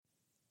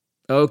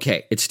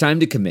Okay, it's time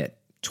to commit.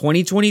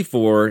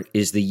 2024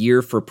 is the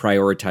year for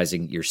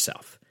prioritizing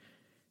yourself.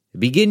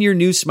 Begin your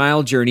new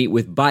smile journey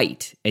with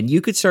Byte, and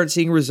you could start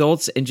seeing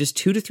results in just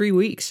 2 to 3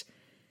 weeks.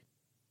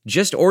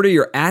 Just order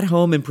your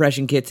at-home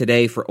impression kit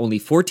today for only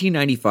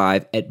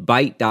 $14.95 at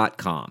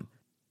Byte.com.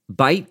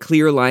 Byte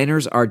clear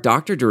liners are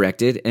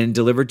doctor-directed and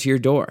delivered to your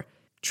door.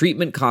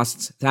 Treatment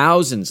costs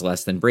thousands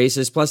less than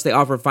braces, plus they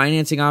offer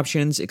financing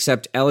options,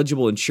 accept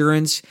eligible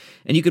insurance,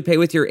 and you could pay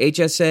with your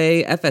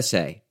HSA,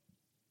 FSA.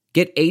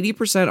 Get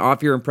 80%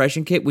 off your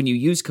impression kit when you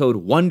use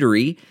code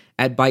WONDERY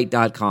at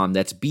Byte.com.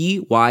 That's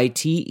BYTE.com.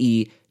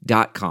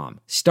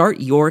 Start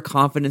your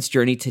confidence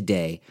journey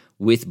today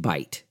with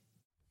Byte.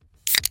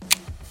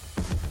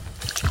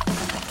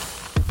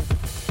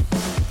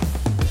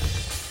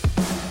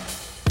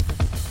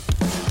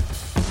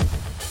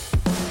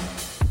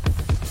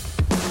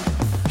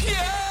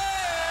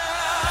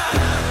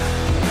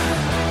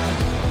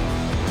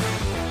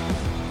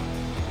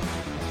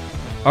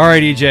 All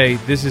right,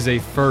 EJ, this is a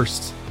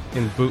first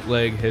in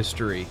bootleg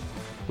history.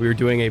 We were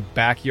doing a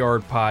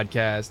backyard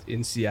podcast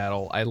in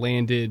Seattle. I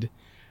landed,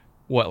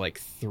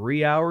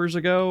 3 hours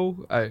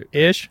ago?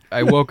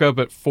 I woke up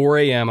at 4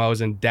 a.m. I was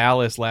in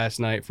Dallas last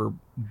night for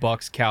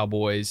Bucks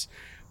Cowboys.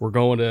 We're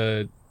going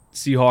to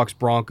Seahawks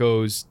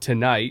Broncos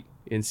tonight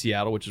in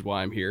Seattle, which is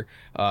why I'm here.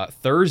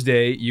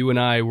 Thursday, you and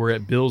I were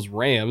at Bills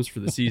Rams for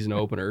the season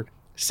opener.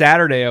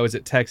 Saturday, I was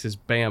at Texas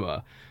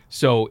Bama.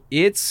 So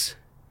it's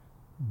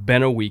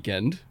been a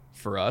weekend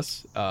for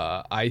us.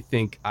 I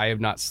think I have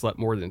not slept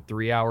more than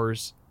 3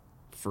 hours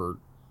for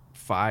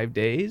 5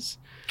 days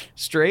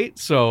straight.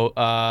 So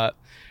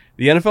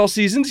the NFL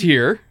season's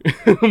here,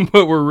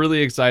 but we're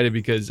really excited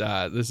because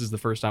this is the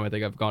first time I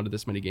think I've gone to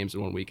this many games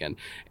in one weekend,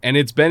 and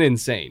it's been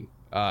insane.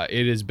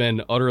 It has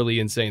been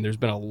utterly insane. There's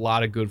been a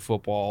lot of good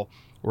football.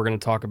 We're going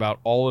to talk about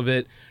all of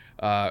it.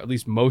 At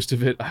least most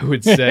of it, I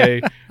would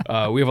say.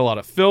 We have a lot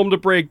of film to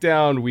break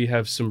down. We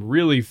have some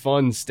really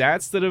fun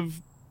stats that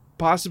have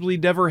possibly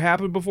never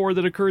happened before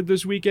that occurred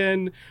this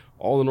weekend.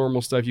 All the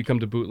normal stuff you come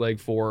to Bootleg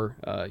for,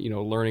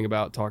 learning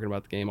about, talking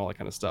about the game, all that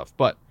kind of stuff.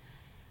 But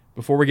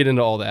before we get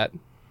into all that,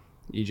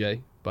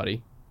 EJ,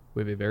 buddy,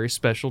 we have a very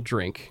special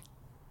drink.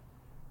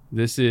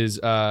 This is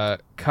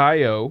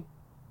Kayo,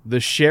 the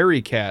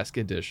Sherry Cask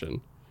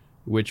edition,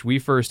 which we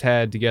first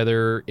had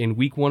together in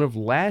week 1 of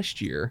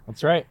last year.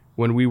 That's right.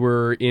 When we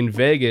were in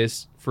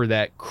Vegas for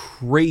that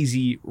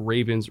crazy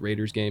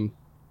Ravens-Raiders game.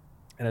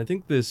 And I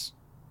think this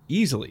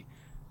easily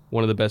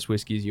one of the best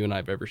whiskeys you and I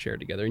have ever shared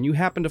together. And you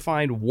happened to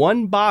find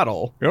one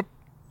bottle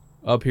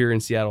up here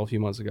in Seattle a few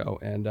months ago.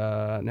 And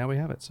now we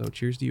have it. So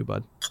cheers to you,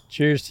 bud.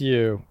 Cheers to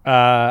you.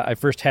 I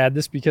first had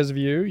this because of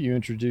you. You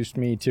introduced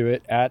me to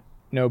it at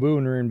Nobu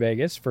when we were in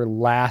Vegas for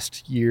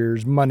last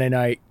year's Monday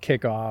night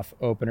kickoff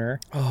opener.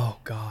 Oh,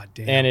 God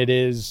damn. And it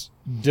is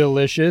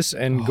delicious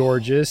and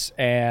gorgeous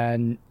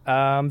and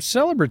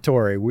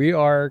celebratory.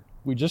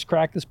 We just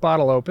cracked this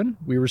bottle open.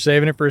 We were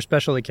saving it for a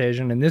special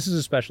occasion, and this is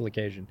a special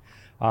occasion.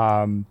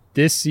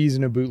 This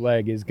season of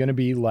Bootleg is going to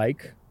be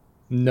like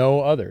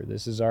no other.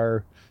 This is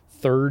our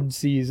 3rd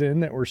season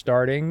that we're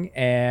starting,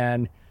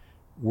 and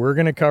we're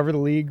going to cover the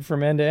league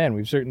from end to end.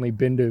 We've certainly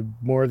been to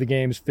more of the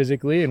games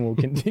physically, and we'll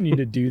continue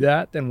to do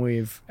that than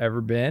we've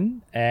ever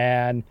been.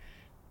 And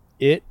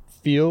it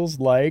feels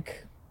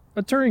like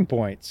a turning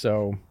point.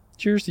 So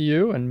cheers to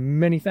you and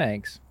many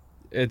thanks.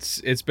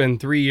 It's been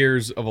 3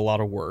 years of a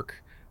lot of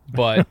work,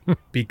 but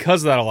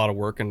because of that, a lot of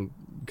work, and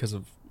because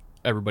of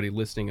everybody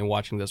listening and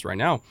watching this right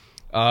now,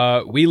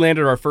 we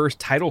landed our first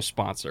title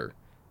sponsor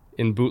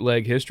in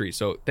Bootleg history.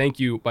 So thank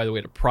you, by the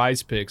way, to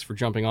Prize Picks for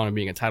jumping on and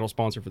being a title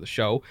sponsor for the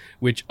show,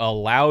 which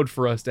allowed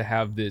for us to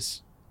have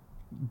this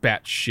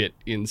batshit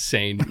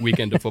insane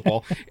weekend of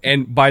football.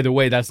 And by the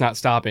way, that's not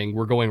stopping.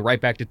 We're going right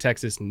back to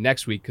Texas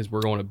next week because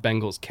we're going to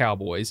Bengals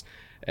Cowboys.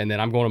 And then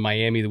I'm going to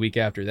Miami the week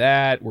after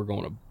that. We're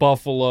going to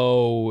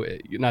Buffalo,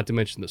 not to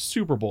mention the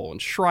Super Bowl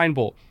and Shrine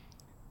Bowl.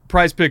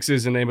 Prize Picks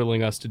is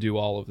enabling us to do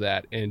all of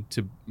that and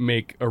to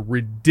make a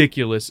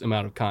ridiculous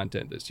amount of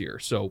content this year.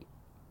 So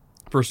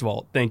first of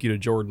all, thank you to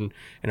Jordan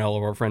and all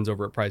of our friends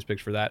over at Prize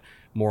Picks for that.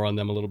 More on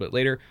them a little bit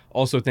later.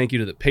 Also, thank you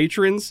to the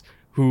patrons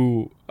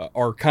who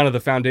are kind of the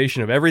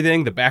foundation of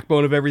everything, the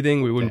backbone of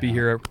everything. We wouldn't be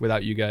here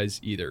without you guys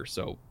either.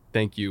 So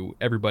thank you,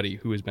 everybody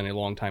who has been a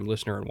longtime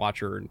listener and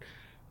watcher. And,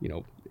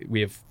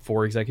 we have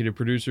 4 executive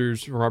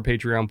producers from our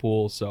Patreon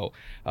pool. So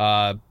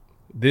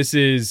this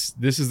is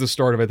the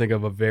start of, I think,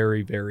 of a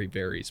very, very,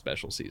 very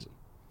special season.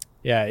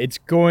 Yeah, it's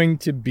going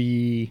to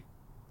be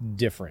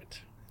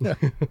different. You're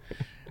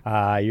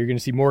going to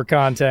see more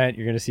content.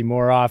 You're going to see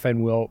more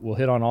often. We'll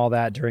hit on all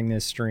that during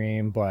this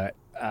stream, but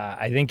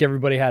I think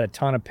everybody had a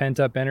ton of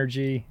pent-up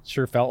energy.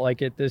 Sure felt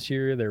like it this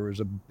year. There was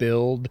a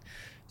build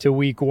to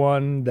week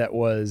 1 that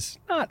was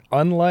not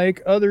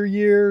unlike other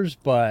years,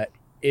 but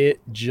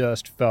it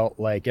just felt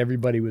like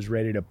everybody was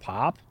ready to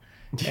pop.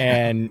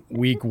 and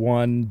week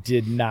 1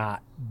 did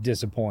not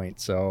disappoint.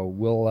 So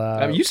we'll.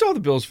 I mean, you saw the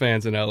Bills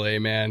fans in LA,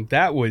 man.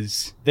 That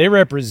was They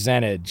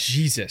represented.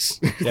 Jesus.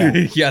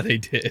 Yeah. Yeah, they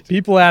did.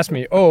 People ask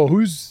me, "Oh,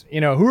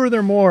 who are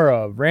there more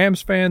of,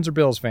 Rams fans or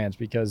Bills fans?"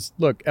 Because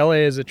look,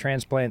 LA is a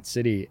transplant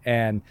city,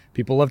 and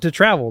people love to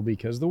travel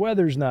because the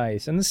weather's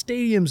nice and the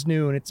stadium's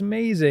new and it's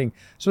amazing.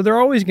 So they're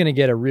always going to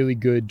get a really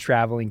good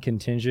traveling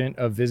contingent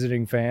of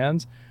visiting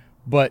fans.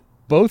 But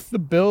both the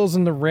Bills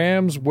and the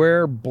Rams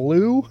wear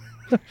blue,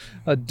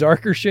 a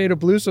darker shade of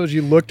blue. So as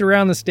you looked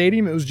around the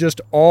stadium, it was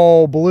just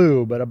all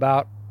blue, but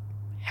about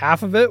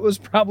half of it was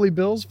probably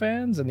Bills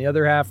fans and the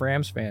other half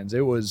Rams fans.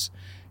 It was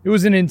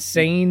an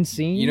insane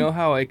scene. You know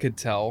how I could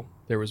tell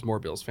there was more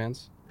Bills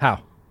fans?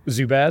 How?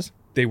 Zubaz?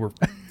 They were,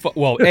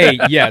 well, A,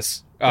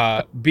 yes.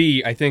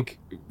 B, I think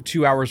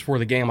 2 hours before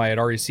the game, I had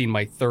already seen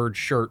my third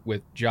shirt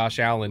with Josh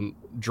Allen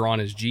drawn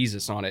as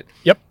Jesus on it.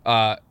 Yep.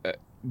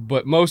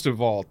 But most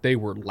of all, they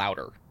were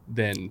louder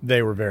than...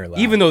 They were very loud.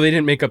 Even though they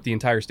didn't make up the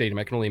entire stadium,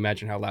 I can only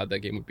imagine how loud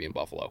that game would be in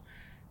Buffalo.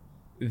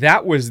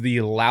 That was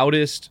the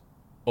loudest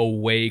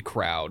away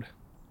crowd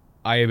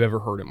I have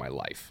ever heard in my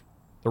life.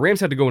 The Rams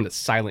had to go into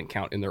silent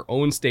count in their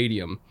own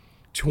stadium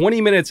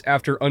 20 minutes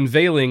after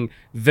unveiling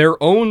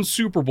their own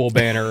Super Bowl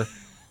banner,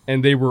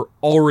 and they were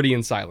already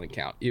in silent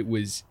count. It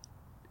was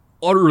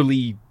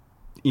utterly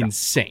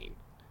insane.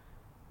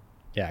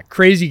 Yeah,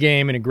 crazy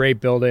game in a great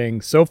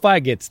building. SoFi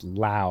gets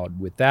loud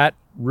with that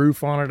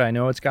roof on it. I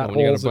know it's got When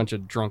you got holes. a bunch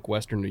of drunk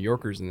Western New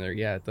Yorkers in there,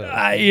 yeah. It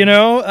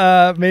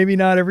does. Maybe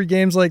not every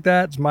game's like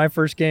that. It's my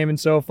first game in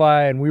SoFi,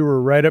 and we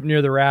were right up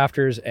near the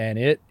rafters, and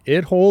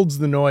it holds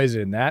the noise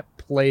in. That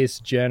place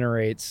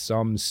generates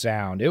some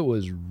sound. It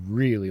was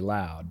really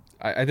loud.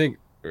 I think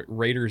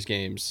Raiders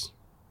games,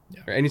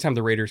 or anytime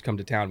the Raiders come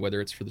to town,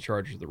 whether it's for the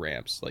Chargers or the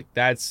Rams, like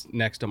that's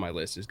next on my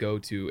list is go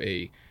to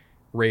a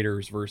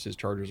Raiders versus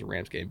Chargers or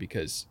Rams game,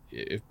 because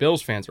if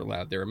Bills fans are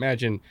loud there,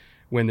 imagine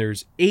when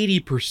there's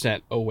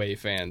 80% away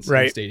fans in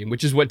the stadium,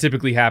 which is what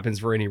typically happens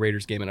for any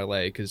Raiders game in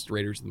LA, because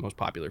Raiders are the most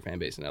popular fan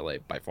base in LA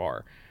by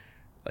far.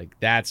 Like,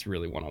 that's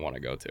really one I want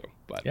to go to.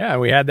 But yeah,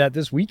 we had that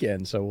this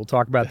weekend, so we'll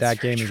talk about that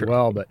game true. as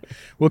well. But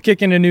we'll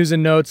kick into news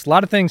and notes. A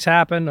lot of things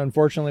happened.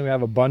 Unfortunately, we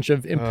have a bunch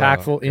of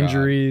impactful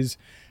injuries.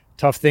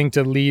 Tough thing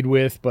to lead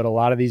with, but a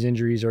lot of these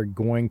injuries are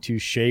going to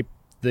shape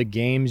the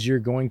games you're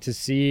going to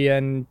see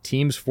and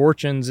teams'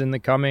 fortunes in the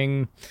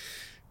coming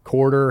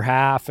quarter,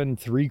 half, and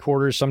 3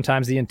 quarters,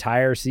 sometimes the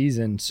entire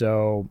season.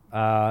 So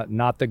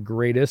not the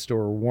greatest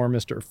or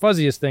warmest or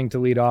fuzziest thing to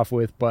lead off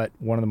with, but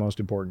one of the most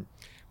important.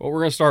 Well, we're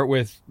going to start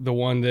with the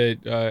one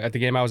that at the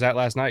game I was at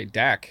last night,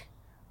 Dak.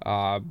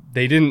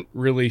 They didn't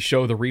really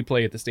show the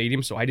replay at the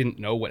stadium, so I didn't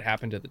know what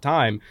happened at the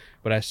time,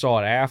 but I saw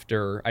it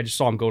after. I just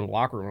saw him go to the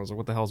locker room. I was like,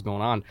 what the hell's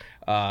going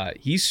on?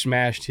 He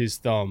smashed his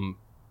thumb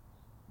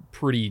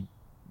pretty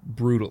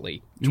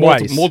brutally.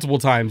 Twice. Multiple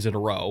times in a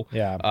row.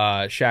 Yeah.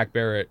 Shaq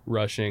Barrett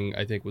rushing,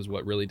 I think, was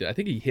what really did. I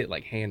think he hit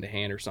like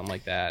hand-to-hand or something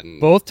like that. And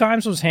both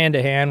times was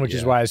hand-to-hand, which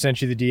is why I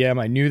sent you the DM.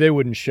 I knew they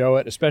wouldn't show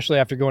it, especially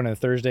after going to the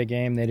Thursday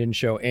game. They didn't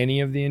show any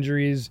of the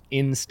injuries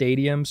in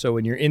stadium. So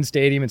when you're in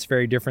stadium, it's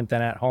very different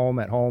than at home.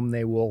 At home,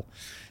 they will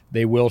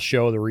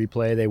show the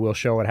replay. They will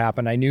show what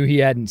happened. I knew he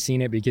hadn't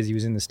seen it because he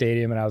was in the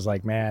stadium, and I was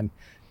like, man,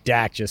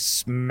 Dak just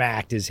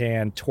smacked his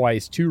hand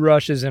twice, 2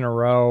 rushes in a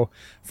row.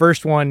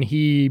 First one,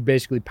 he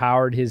basically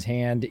powered his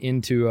hand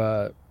into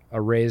a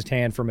raised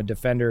hand from a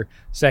defender.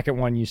 Second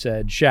one, you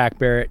said Shaq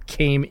Barrett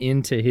came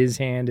into his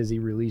hand as he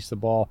released the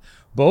ball.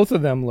 Both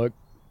of them look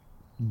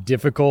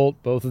difficult.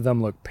 Both of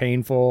them look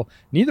painful.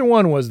 Neither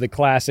one was the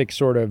classic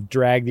sort of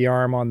drag the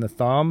arm on the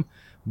thumb,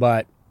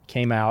 but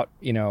came out,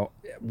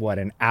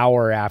 an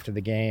hour after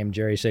the game.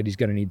 Jerry said he's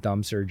going to need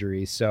thumb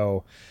surgery.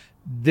 So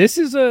this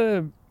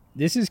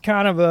is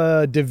kind of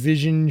a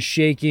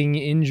division-shaking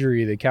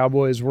injury. The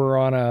Cowboys were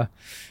on a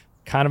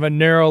kind of a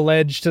narrow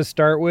ledge to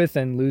start with,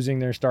 and losing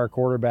their star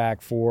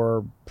quarterback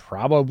for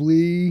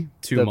probably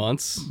 2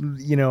 months.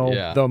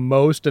 The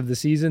most of the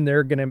season.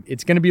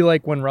 It's gonna be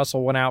like when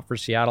Russell went out for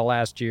Seattle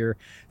last year.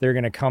 They're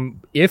gonna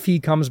come, if he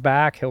comes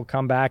back, he'll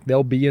come back.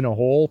 They'll be in a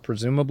hole,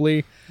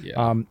 presumably.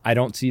 Yeah. I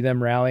don't see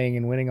them rallying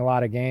and winning a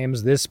lot of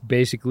games. This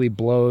basically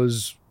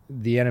blows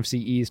the NFC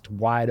East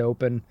wide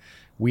open.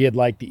 We had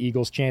liked the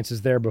Eagles'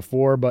 chances there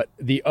before, but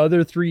the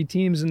other 3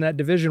 teams in that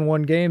division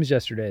won games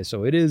yesterday,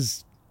 so it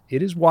is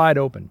wide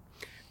open.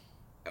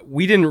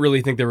 We didn't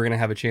really think they were going to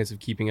have a chance of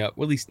keeping up.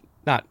 Well, at least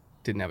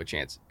didn't have a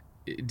chance.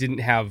 It didn't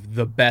have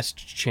the best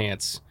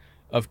chance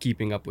of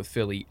keeping up with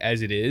Philly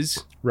as it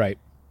is. Right.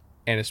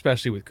 And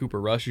especially with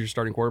Cooper Rush, your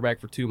starting quarterback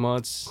for 2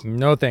 months.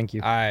 No, thank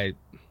you.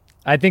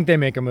 I think they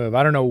make a move.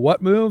 I don't know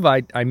what move.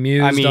 I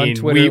mused on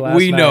Twitter last night.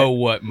 We know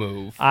what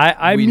move.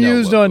 I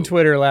mused on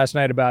Twitter last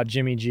night about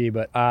Jimmy G,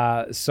 but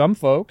some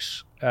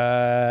folks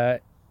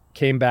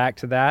came back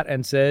to that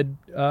and said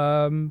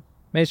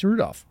Mason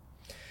Rudolph.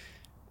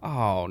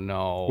 Oh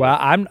no. Well,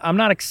 I'm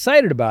not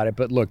excited about it,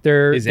 but look,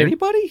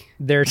 anybody?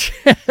 their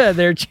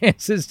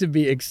chances to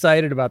be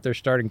excited about their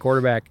starting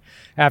quarterback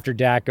after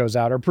Dak goes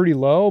out are pretty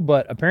low,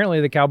 but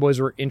apparently the Cowboys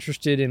were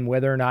interested in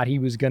whether or not he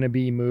was going to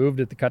be moved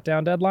at the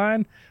cutdown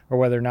deadline or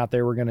whether or not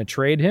they were going to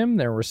trade him.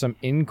 There were some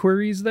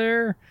inquiries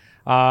there.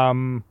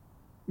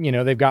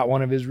 They've got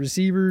one of his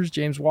receivers,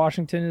 James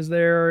Washington, is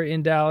there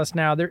in Dallas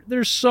now.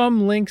 There's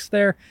some links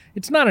there.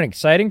 It's not an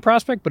exciting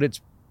prospect, but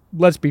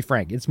let's be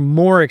frank, it's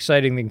more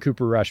exciting than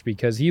Cooper Rush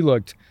because he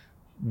looked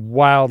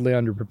wildly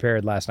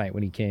underprepared last night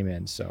when he came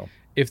in. So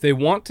if they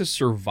want to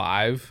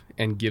survive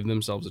and give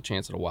themselves a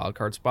chance at a wild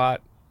card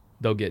spot,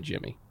 they'll get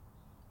Jimmy.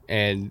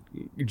 And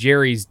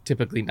Jerry's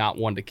typically not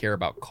one to care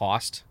about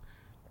cost.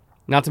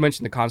 Not to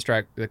mention the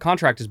contract. The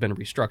contract has been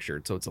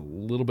restructured, so it's a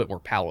little bit more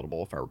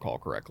palatable, if I recall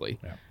correctly.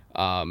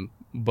 Yeah.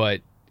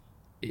 But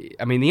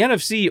I mean, the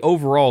NFC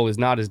overall is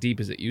not as deep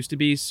as it used to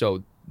be,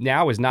 so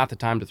now is not the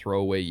time to throw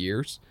away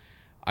years.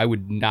 I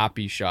would not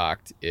be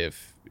shocked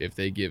if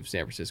they give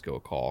San Francisco a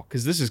call,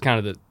 because this is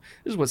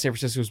what San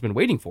Francisco's been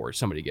waiting for, is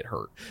somebody to get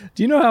hurt.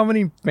 Do you know how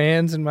many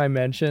fans in my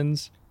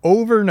mentions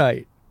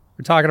overnight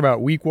we're talking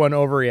about week 1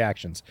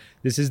 overreactions?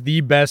 This is the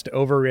best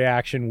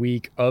overreaction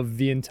week of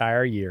the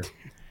entire year.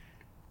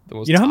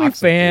 You know how many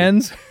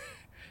fans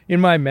in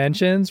my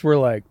mentions were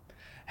like,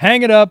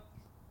 hang it up,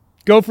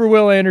 go for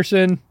Will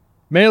Anderson,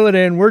 mail it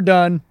in, we're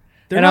done.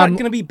 They're not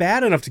going to be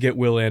bad enough to get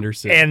Will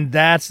Anderson. And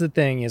that's the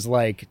thing, is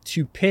like,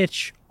 to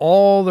pitch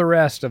all the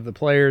rest of the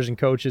players and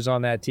coaches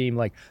on that team,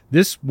 like,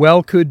 this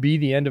could be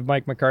the end of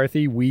Mike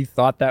McCarthy. We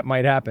thought that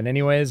might happen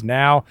anyways.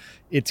 Now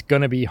it's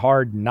going to be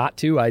hard not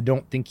to. I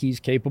don't think he's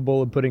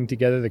capable of putting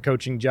together the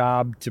coaching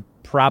job to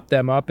prop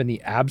them up in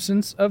the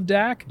absence of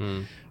Dak.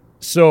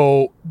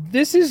 So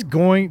this is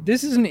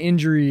an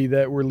injury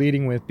that we're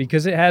leading with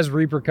because it has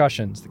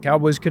repercussions. The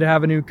Cowboys could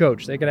have a new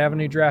coach. They could have a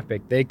new draft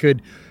pick. They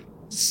could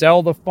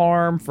sell the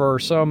farm for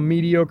some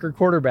mediocre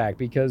quarterback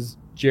because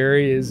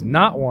Jerry is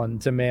not one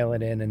to mail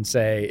it in and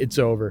say it's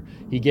over.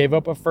 He gave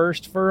up a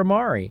first for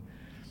Amari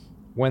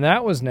when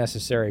that was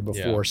necessary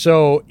before. Yeah.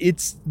 So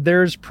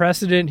there's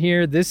precedent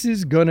here. This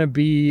is going to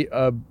be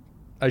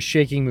a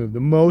shaking move. The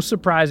most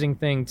surprising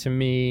thing to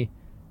me,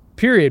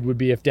 period, would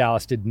be if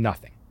Dallas did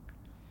nothing.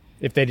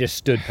 If they just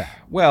stood pat.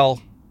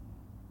 Well,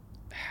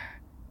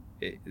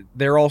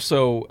 they're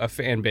also a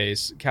fan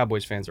base.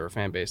 Cowboys fans are a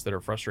fan base that are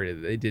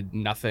frustrated that they did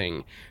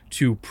nothing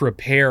to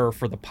prepare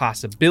for the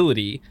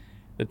possibility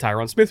that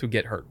Tyron Smith would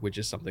get hurt, which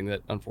is something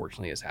that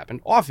unfortunately has happened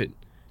often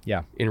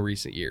in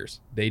recent years.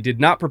 They did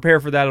not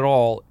prepare for that at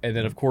all, and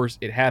then, of course,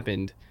 it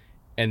happened,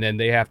 and then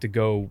they have to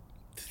go.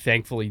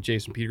 Thankfully,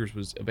 Jason Peters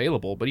was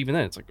available, but even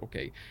then, it's like,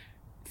 okay,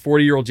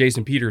 40-year-old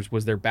Jason Peters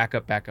was their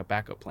backup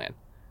plan.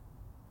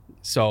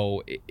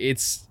 So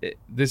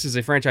this is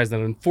a franchise that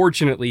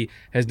unfortunately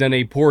has done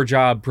a poor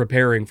job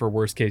preparing for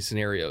worst case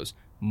scenarios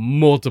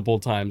multiple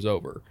times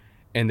over.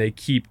 And they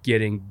keep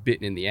getting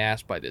bitten in the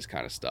ass by this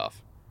kind of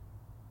stuff,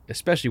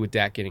 especially with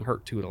Dak getting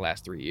hurt 2 of the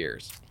last 3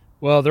 years.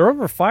 Well, they're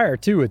over fire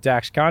too with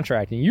Dak's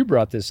contract, and you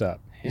brought this up.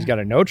 He's got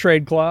a no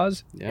trade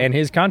clause, and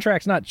his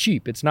contract's not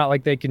cheap. It's not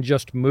like they can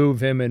just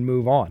move him and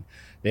move on.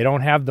 They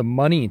don't have the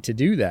money to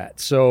do that.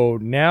 So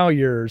now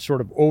you're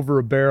sort of over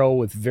a barrel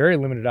with very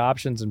limited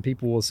options, and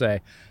people will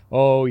say,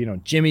 oh,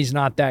 Jimmy's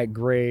not that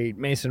great.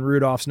 Mason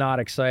Rudolph's not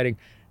exciting.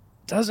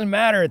 Doesn't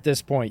matter at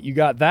this point. You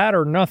got that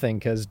or nothing,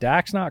 because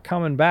Dak's not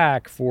coming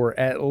back for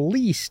at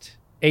least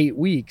 8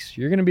 weeks.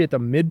 You're going to be at the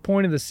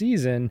midpoint of the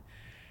season,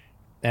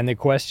 and the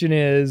question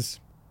is,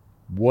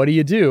 what do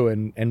you do?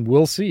 And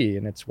we'll see,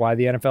 and it's why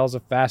the NFL is a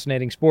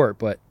fascinating sport.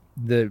 But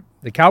the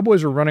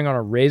Cowboys were running on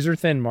a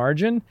razor-thin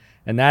margin,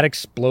 and that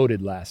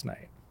exploded last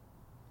night.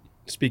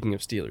 Speaking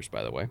of Steelers,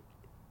 by the way,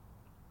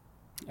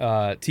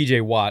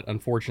 TJ Watt,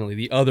 unfortunately,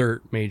 the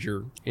other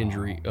major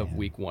injury of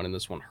week 1, and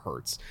this one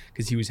hurts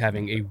because he was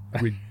having a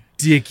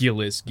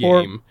ridiculous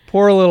game.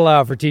 Pour a little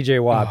out for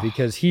TJ Watt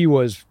because he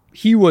was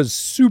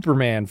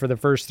Superman for the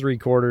first 3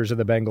 quarters of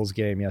the Bengals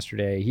game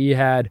yesterday. He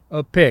had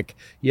a pick.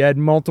 He had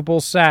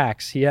multiple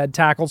sacks. He had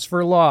tackles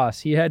for loss.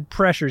 He had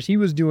pressures. He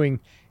was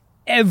doing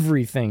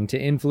everything to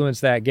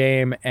influence that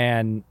game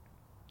and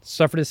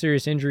suffered a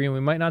serious injury, and we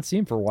might not see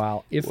him for a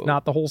while, if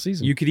not the whole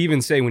season. You could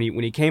even say when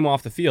he came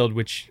off the field,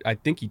 which I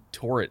think he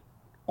tore it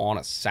on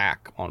a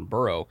sack on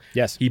Burrow.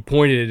 Yes. He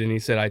pointed it and he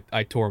said,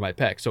 I tore my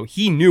pec. So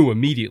he knew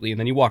immediately, and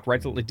then he walked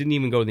right to it. Didn't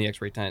even go in the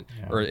x-ray tent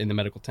or in the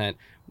medical tent,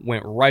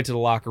 went right to the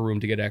locker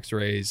room to get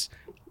x-rays,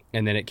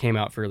 and then it came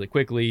out fairly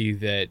quickly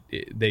that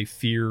they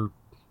fear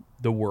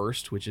the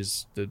worst, which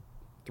is the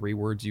 3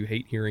 words you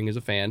hate hearing as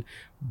a fan.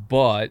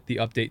 But the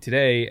update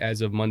today,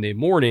 as of Monday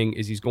morning,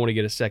 is he's going to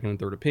get a second and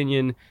third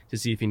opinion to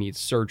see if he needs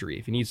surgery.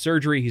 If he needs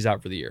surgery, he's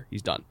out for the year.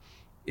 He's done.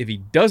 If he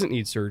doesn't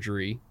need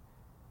surgery,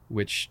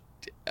 which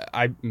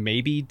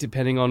maybe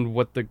depending on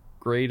what the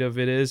grade of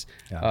it is,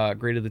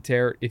 grade of the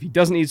tear, if he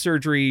doesn't need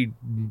surgery,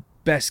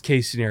 best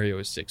case scenario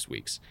is 6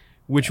 weeks,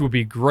 which would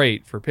be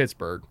great for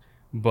Pittsburgh.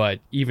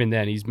 But even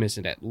then, he's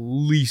missing at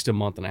least a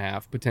month and a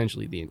half,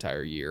 potentially the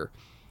entire year.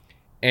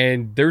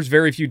 And there's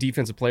very few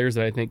defensive players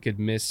that I think could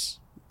miss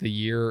the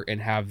year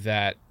and have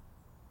that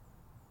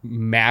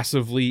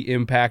massively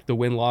impact the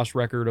win-loss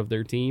record of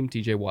their team,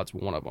 TJ Watt's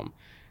one of them.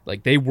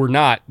 Like, they were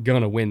not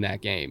going to win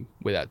that game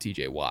without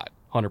TJ Watt,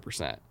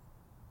 100%.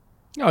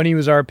 Oh, and he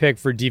was our pick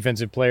for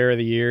Defensive Player of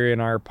the Year in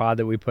our pod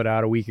that we put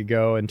out a week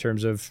ago in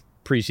terms of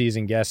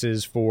preseason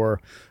guesses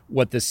for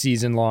what the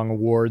season-long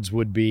awards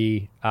would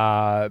be.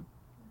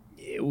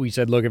 We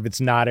said, look, if it's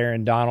not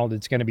Aaron Donald,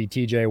 it's going to be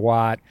TJ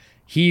Watt.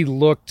 He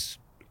looked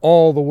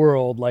all the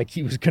world like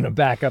he was going to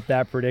back up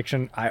that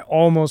prediction. I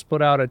almost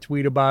put out a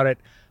tweet about it.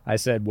 I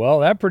said, well,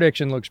 that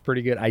prediction looks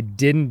pretty good. I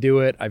didn't do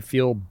it. I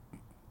feel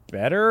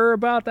better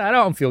about that. I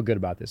don't feel good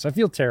about this. I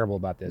feel terrible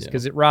about this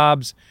because it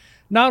robs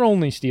not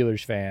only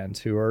Steelers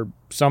fans, who are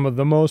some of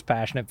the most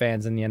passionate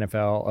fans in the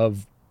NFL,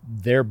 of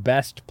their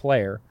best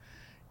player.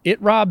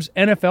 It robs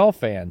NFL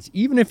fans,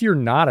 even if you're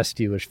not a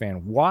Steelers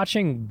fan,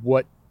 watching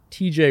what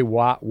TJ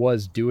Watt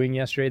was doing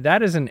yesterday.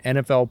 That is an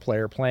NFL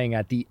player playing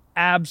at the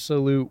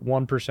absolute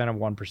 1% of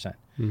 1%.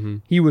 Mm-hmm.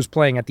 He was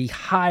playing at the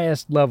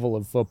highest level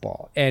of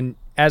football. And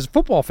as a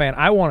football fan,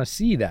 I want to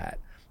see that.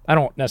 I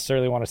don't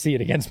necessarily want to see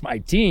it against my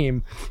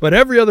team, but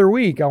every other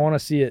week I want to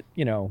see it,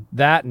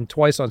 that and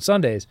twice on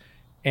Sundays.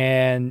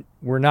 And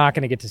we're not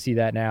going to get to see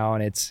that now.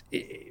 And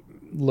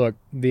look,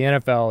 the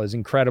NFL is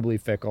incredibly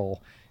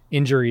fickle.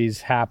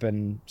 Injuries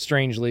happen.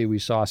 Strangely, we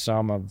saw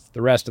some of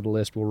the rest of the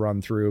list we'll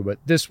run through, but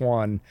this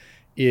one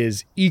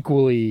is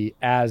equally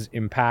as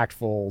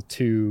impactful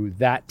to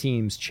that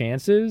team's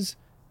chances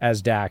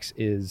as Dak's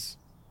is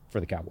for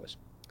the Cowboys.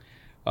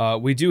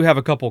 We do have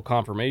a couple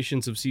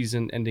confirmations of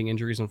season-ending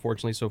injuries,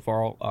 unfortunately, so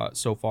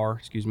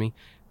far.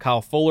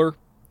 Kyle Fuller,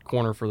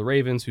 corner for the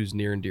Ravens, who's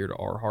near and dear to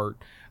our heart.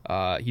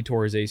 He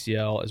tore his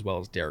ACL, as well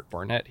as Derek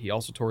Barnett. He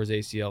also tore his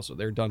ACL, so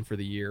they're done for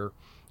the year.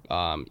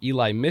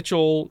 Eli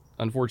Mitchell,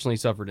 unfortunately,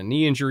 suffered a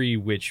knee injury,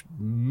 which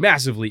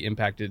massively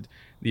impacted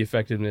the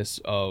effectiveness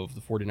of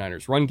the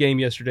 49ers run game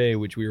yesterday,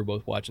 which we were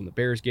both watching the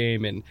Bears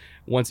game. And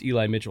once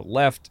Eli Mitchell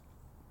left,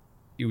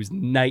 it was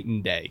night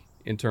and day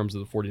in terms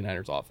of the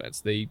 49ers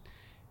offense. They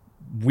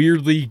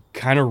weirdly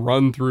kind of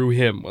run through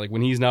him. Like,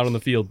 when he's not on the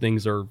field,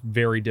 things are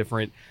very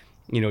different.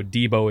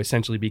 Debo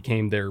essentially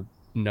became their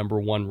number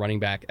one running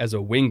back as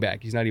a wing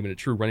back. He's not even a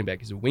true running back.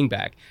 He's a wing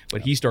back,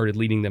 but he started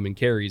leading them in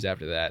carries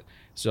after that.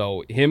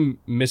 So him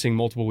missing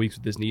multiple weeks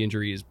with this knee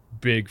injury is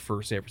big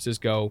for San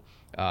Francisco.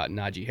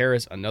 Najee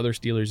Harris, another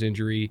Steelers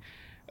injury.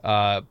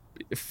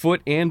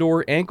 Foot and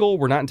or ankle,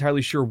 we're not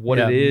entirely sure what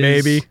it is.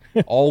 Maybe.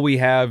 All we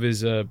have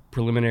is a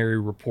preliminary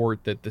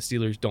report that the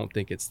Steelers don't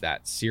think it's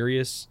that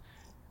serious.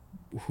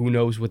 Who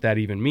knows what that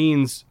even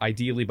means?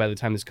 Ideally, by the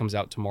time this comes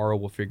out tomorrow,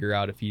 we'll figure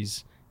out if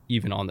he's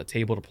even on the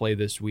table to play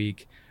this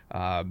week.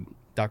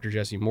 Dr.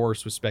 Jesse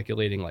Morris was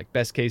speculating, like,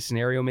 best case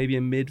scenario, maybe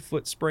a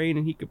mid-foot sprain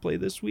and he could play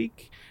this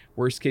week.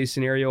 Worst case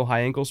scenario,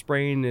 high ankle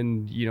sprain,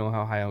 and you know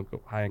how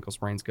high ankle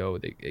sprains go.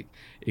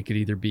 It could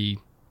either be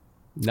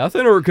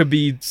nothing or it could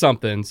be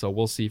something, so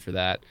we'll see for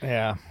that.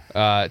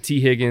 Yeah. T.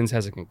 Higgins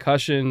has a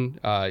concussion.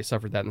 He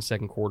suffered that in the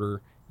second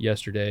quarter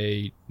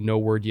yesterday. No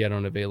word yet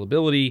on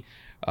availability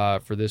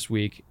for this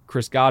week.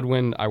 Chris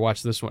Godwin, I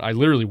watched this one. I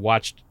literally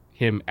watched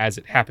him as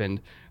it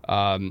happened.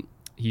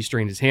 He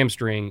strained his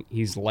hamstring.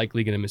 He's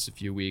likely going to miss a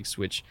few weeks,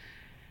 which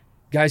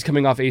guys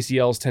coming off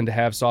ACLs tend to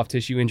have soft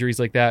tissue injuries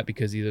like that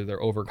because either they're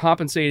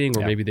overcompensating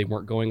or maybe they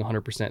weren't going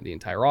 100% the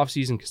entire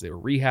offseason because they were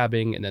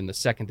rehabbing. And then the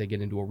second they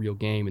get into a real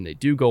game and they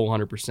do go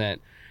 100%,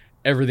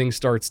 everything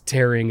starts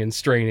tearing and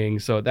straining.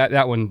 So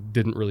that one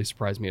didn't really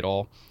surprise me at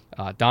all.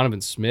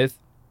 Donovan Smith,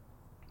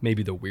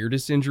 maybe the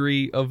weirdest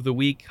injury of the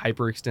week,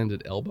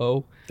 hyperextended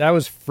elbow. That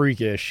was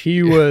freakish.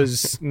 He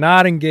was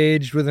not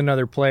engaged with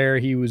another player.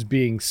 He was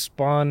being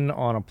spun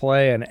on a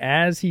play, and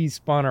as he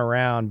spun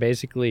around,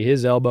 basically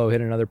his elbow hit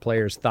another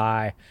player's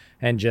thigh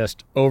and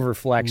just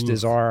overflexed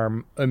his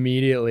arm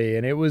immediately.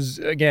 And it was,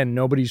 again,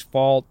 nobody's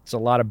fault. It's a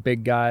lot of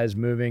big guys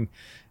moving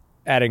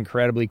at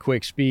incredibly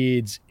quick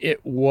speeds.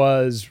 It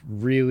was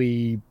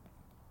really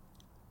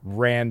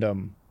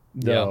random,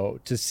 though,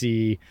 to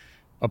see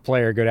a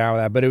player go down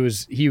with that, but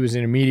he was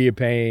in immediate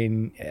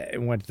pain,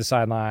 went to the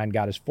sideline,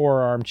 got his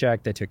forearm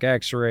checked, they took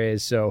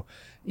x-rays. So,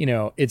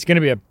 it's going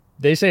to be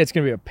they say it's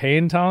going to be a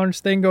pain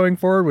tolerance thing going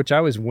forward, which I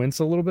always wince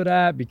a little bit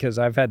at because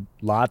I've had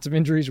lots of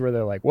injuries where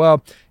they're like,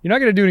 well, you're not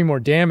going to do any more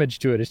damage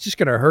to it. It's just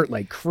going to hurt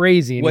like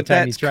crazy. What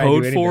that's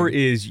code for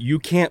is you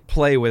can't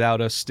play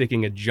without us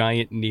sticking a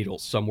giant needle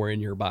somewhere in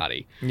your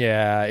body.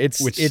 Yeah, it's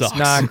sucks.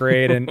 Not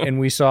great. And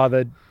we saw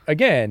that,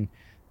 again,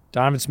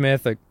 Donovan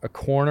Smith, a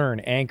corner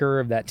and anchor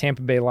of that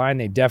Tampa Bay line,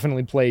 they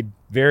definitely played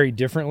very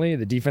differently.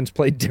 The defense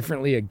played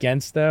differently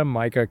against them.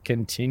 Micah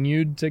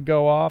continued to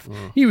go off.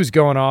 He was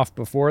going off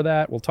before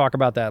that. We'll talk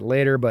about that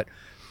later, but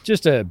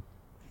just a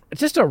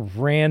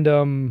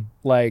random,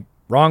 like,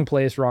 wrong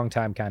place, wrong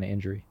time kind of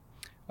injury.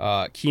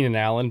 Keenan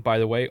Allen, by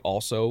the way,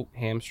 also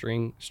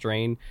hamstring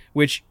strain,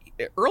 which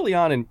early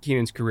on in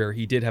Keenan's career,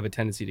 he did have a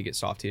tendency to get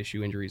soft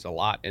tissue injuries a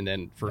lot. And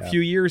then for a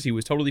few years, he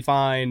was totally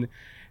fine.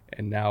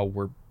 And now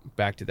we're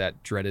back to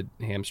that dreaded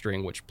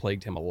hamstring, which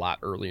plagued him a lot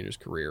early in his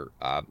career.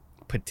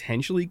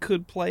 Potentially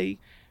could play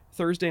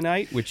Thursday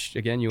night, which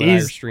again you and I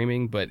are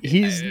streaming, but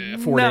he's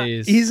 4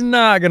 days. He's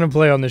not going to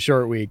play on the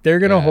short week. They're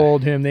going to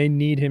hold him. They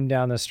need him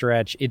down the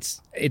stretch.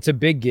 It's a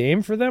big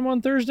game for them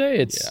on Thursday.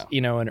 It's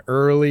an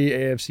early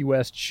AFC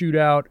West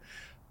shootout.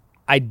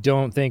 I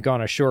don't think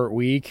on a short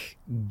week,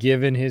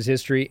 given his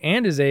history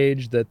and his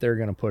age, that they're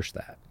going to push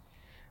that.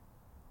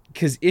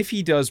 Because if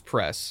he does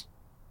press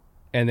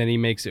and then he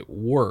makes it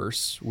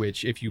worse,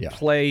 which if you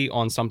play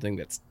on something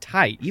that's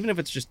tight, even if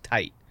it's just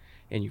tight,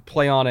 and you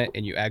play on it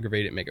and you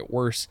aggravate it and make it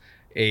worse,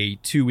 a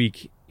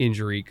 2-week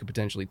injury could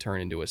potentially turn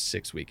into a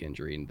 6-week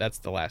injury. And that's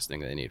the last thing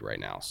they need right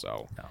now.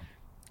 So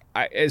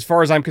as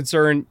far as I'm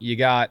concerned, you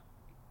got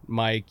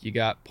Mike, you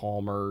got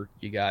Palmer,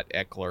 you got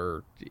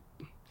Eckler.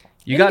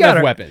 You got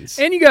enough weapons.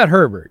 And you got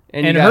Herbert.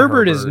 And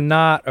Herbert is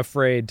not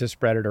afraid to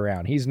spread it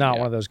around. He's not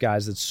one of those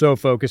guys that's so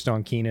focused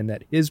on Keenan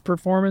that his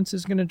performance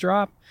is going to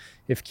drop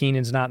if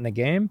Keenan's not in the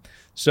game.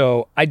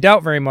 So I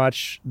doubt very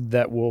much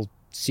that we'll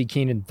see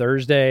Keenan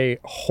Thursday.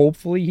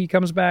 Hopefully he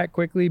comes back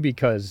quickly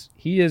because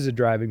he is a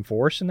driving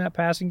force in that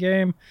passing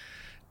game.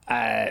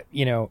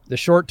 The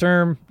short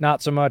term,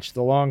 not so much.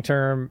 The long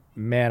term,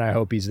 man, I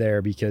hope he's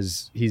there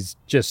because he's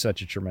just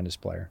such a tremendous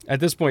player.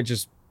 At this point,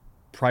 just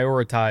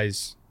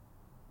prioritize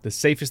the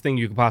safest thing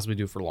you could possibly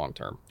do for long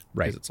term.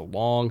 Right. Because it's a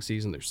long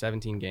season. There's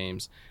 17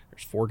 games.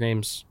 There's 4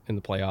 games in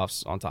the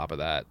playoffs on top of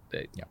that.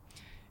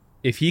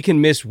 If he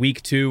can miss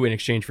week 2 in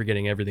exchange for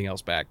getting everything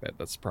else back,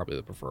 that's probably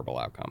the preferable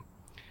outcome.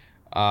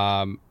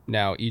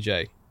 Now,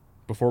 EJ,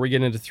 before we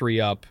get into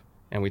 3-up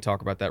and we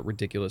talk about that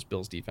ridiculous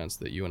Bills defense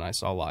that you and I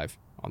saw live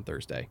on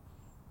Thursday,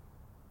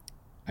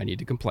 I need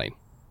to complain.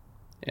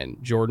 And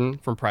Jordan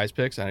from Prize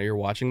Picks, I know you're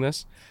watching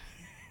this.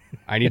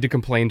 I need to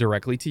complain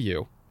directly to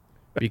you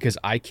because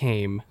I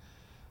came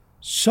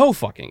so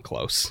fucking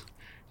close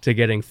to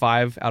getting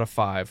 5 out of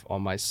 5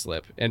 on my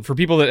slip. And for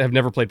people that have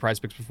never played Prize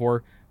Picks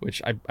before,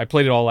 which I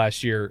played it all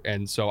last year,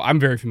 and so I'm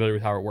very familiar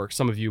with how it works.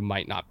 Some of you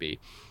might not be.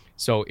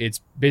 So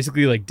it's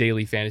basically like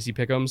daily fantasy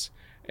pick'ems.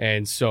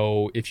 And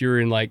so if you're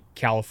in like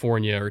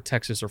California or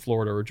Texas or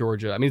Florida or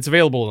Georgia, I mean, it's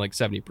available in like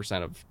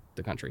 70% of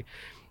the country.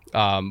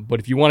 But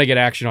if you want to get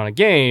action on a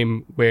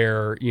game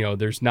where,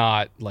 there's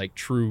not like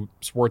true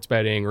sports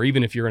betting, or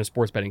even if you're in a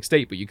sports betting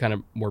state, but you kind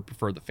of more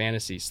prefer the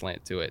fantasy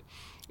slant to it,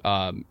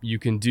 you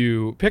can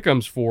do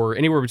pick'ems for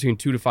anywhere between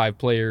 2 to 5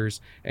 players,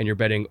 and you're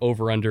betting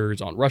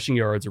over-unders on rushing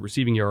yards or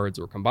receiving yards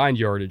or combined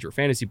yardage or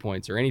fantasy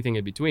points or anything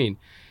in between.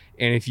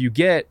 And if you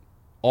get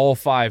all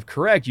 5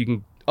 correct, you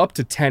can up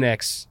to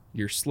 10x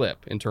your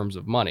slip in terms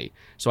of money.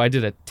 So I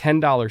did a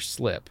 $10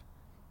 slip,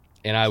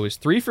 and I was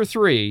 3 for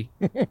 3.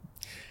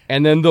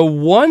 And then the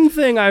one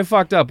thing I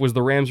fucked up was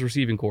the Rams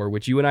receiving core,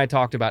 which you and I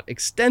talked about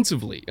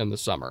extensively in the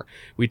summer.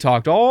 We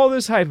talked all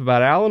this hype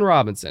about Allen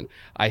Robinson.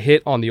 I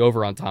hit on the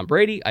over on Tom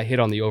Brady. I hit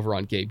on the over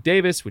on Gabe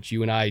Davis, which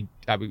you and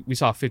we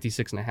saw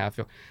 56 and a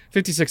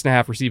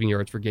half receiving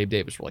yards for Gabe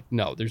Davis. We're like,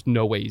 no, there's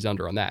no way he's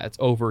under on that. It's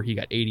over. He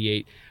got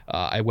 88.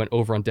 I went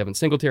over on Devin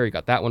Singletary,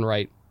 got that one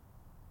right.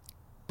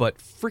 But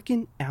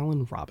freaking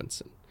Allen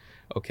Robinson.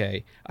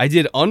 Okay, I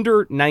did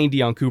under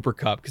 90 on Cooper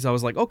Kupp because I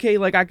was like, okay,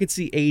 like I could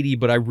see 80,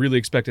 but I really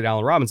expected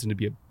Allen Robinson to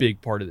be a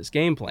big part of this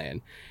game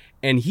plan.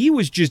 And he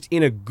was just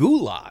in a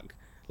gulag.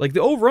 Like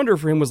the over-under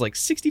for him was like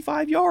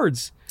 65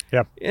 yards.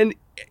 Yep. And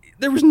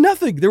there was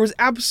nothing. There was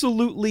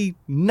absolutely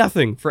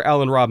nothing for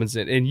Allen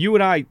Robinson. And you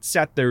and I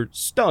sat there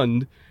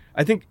stunned.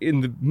 I think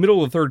in the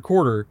middle of the third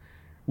quarter,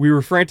 we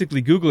were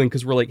frantically Googling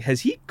because we're like,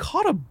 has he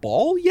caught a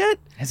ball yet?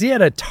 Has he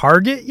had a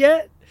target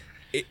yet?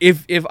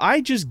 If I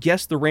just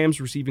guessed the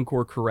Rams receiving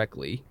core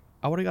correctly,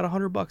 I would have got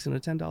 $100 in a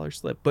 $10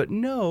 slip. But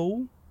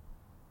no,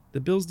 the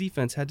Bills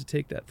defense had to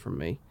take that from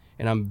me,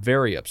 and I'm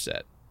very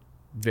upset.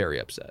 Very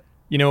upset.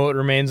 You know what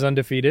remains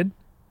undefeated?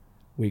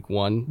 Week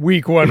 1.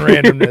 Week 1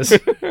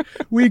 randomness.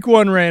 Week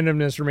 1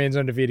 randomness remains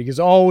undefeated because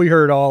all we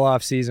heard all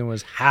offseason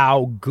was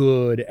how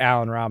good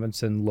Allen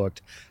Robinson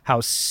looked,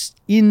 how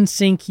in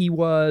sync he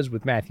was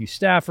with Matthew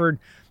Stafford,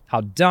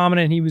 how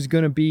dominant he was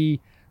going to be,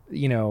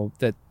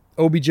 that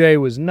OBJ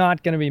was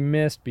not going to be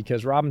missed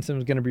because Robinson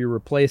was going to be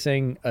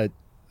replacing a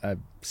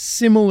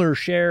similar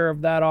share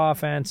of that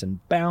offense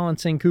and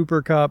balancing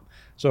Cooper Kupp.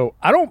 So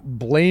I don't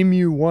blame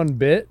you one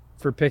bit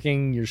for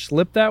picking your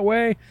slip that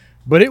way,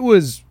 but it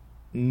was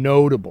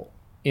notable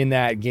in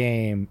that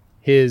game,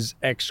 his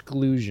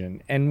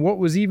exclusion. And what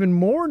was even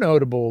more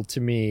notable to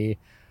me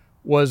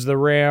was the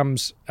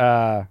Rams'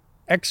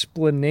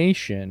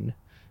 explanation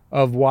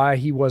of why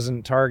he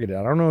wasn't targeted.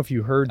 I don't know if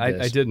you heard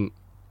this. I didn't.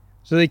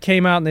 So they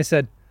came out and they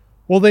said,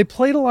 well, they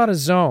played a lot of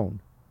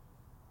zone.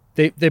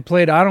 They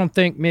played, I don't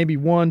think, maybe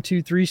 1,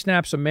 2, 3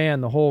 snaps a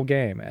man the whole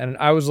game. And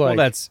I was like...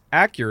 Well, that's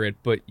accurate,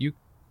 but you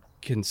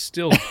can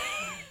still...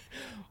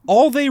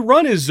 all they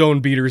run is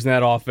zone beaters in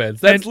that offense.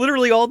 That's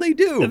literally all they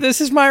do.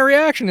 This is my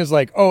reaction, is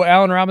like, oh,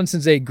 Allen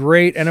Robinson's a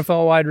great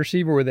NFL wide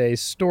receiver with a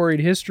storied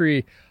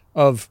history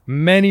of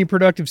many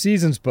productive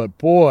seasons, but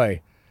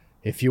boy,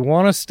 if you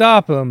want to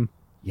stop him,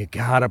 you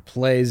got to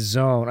play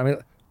zone. I mean,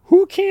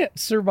 who can't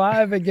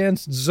survive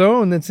against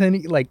zone that's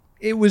any... Like,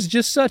 it was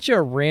just such a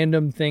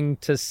random thing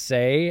to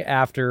say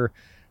after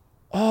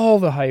all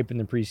the hype in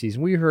the preseason.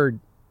 We heard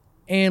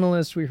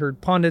analysts, we heard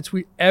pundits,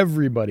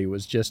 everybody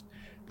was just,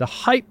 the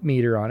hype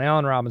meter on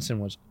Allen Robinson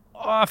was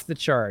off the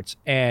charts,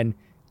 and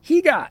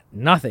he got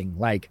nothing.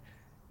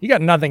 He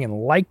got nothing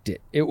and liked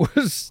it. It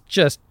was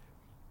just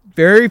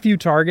very few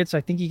targets.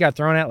 I think he got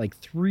thrown at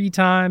 3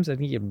 times. I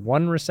think he had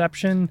 1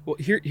 reception. Well,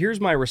 here's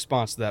my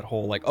response to that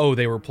whole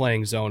they were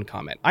playing zone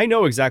comment. I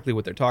know exactly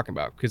what they're talking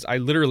about because I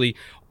literally,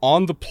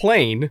 on the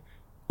plane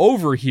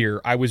over here,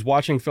 I was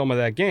watching film of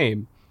that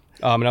game,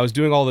 and I was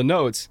doing all the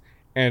notes,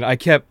 and I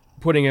kept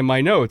putting in my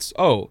notes,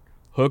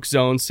 hook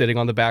zone sitting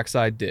on the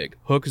backside dig,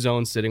 hook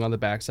zone sitting on the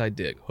backside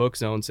dig, hook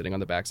zone sitting on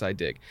the backside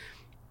dig.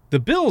 The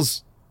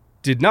Bills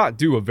did not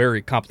do a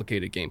very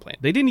complicated game plan.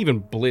 They didn't even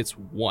blitz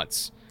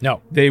once.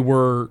 No. They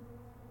were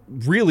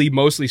really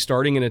mostly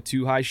starting in a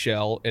 2-high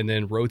shell and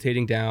then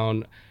rotating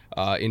down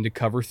into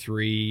cover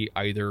 3,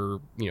 either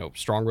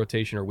strong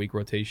rotation or weak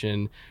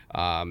rotation.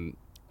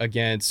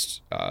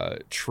 Against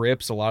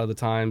trips, a lot of the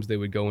times they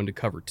would go into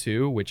cover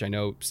 2, which I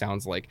know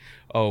sounds like,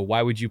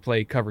 why would you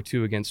play cover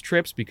 2 against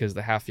trips? Because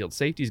the half-field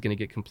safety is going to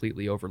get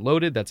completely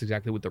overloaded. That's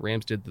exactly what the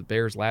Rams did to the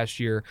Bears last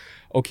year.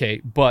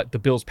 Okay, but the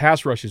Bills'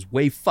 pass rush is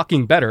way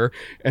fucking better,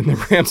 and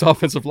the Rams'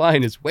 offensive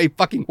line is way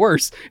fucking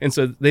worse, and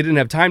so they didn't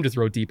have time to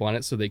throw deep on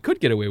it, so they could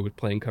get away with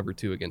playing cover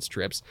 2 against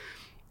trips.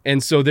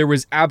 And so there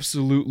was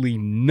absolutely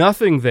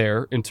nothing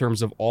there in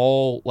terms of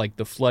all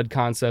the flood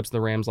concepts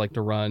the Rams like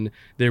to run.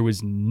 There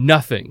was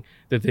nothing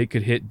that they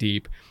could hit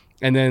deep.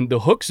 And then the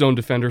hook zone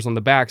defenders on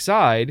the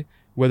backside,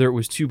 whether it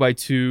was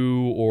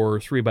 2x2 or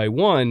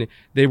 3x1,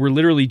 they were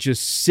literally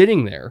just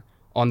sitting there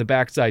on the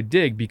backside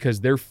dig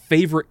because their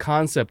favorite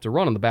concept to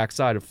run on the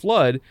backside of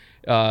flood,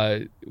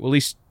 at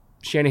least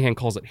Shanahan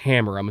calls it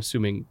hammer. I'm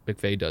assuming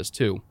McVay does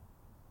too,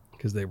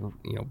 because they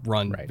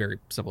run very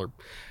similar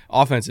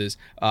offenses,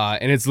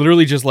 and it's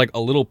literally just a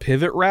little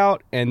pivot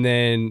route, and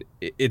then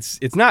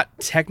it's not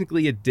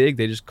technically a dig.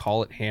 They just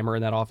call it hammer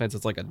in that offense.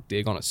 It's like a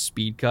dig on a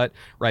speed cut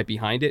right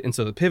behind it, and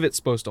so the pivot's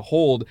supposed to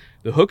hold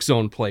the hook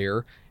zone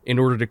player in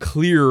order to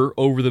clear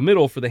over the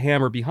middle for the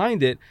hammer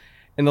behind it,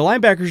 and the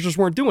linebackers just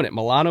weren't doing it.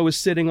 Milano was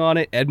sitting on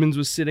it. Edmonds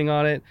was sitting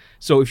on it.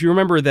 So if you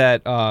remember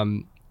that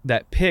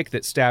pick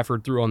that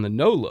Stafford threw on the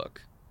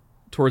no-look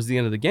towards the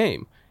end of the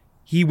game,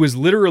 he was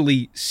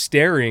literally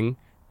staring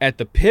at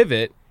the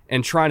pivot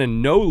and trying to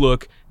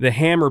no-look the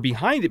hammer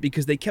behind it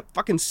because they kept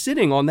fucking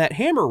sitting on that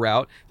hammer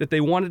route that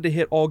they wanted to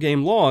hit all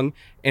game long,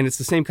 and it's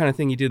the same kind of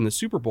thing he did in the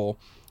Super Bowl,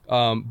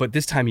 but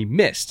this time he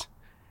missed.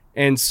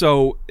 And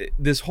so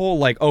this whole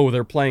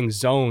they're playing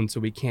zone so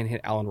we can't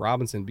hit Allen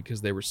Robinson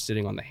because they were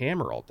sitting on the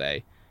hammer all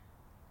day.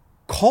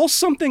 Call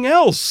something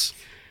else.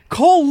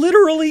 Call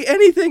literally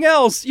anything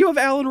else. You have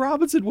Allen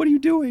Robinson. What are you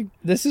doing?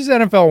 This is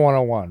NFL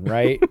 101,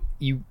 right?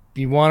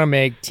 You want to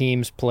make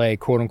teams play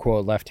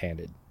quote-unquote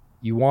left-handed.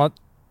 You want,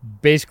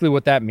 basically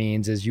what that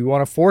means is you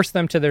want to force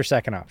them to their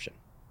second option,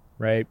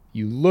 right?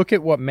 You look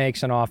at what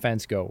makes an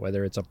offense go,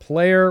 whether it's a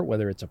player,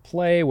 whether it's a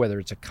play, whether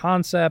it's a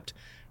concept,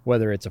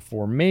 whether it's a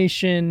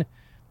formation,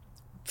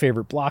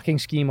 favorite blocking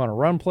scheme on a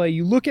run play.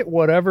 You look at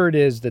whatever it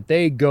is that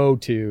they go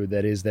to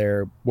that is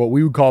their, what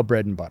we would call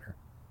bread and butter,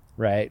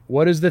 right?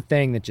 What is the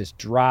thing that just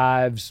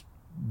drives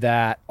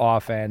that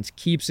offense,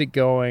 keeps it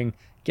going,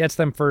 gets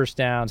them first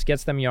downs,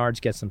 gets them yards,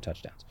 gets them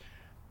touchdowns.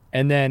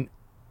 And then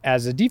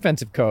as a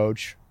defensive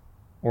coach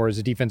or as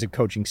a defensive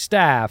coaching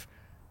staff,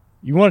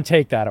 you want to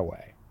take that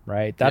away,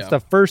 right? That's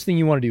the first thing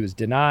you want to do is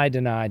deny,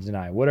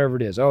 whatever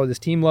it is. Oh, this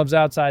team loves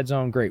outside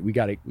zone. Great. We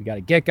got to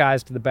get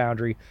guys to the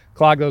boundary,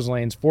 clog those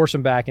lanes, force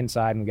them back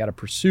inside, and we got to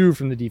pursue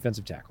from the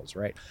defensive tackles,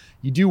 right?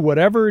 You do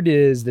whatever it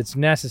is that's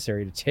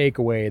necessary to take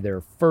away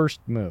their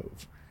first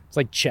move. It's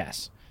like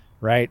chess,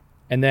 right?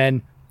 And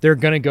then they're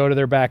going to go to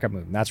their backup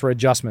move. And that's where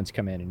adjustments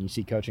come in. And you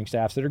see coaching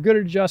staffs that are good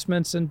at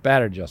adjustments and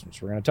bad at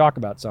adjustments. We're going to talk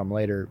about some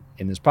later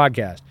in this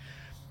podcast.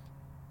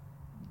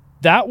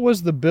 That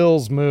was the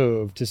Bills'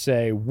 move to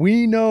say,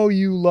 we know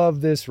you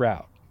love this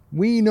route.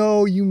 We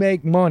know you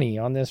make money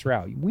on this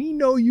route. We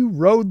know you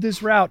rode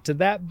this route to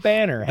that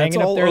banner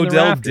hanging up there in the rafters.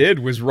 That's all Odell did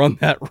was run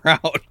that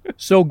route.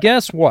 So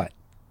guess what?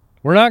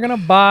 We're not going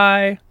to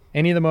buy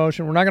any of the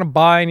motion. We're not going to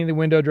buy any of the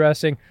window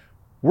dressing.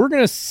 We're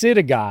going to sit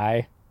a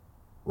guy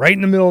right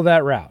in the middle of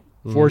that route,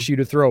 force you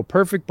to throw a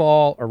perfect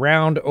ball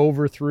around,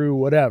 over, through,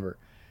 whatever.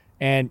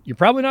 And you're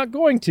probably not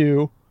going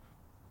to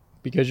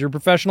because you're a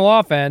professional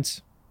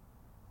offense.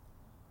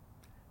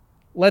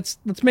 Let's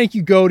make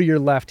you go to your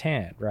left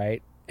hand,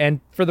 right?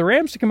 And for the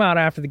Rams to come out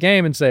after the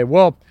game and say,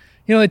 well,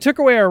 they took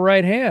away our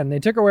right hand. They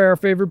took away our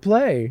favorite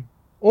play.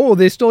 Oh,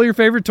 they stole your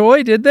favorite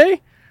toy, did they?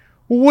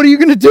 Well, what are you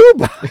going to do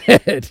about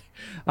it?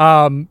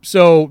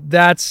 So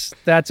that's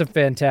a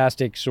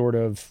fantastic sort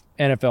of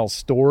NFL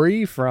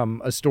story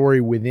from a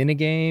story within a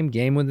game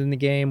within the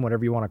game,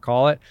 whatever you want to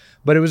call it.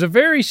 But it was a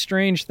very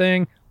strange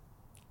thing.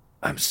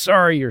 I'm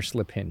sorry you're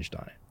slip hinged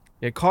on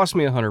it. It cost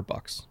me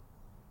 $100.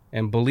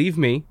 And believe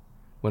me,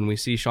 when we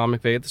see Sean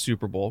McVay at the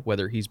Super Bowl,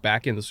 whether he's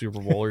back in the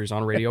Super Bowl or he's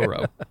on Radio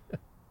Row,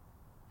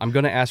 I'm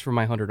going to ask for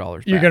my $100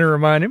 back. You're going to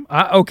remind him?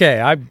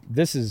 Okay,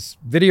 this is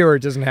video or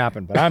it doesn't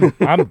happen, but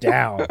I'm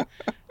down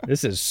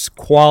This is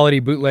quality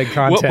bootleg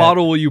content. What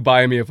bottle will you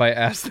buy me if I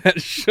ask that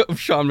of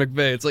Sean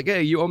McVay? It's like,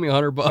 hey, you owe me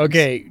 $100.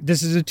 Okay,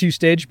 this is a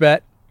 2-stage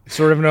bet,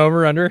 sort of an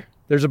over-under.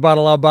 There's a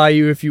bottle I'll buy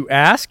you if you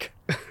ask,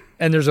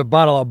 and there's a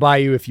bottle I'll buy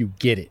you if you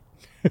get it.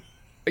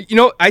 You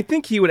know, I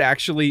think he would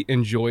actually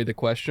enjoy the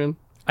question.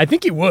 I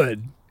think he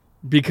would.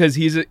 Because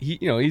he's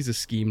a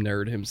scheme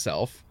nerd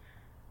himself.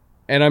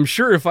 And I'm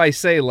sure if I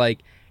say,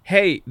 like,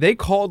 hey, they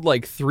called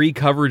like 3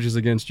 coverages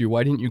against you,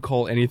 why didn't you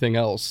call anything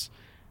else?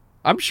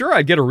 I'm sure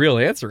I'd get a real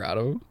answer out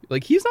of him.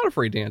 Like, he's not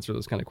afraid to answer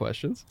those kind of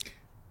questions.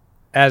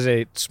 As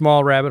a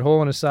small rabbit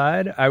hole and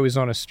aside, I was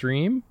on a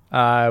stream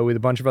with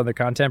a bunch of other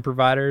content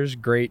providers,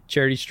 great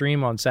charity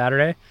stream on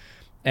Saturday,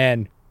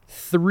 and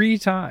 3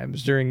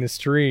 times during the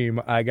stream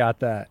I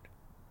got that.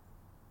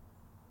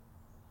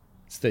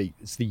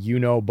 It's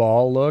the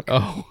ball look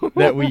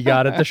that we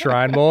got at the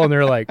Shrine Bowl, and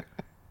they're like,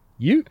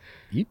 you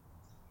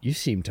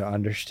seem to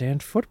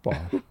understand football.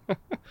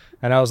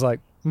 And I was like,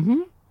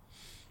 mm-hmm.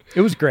 It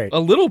was great. A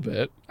little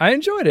bit. I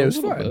enjoyed it. It was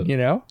fun, you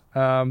know.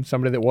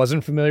 Somebody that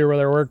wasn't familiar with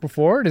our work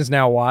before and is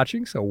now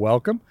watching, so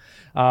welcome.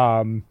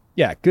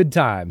 Yeah, good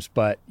times.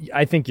 But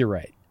I think you're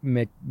right.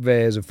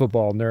 McVay, as a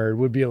football nerd,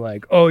 would be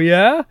like, oh,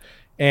 yeah?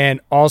 And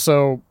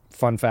also,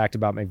 fun fact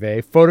about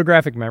McVay,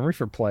 photographic memory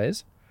for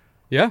plays.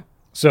 Yeah.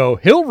 So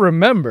he'll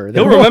remember.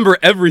 He'll remember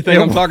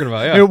everything I'm talking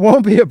about, yeah. It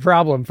won't be a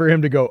problem for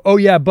him to go, oh,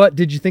 yeah, but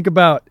did you think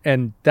about,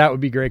 and that would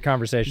be great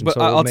conversation. But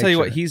so I'll tell you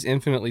what, he's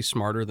infinitely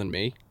smarter than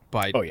me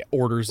by Oh, yeah.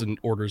 orders and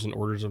orders and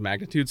orders of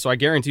magnitude. So I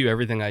guarantee you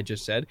everything I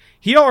just said,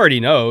 he already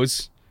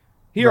knows.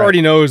 He Right.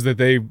 already knows that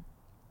they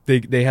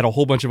had a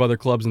whole bunch of other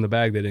clubs in the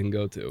bag they didn't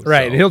go to.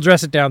 Right, So. and he'll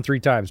dress it down 3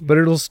 times, but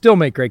it'll still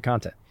make great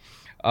content.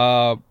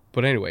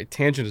 But anyway,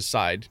 tangent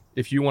aside,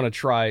 if you want to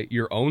try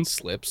your own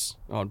slips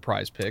on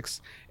Prize Picks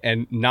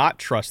and not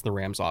trust the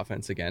Rams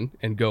offense again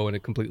and go in a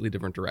completely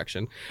different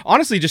direction,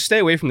 honestly, just stay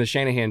away from the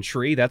Shanahan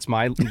tree. That's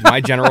my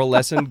general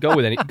lesson. Go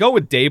with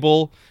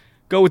Dable,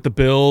 go with the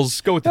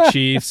Bills, go with the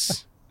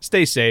Chiefs.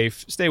 Stay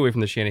safe. Stay away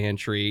from the Shanahan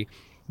tree.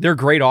 They're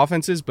great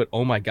offenses, but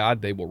oh my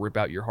God, they will rip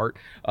out your heart.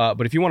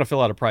 But if you want to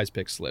fill out a Prize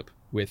Pick slip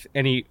with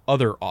any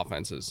other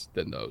offenses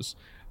than those,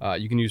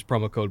 you can use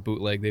promo code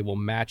BOOTLEG. They will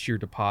match your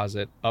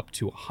deposit up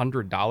to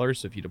 $100.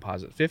 So if you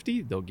deposit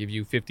 $50, they'll give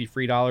you $50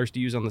 free to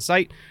use on the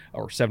site,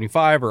 or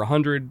 $75 or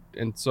 $100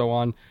 and so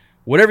on.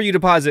 Whatever you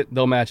deposit,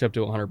 they'll match up to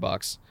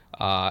 $100.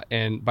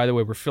 And by the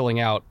way, we're filling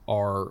out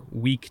our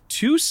week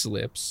 2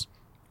 slips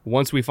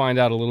once we find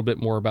out a little bit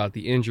more about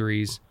the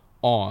injuries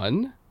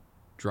on,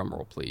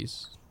 drumroll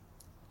please.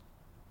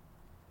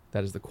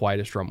 That is the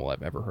quietest drum roll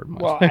I've ever heard in my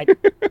life.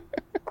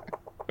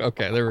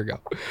 Okay, there we go.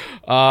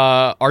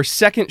 Our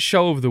second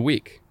show of the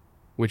week,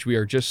 which we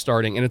are just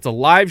starting, and it's a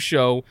live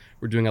show.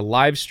 We're doing a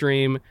live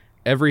stream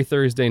every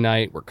Thursday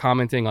night. We're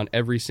commenting on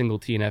every single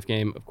TNF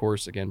game. Of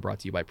course, again, brought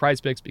to you by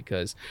Prize Picks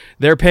because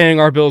they're paying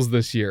our bills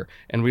this year,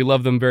 and we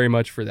love them very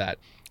much for that.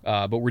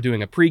 But we're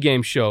doing a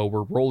pregame show.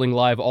 We're rolling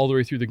live all the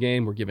way through the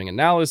game. We're giving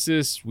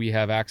analysis. We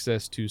have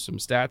access to some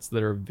stats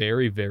that are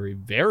very, very,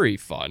 very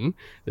fun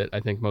that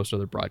I think most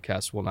other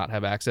broadcasts will not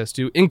have access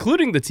to,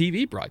 including the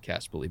TV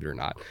broadcast, believe it or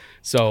not.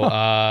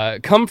 So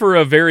come for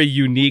a very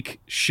unique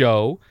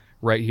show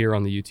right here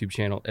on the YouTube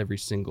channel every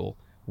single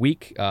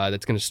week.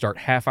 That's going to start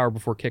half hour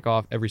before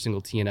kickoff every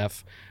single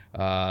TNF,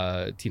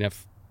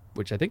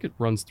 which I think it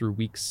runs through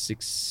week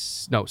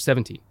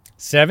 17.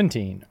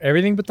 17.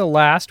 Everything but the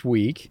last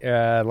week.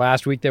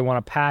 Last week the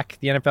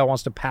NFL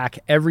wants to pack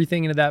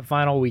everything into that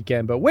final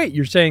weekend. But wait,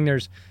 you're saying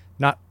there's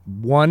not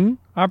one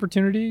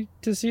opportunity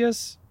to see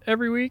us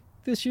every week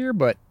this year,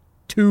 but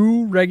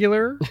 2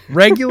 regular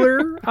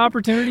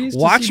opportunities?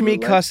 Watch me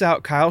cuss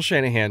out Kyle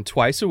Shanahan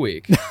twice a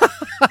week.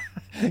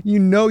 You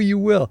know you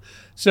will.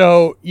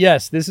 So,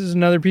 yes, this is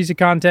another piece of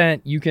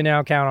content you can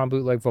now count on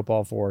Bootleg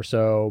Football for.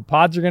 So,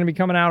 pods are going to be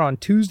coming out on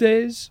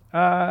Tuesdays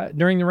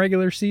during the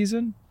regular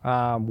season.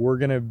 We're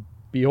going to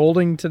be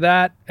holding to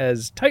that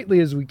as tightly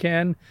as we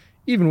can,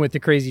 even with the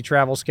crazy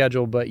travel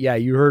schedule. But, yeah,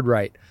 you heard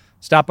right.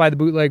 Stop by the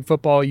Bootleg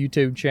Football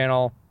YouTube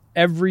channel.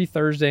 Every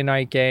Thursday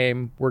night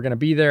game, we're going to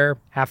be there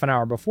half an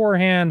hour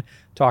beforehand,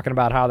 talking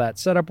about how that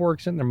setup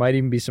works. And there might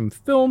even be some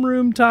film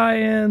room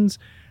tie-ins.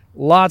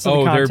 Lots of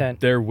the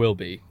content. There will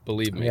be,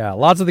 believe me. Yeah,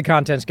 lots of the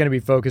content is going to be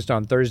focused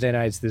on Thursday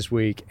nights this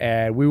week,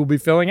 and we will be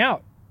filling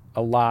out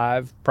a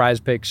live Prize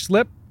Pick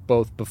slip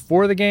both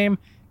before the game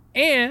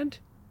and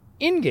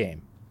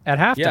in-game at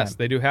halftime. Yes,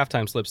 they do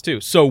halftime slips too.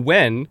 So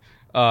when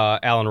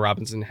Allen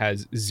Robinson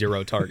has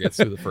 0 targets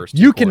through the first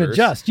 2 you can quarters,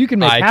 adjust. You can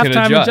make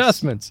halftime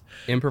adjustments.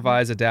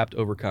 Improvise, adapt,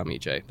 overcome,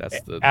 EJ. That's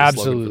the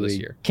Absolutely. slogan for this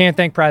year. Can't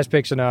thank Prize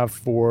Picks enough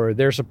for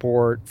their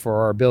support, for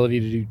our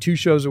ability to do 2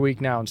 shows a week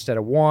now instead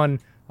of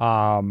 1.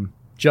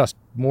 Just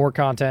more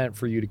content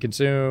for you to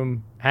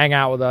consume. Hang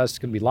out with us. It's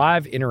going to be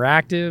live,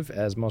 interactive,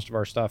 as most of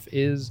our stuff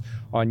is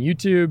on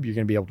YouTube. You're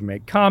going to be able to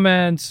make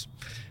comments,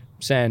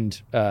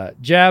 send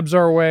jabs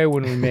our way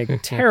when we make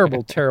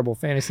terrible, terrible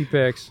fantasy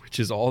picks.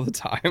 Which is all the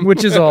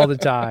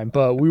time.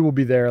 But we will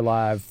be there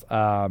live.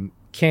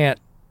 Can't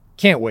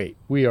wait.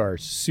 We are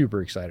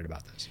super excited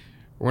about this.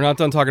 We're not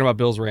done talking about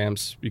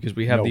Bills-Rams because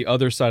we have Nope. the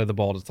other side of the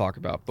ball to talk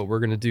about, but we're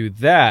going to do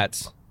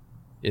that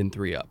in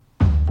 3 Up.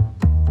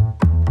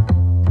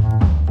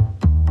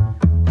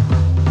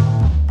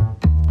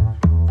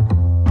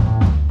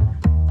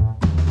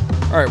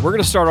 All right, we're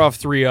going to start off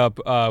 3 Up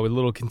with a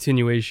little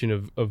continuation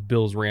of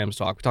Bills-Rams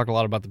talk. We talked a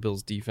lot about the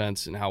Bills'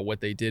 defense and how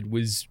what they did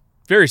was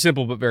very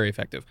simple but very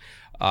effective.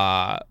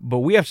 But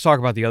we have to talk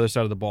about the other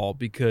side of the ball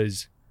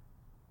because,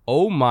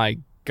 oh my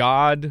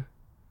God,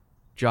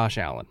 Josh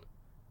Allen.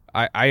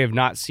 I have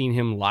not seen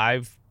him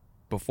live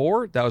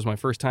before. That was my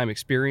first time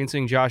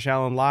experiencing Josh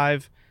Allen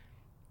live,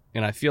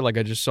 and I feel like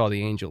I just saw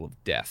the angel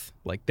of death.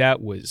 Like,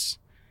 that was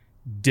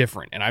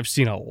different, and I've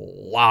seen a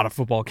lot of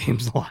football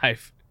games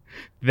live.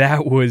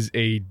 That was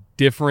a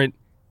different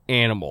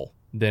animal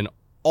than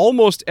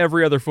almost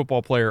every other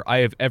football player I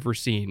have ever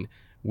seen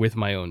with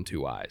my own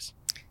 2 eyes.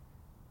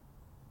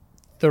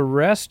 The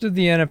rest of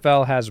the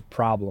NFL has a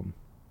problem,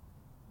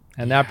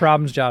 and that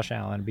problem's Josh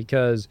Allen,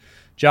 because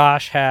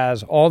Josh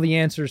has all the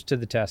answers to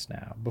the test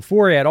now.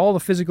 Before, he had all the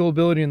physical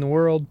ability in the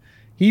world.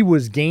 He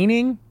was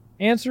gaining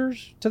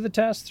answers to the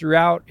test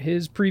throughout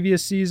his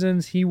previous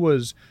seasons. He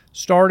was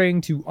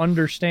starting to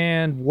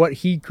understand what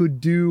he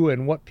could do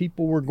and what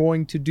people were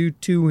going to do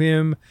to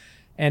him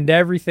and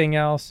everything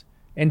else.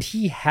 And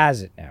he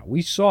has it now.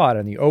 We saw it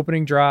on the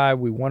opening drive.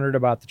 We wondered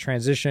about the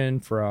transition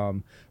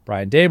from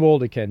Brian Daboll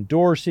to Ken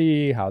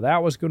Dorsey, how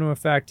that was going to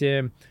affect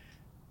him.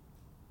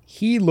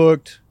 He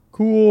looked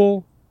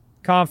cool,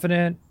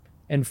 confident,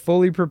 and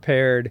fully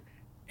prepared.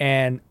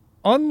 And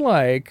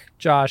unlike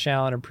Josh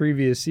Allen in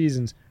previous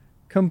seasons,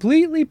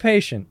 completely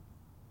patient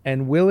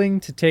and willing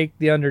to take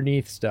the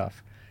underneath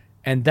stuff.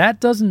 And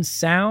that doesn't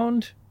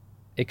sound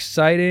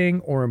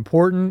exciting or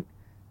important.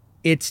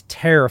 It's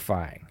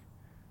terrifying.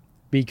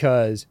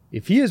 Because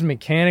if he is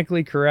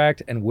mechanically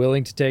correct and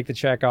willing to take the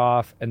check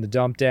off and the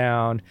dump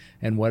down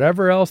and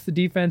whatever else the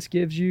defense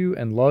gives you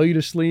and lull you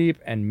to sleep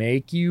and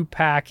make you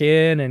pack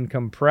in and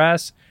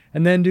compress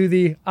and then do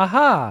the,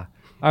 aha,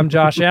 I'm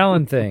Josh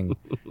Allen thing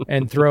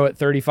and throw it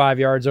 35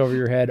 yards over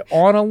your head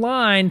on a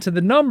line to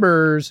the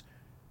numbers,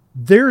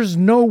 there's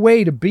no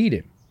way to beat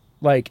him.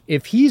 Like,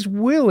 if he's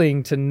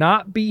willing to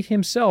not beat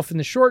himself in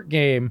the short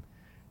game,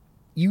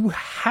 you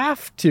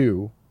have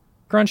to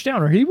crunch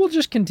down, or he will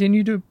just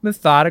continue to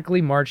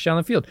methodically march down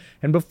the field.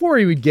 And before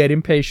he would get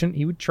impatient,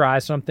 he would try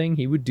something,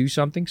 he would do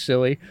something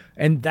silly,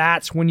 and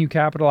that's when you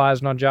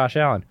capitalized on Josh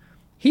Allen.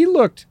 He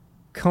looked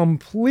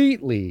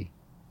completely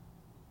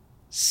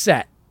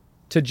set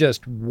to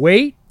just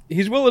wait.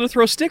 He's willing to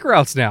throw stick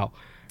routes now.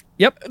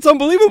 Yep. It's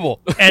unbelievable.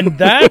 And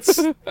that's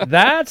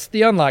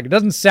the unlock. It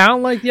doesn't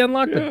sound like the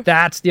unlock, but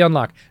that's the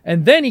unlock.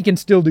 And then he can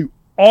still do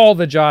all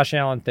the Josh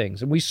Allen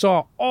things. And we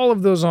saw all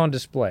of those on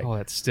display. Oh,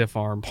 that stiff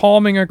arm.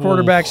 Palming a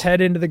quarterback's head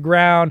into the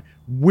ground,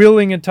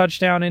 willing a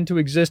touchdown into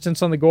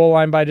existence on the goal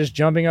line by just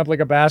jumping up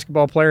like a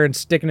basketball player and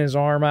sticking his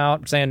arm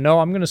out, saying,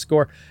 no, I'm going to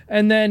score.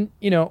 And then,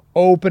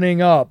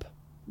 opening up.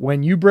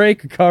 When you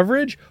break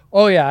coverage,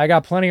 oh yeah, I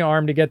got plenty of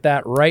arm to get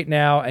that right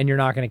now, and you're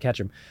not going to catch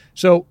him.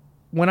 So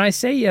when I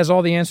say he has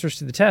all the answers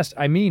to the test,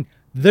 I mean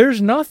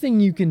there's nothing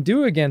you can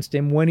do against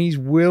him when he's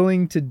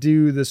willing to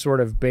do the sort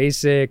of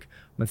basic,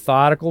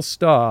 methodical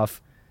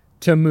stuff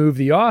to move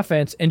the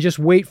offense and just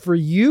wait for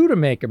you to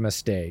make a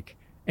mistake.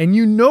 And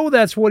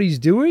that's what he's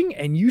doing,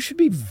 and you should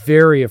be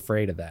very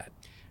afraid of that.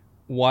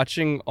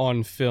 Watching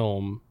on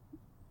film,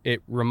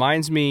 it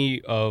reminds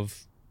me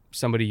of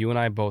somebody you and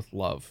I both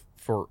love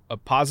for a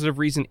positive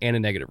reason and a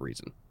negative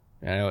reason.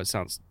 And I know it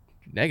sounds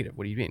negative.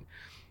 What do you mean?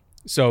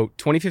 So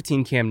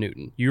 2015 Cam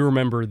Newton, you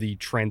remember the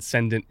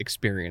transcendent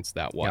experience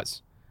that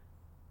was.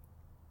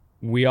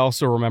 Yep. We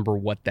also remember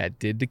what that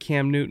did to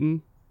Cam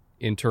Newton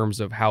in terms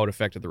of how it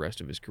affected the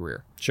rest of his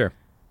career. Sure.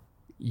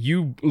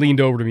 You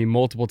leaned over to me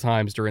multiple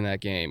times during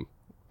that game,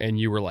 and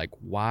you were like,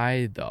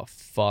 why the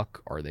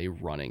fuck are they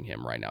running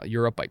him right now?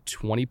 You're up by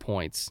 20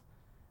 points.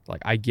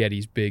 Like, I get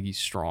he's big, he's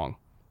strong.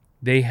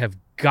 They have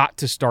got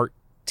to start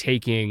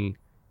taking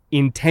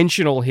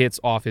intentional hits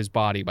off his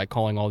body by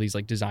calling all these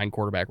like design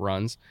quarterback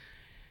runs.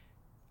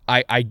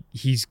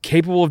 He's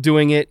capable of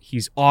doing it.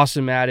 He's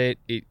awesome at it.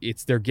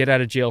 It's their get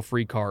out of jail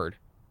free card.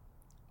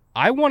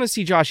 I want to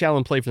see Josh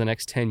Allen play for the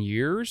next 10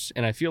 years.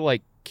 And I feel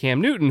like Cam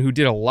Newton, who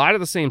did a lot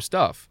of the same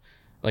stuff,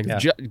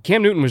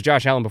 Cam Newton was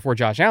Josh Allen before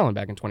Josh Allen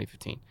back in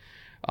 2015.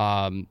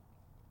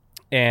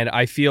 And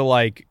I feel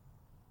like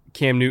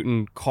Cam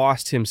Newton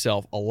cost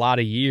himself a lot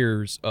of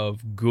years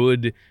of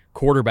good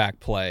quarterback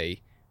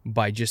play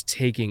by just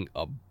taking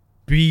a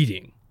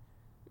beating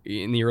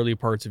in the early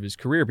parts of his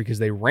career because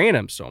they ran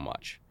him so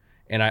much.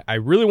 And I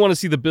really want to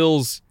see the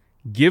Bills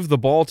give the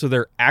ball to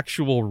their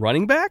actual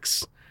running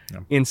backs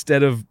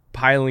instead of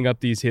piling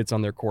up these hits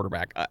on their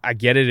quarterback. I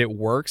get it. It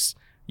works.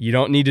 You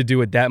don't need to do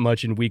it that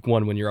much in week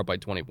 1 when you're up by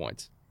 20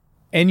 points.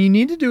 And you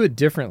need to do it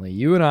differently.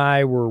 You and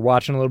I were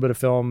watching a little bit of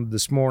film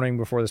this morning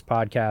before this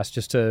podcast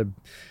just to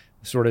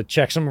sort of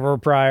check some of our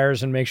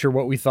priors and make sure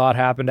what we thought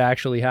happened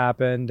actually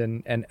happened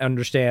and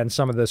understand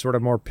some of the sort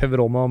of more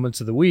pivotal moments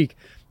of the week.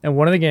 And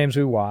one of the games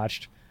we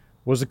watched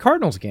was the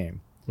Cardinals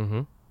game.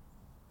 Mm-hmm.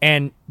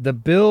 And the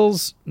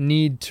Bills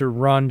need to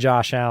run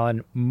Josh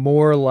Allen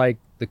more like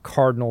the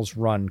Cardinals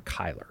run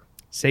Kyler.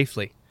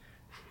 Safely.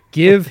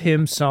 Give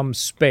him some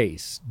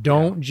space.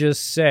 Don't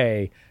just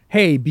say,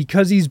 hey,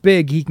 because he's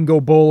big, he can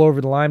go bowl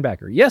over the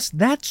linebacker. Yes,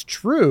 that's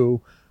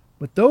true,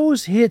 but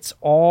those hits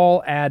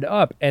all add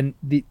up. And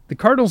the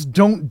Cardinals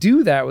don't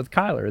do that with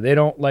Kyler. They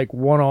don't like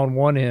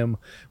one-on-one him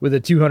with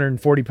a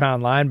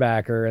 240-pound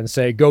linebacker and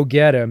say, go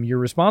get him, you're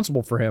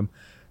responsible for him.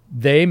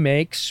 They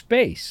make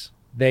space.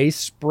 They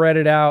spread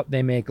it out.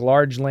 They make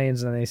large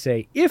lanes, and they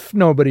say, if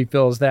nobody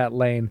fills that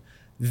lane,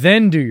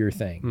 then do your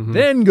thing. Mm-hmm.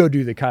 Then go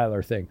do the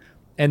Kyler thing.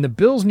 And the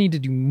Bills need to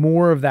do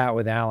more of that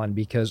with Allen,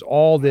 because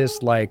all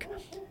this, like,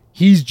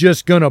 he's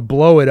just going to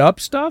blow it up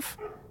stuff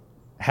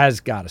has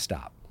got to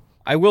stop.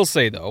 I will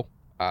say, though,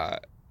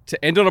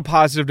 to end on a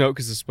positive note,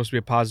 because it's supposed to be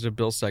a positive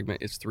Bills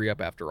segment, it's 3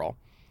 up after all.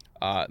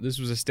 This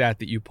was a stat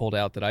that you pulled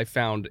out that I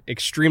found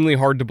extremely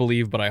hard to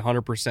believe, but I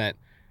 100%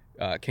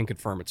 can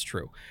confirm it's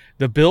true.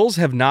 The Bills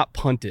have not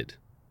punted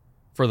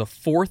for the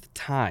 4th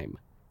time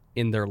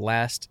in their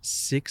last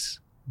 6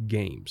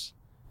 games.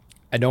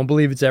 I don't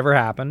believe it's ever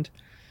happened.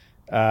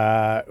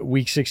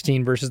 Week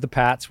 16 versus the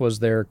Pats was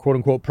their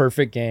quote-unquote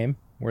perfect game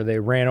where they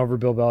ran over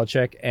Bill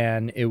Belichick,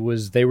 and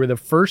they were the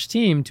first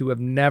team to have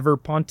never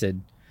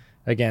punted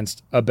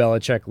against a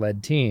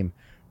Belichick-led team.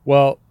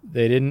 Well,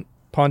 they didn't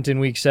punt in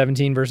Week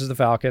 17 versus the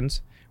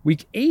Falcons.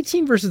 Week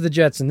 18 versus the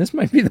Jets, and this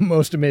might be the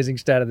most amazing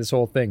stat of this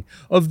whole thing.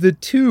 Of the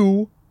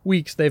 2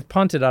 weeks they've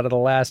punted out of the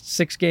last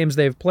 6 games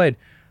they've played,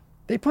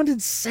 they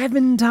punted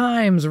 7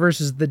 times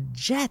versus the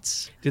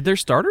Jets. Did their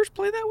starters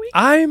play that week?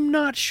 I'm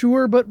not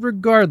sure, but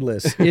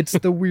regardless, it's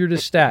the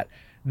weirdest stat.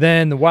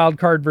 Then the wild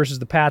card versus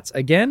the Pats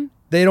again,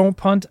 they don't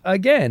punt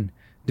again.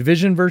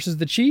 Division versus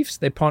the Chiefs,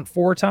 they punt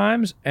 4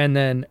 times, and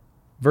then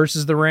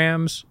versus the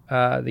Rams,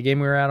 the game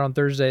we were at on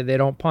Thursday, they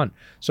don't punt.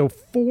 So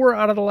 4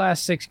 out of the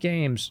last 6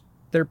 games,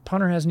 their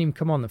punter hasn't even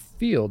come on the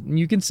field. And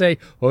you can say,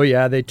 oh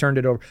yeah, they turned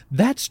it over.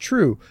 That's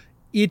true.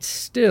 It's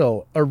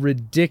still a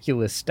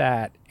ridiculous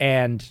stat.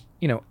 And,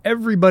 you know,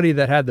 everybody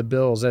that had the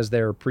Bills as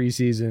their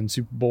preseason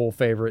Super Bowl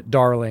favorite,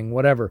 darling,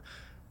 whatever,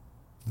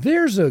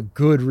 there's a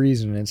good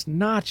reason. It's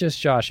not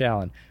just Josh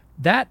Allen.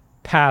 That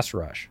pass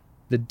rush,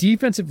 the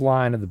defensive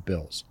line of the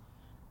Bills,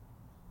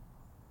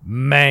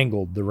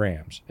 mangled the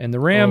Rams. And the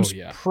Rams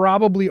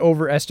probably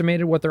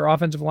overestimated what their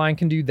offensive line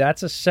can do.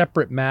 That's a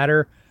separate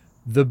matter.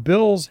 The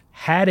Bills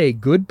had a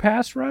good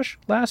pass rush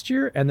last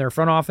year, and their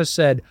front office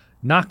said,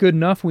 not good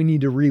enough, we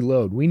need to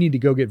reload. We need to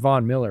go get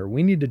Von Miller.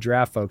 We need to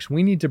draft folks.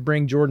 We need to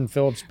bring Jordan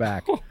Phillips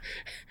back.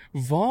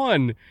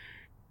 Vaughn,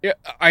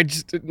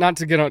 not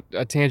to get on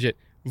a tangent,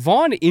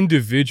 Vaughn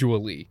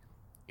individually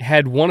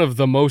had one of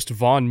the most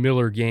Von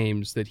Miller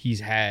games that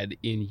he's had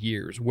in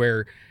years,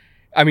 where,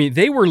 I mean,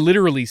 they were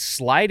literally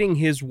sliding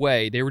his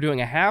way. They were doing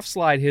a half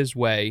slide his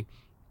way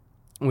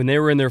when they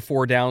were in their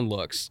 4 down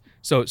looks.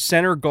 So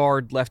center,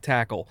 guard, left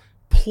tackle,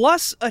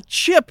 plus a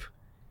chip.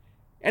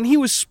 And he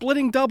was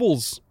splitting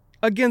doubles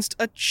against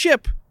a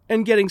chip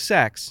and getting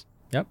sacks.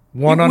 Yep.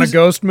 One on a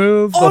ghost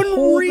move.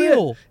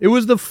 Unreal. It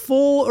was the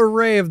full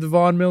array of the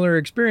Von Miller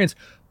experience,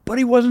 but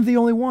he wasn't the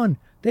only one.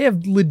 They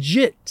have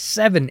legit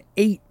 7,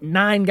 8,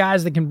 9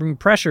 guys that can bring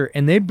pressure,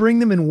 and they bring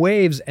them in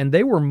waves, and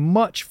they were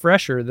much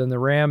fresher than the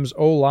Rams'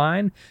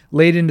 O-line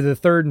late into the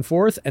 3rd and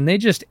 4th, and they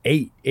just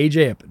ate.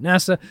 AJ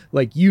Epinesa,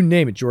 like you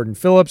name it. Jordan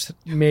Phillips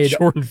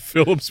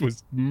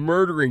was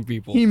murdering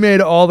people. He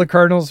made all the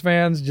Cardinals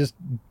fans just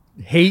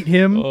hate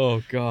him.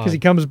 Oh, God. Because he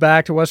comes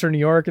back to Western New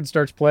York and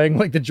starts playing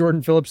like the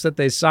Jordan Phillips that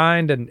they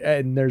signed,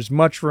 and there's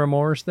much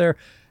remorse there.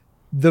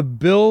 The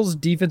Bills'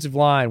 defensive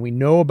line, we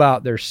know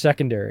about their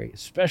secondary,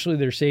 especially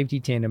their safety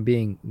tandem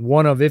being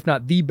one of, if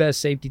not the best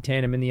safety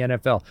tandem in the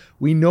NFL.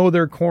 We know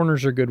their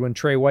corners are good when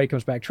Trey White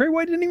comes back. Trey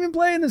White didn't even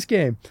play in this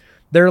game.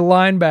 Their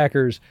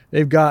linebackers,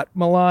 they've got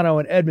Milano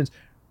and Edmonds.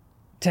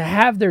 To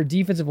have their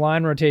defensive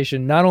line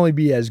rotation not only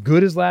be as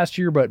good as last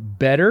year, but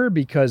better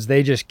because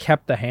they just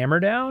kept the hammer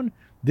down,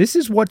 this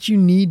is what you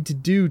need to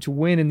do to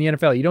win in the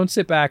NFL. You don't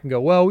sit back and go,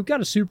 well, we've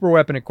got a super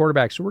weapon at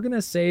quarterback, so we're going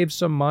to save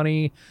some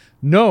money.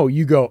 No,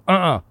 you go,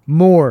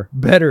 more,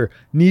 better,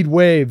 need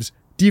waves,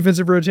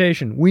 defensive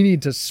rotation. We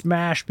need to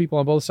smash people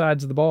on both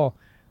sides of the ball.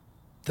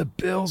 The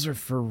Bills are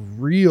for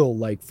real,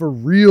 like for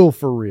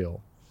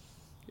real.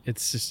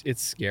 It's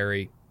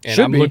scary. And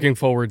I'm looking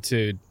forward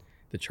to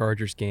the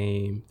Chargers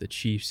game, the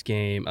Chiefs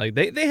game. Like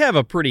they have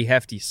a pretty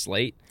hefty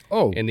slate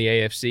in the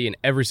AFC, and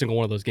every single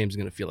one of those games is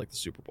going to feel like the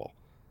Super Bowl.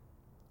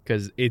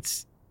 Because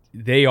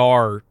they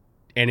are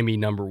enemy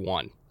number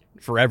 1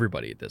 for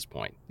everybody at this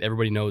point.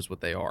 Everybody knows what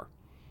they are.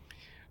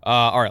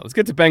 All right, let's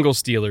get to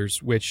Bengals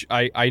Steelers, which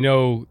I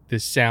know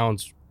this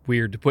sounds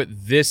weird to put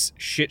this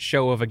shit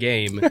show of a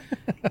game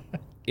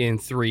in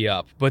 3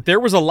 up. But there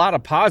was a lot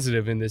of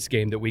positive in this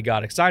game that we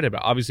got excited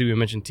about. Obviously, we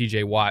mentioned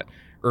TJ Watt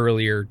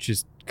earlier,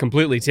 just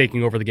completely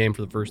taking over the game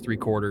for the first 3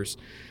 quarters.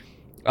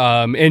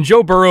 And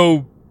Joe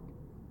Burrow,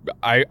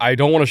 I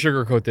don't want to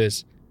sugarcoat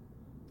this,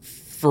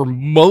 for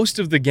most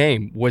of the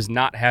game was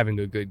not having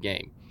a good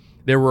game.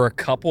 There were a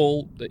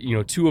couple,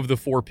 2 of the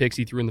 4 picks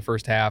he threw in the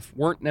first half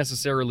weren't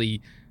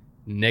necessarily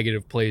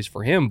negative plays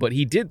for him, but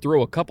he did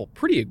throw a couple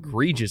pretty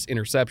egregious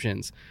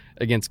interceptions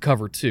against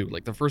cover 2.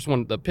 Like the first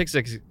one, the pick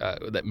six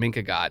that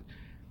Minkah got,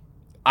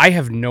 I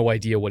have no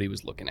idea what he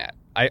was looking at.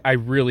 I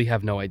really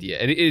have no idea.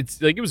 And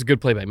it's like, it was a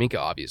good play by Minkah,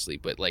 obviously,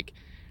 but like,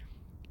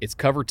 it's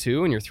cover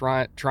 2 and you're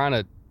trying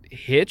to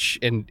hitch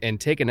and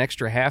take an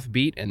extra half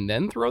beat and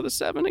then throw the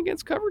 7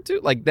 against cover 2.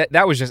 Like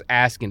that was just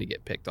asking to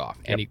get picked off.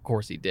 And of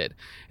course he did.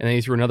 And then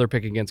he threw another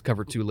pick against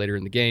cover 2 later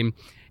in the game.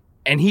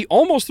 And he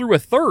almost threw a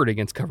third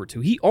against cover 2.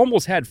 He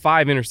almost had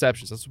 5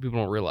 interceptions. That's what people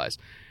don't realize.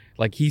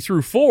 Like he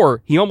threw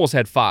 4, he almost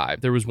had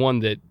 5. There was one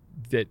that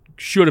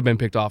should have been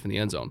picked off in the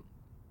end zone.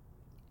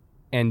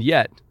 And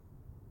yet,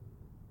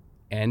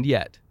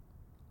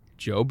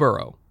 Joe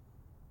Burrow,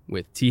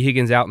 with T.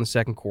 Higgins out in the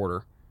second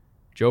quarter,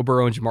 Joe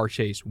Burrow and Ja'Marr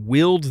Chase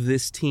willed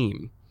this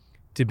team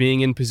to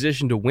being in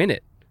position to win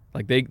it.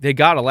 Like they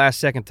got a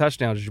last-second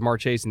touchdown to Ja'Marr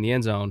Chase in the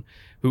end zone,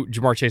 who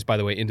Ja'Marr Chase, by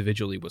the way,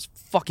 individually was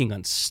fucking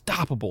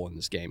unstoppable in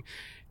this game,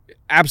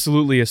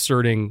 absolutely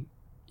asserting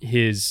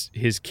his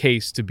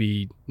case to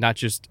be not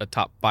just a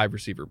top 5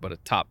 receiver, but a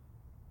top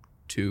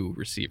 2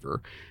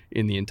 receiver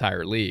in the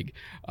entire league.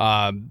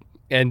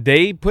 And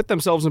they put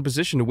themselves in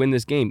position to win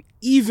this game,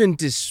 even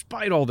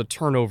despite all the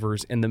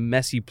turnovers and the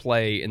messy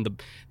play and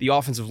the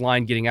offensive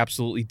line getting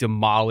absolutely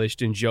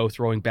demolished and Joe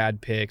throwing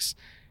bad picks.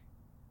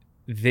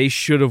 They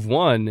should have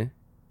won,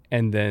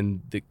 and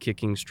then the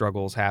kicking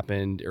struggles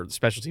happened, or the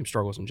special team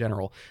struggles in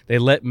general. They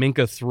let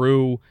Minkah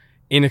through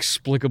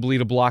inexplicably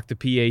to block the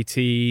PAT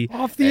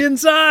off the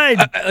inside.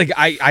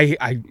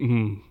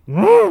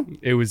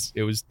 It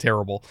was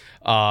terrible.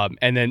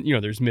 And then,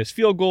 there's missed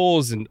field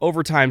goals and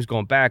overtimes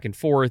going back and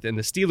forth, and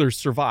the Steelers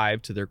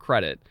survived, to their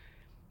credit.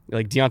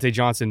 Like Deontay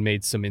Johnson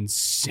made some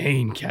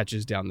insane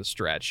catches down the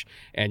stretch,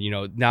 and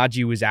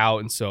Najee was out,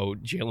 and so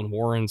Jalen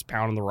Warren's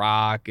pounding the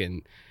rock,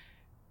 and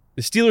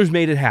the Steelers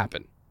made it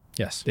happen.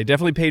 Yes, they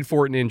definitely paid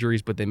for it in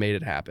injuries, but they made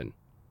it happen.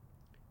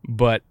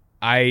 But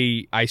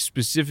I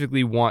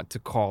specifically want to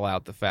call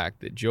out the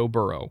fact that Joe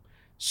Burrow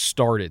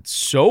started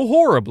so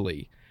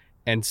horribly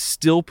and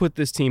still put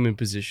this team in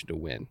position to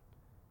win.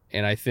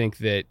 And I think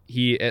that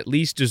he at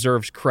least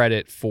deserves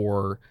credit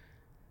for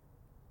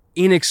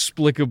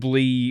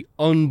inexplicably,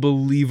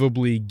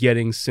 unbelievably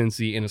getting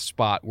Cincy in a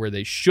spot where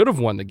they should have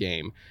won the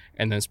game,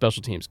 and then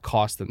special teams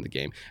cost them the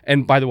game.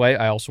 And by the way,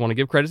 I also want to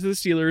give credit to the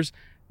Steelers.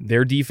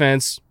 Their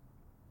defense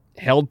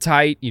held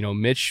tight.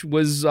 Mitch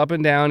was up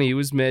and down. He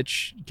was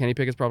Mitch. Kenny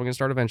Pickett's probably going to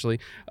start eventually.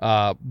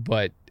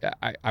 But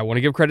I want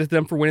to give credit to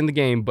them for winning the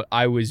game, but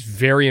I was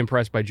very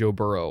impressed by Joe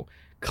Burrow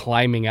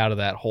climbing out of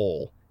that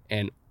hole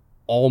and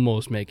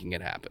almost making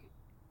it happen.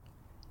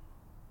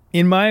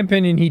 In my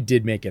opinion, he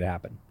did make it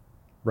happen,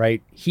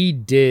 right? He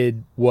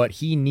did what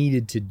he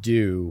needed to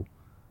do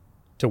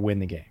to win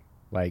the game.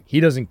 Like,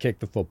 he doesn't kick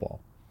the football.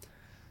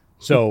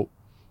 So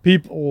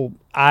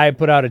I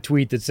put out a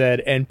tweet that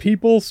said, and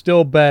people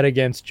still bet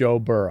against Joe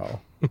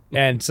Burrow.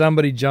 And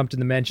somebody jumped in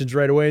the mentions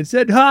right away and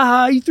said,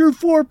 he threw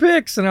 4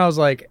 picks. And I was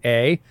like,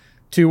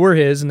 2 were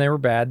his and they were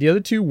bad. The other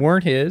 2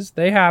 weren't his.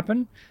 They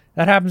happen.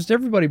 That happens to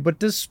everybody. But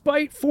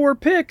despite 4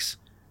 picks,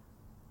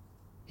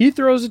 he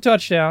throws a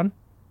touchdown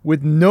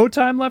with no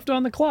time left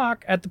on the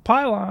clock at the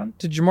pylon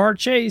to Ja'Marr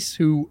Chase,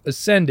 who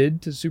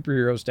ascended to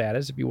superhero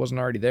status if he wasn't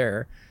already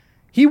there.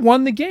 He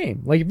won the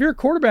game. Like, if you're a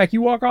quarterback,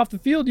 you walk off the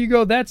field, you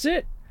go, that's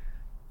it.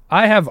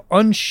 I have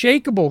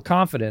unshakable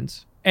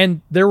confidence.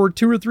 And there were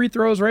 2 or 3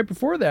 throws right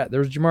before that. There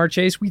was Ja'Marr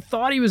Chase. We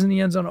thought he was in the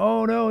end zone.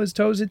 Oh, no, his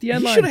toes hit the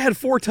end line. He should have had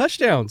 4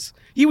 touchdowns.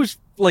 He was,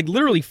 like,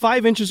 literally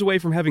 5 inches away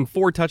from having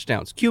 4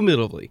 touchdowns,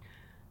 cumulatively.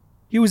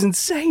 He was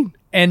insane.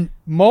 And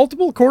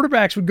multiple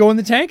quarterbacks would go in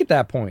the tank at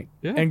that point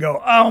and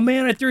go, oh,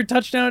 man, I threw a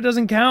touchdown. It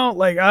doesn't count.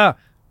 Like,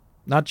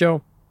 not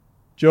Joe.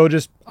 Joe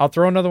just, I'll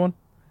throw another one.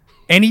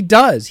 And he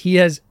does. He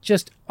has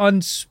just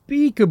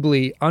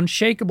unspeakably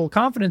unshakable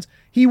confidence.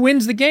 He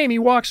wins the game. He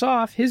walks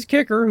off. His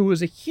kicker, who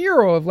was a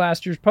hero of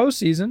last year's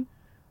postseason,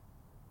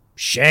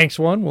 shanks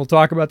one. We'll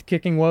talk about the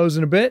kicking woes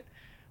in a bit.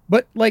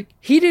 But, like,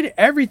 he did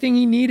everything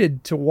he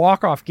needed to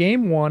walk off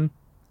game 1.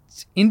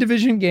 It's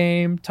in-division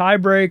game,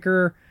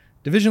 tiebreaker,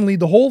 division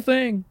lead, the whole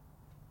thing.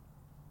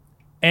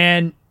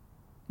 And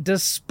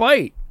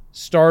despite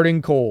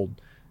starting cold,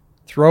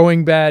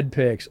 throwing bad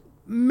picks,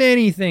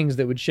 many things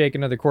that would shake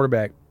another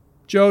quarterback,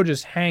 Joe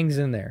just hangs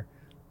in there.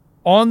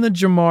 On the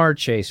Ja'Marr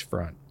Chase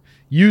front,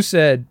 you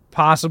said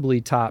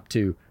possibly top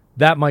 2.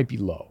 That might be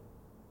low.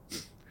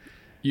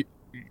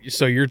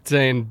 So you're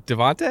saying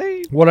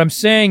Devontae? What I'm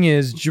saying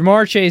is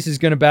Ja'Marr Chase is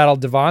going to battle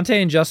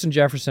Devontae and Justin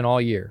Jefferson all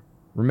year.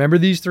 Remember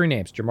these 3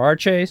 names: Ja'Marr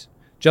Chase,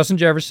 Justin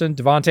Jefferson,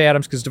 Devontae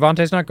Adams, because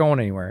Devontae's not going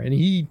anywhere. And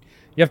you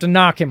have to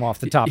knock him off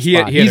the top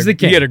spot. He's the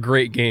king. He had a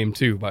great game,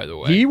 too, by the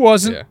way. He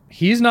wasn't. Yeah.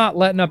 He's not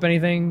letting up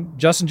anything.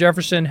 Justin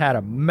Jefferson had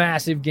a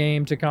massive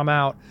game to come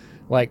out.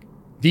 Like,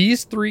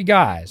 these 3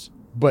 guys,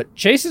 but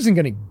Chase isn't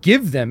going to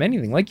give them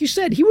anything. Like you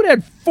said, he would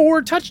have had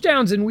 4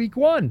 touchdowns in week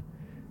 1.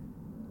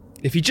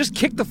 If he just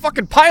kicked the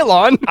fucking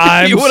pylon,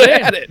 I'm he would have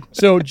saying. had it.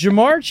 So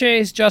Jamar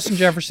Chase, Justin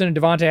Jefferson, and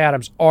Devontae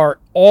Adams are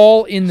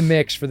all in the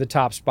mix for the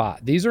top spot.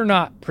 These are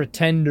not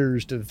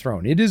pretenders to the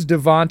throne. It is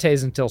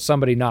Devontae's until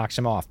somebody knocks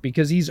him off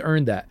because he's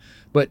earned that.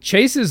 But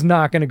Chase is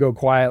not going to go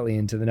quietly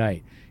into the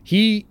night.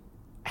 He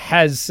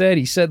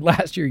said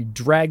last year he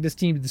dragged his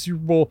team to the Super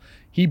Bowl.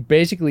 He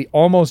basically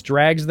almost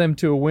drags them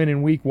to a win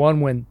in week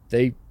 1 when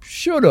they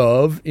should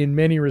have, in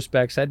many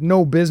respects, had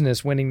no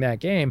business winning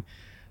that game.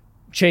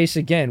 Chase,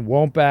 again,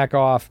 won't back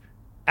off,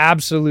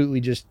 absolutely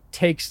just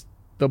takes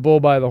the bull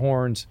by the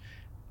horns.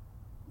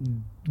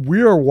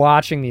 We are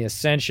watching the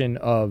ascension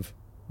of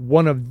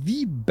one of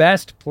the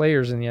best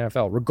players in the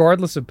NFL,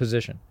 regardless of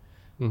position.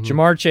 Mm-hmm.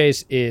 Jamar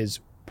Chase is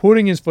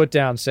putting his foot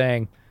down,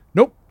 saying,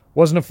 nope,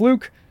 wasn't a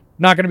fluke,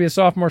 not going to be a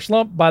sophomore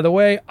slump. By the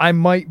way, I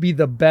might be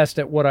the best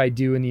at what I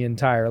do in the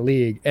entire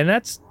league. And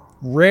that's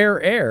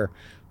rare air.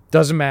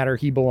 Doesn't matter.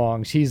 He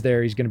belongs. He's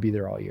there. He's going to be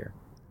there all year.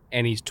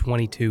 And he's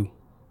 22.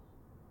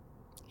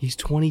 He's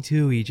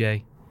 22,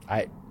 EJ.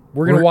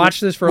 We're going to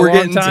watch this for a long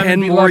time. We're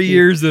getting 10 more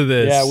years of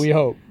this. Yeah, we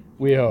hope.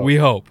 We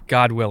hope,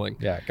 God willing.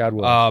 Yeah, God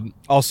willing.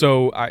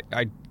 Also,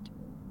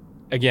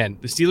 again,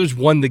 the Steelers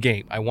won the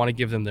game. I want to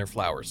give them their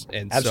flowers.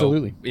 And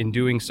absolutely. So in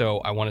doing so,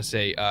 I want to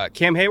say,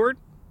 Cam Hayward,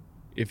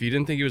 if you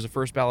didn't think he was a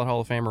first ballot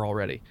Hall of Famer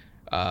already.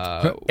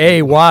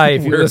 why,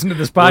 if you listen to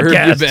this podcast. Where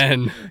have you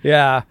been?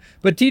 Yeah.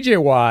 But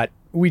TJ Watt,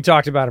 we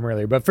talked about him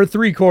earlier, but for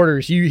 3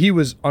 quarters, he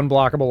was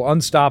unblockable,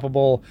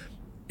 unstoppable,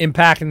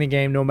 impacting the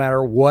game no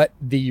matter what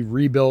the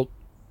rebuilt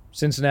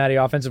Cincinnati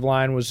offensive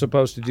line was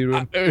supposed to do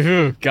to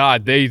him.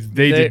 God, they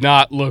did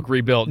not look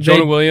rebuilt.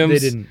 Jonah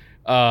Williams, they didn't.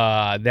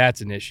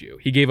 That's an issue.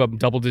 He gave up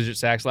double-digit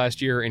sacks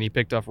last year, and he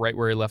picked up right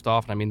where he left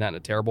off, and I mean that in a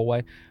terrible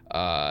way.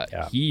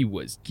 He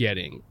was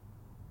getting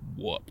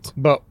whooped.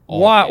 But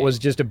Watt was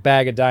just a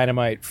bag of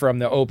dynamite from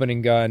the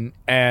opening gun,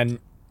 and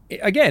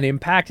again,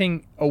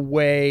 impacting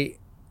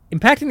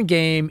the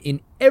game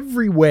in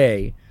every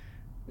way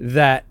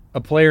that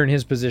a player in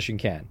his position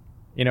can.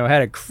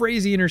 Had a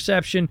crazy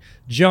interception,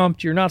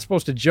 jumped. You're not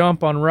supposed to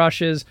jump on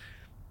rushes.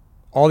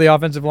 All the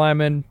offensive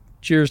linemen,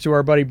 cheers to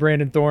our buddy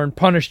Brandon Thorne,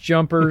 punished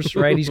jumpers,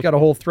 right? He's got a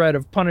whole thread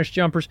of punished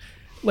jumpers.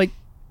 Like,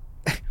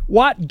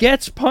 Watt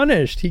gets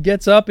punished. He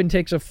gets up and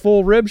takes a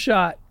full rib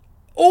shot.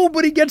 Oh,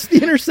 but he gets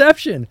the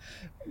interception.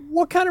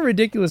 What kind of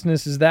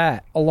ridiculousness is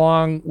that?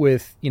 Along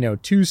with,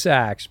 2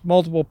 sacks,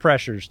 multiple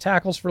pressures,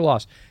 tackles for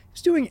loss.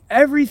 He's doing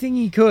everything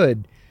he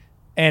could,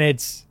 and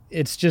it's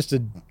just a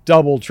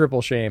double,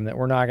 triple shame that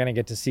we're not going to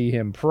get to see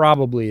him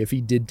probably if he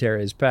did tear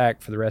his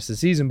pec for the rest of the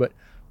season. But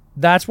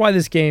that's why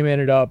this game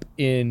ended up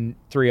in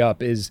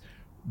 3-up, is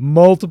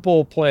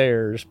multiple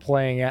players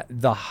playing at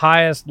the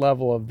highest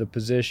level of the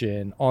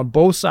position on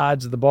both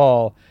sides of the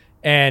ball.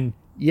 And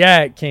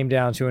yeah, it came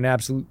down to an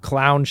absolute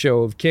clown show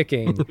of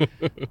kicking.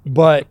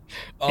 But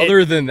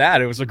other than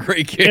that, it was a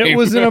great game. It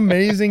was an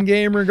amazing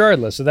game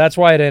regardless. So that's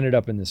why it ended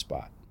up in this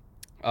spot.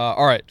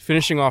 All right,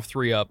 finishing off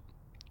 3-up.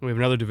 We have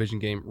another division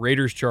game,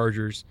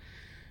 Raiders-Chargers.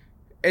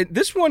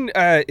 This one,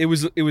 it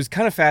was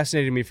kind of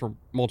fascinating to me for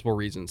multiple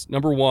reasons.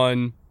 Number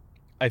one,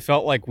 I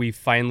felt like we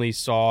finally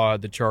saw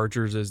the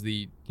Chargers as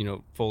the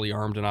fully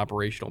armed and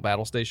operational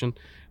battle station.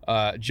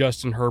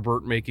 Justin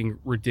Herbert making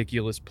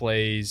ridiculous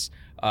plays.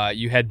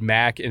 You had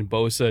Mack and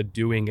Bosa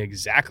doing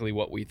exactly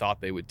what we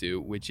thought they would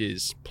do, which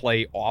is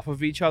play off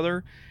of each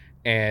other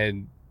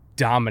and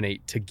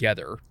dominate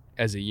together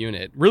as a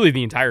unit. Really,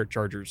 the entire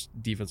Chargers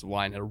defensive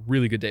line had a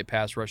really good day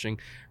pass rushing.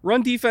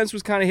 Run defense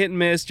was kind of hit and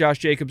miss. Josh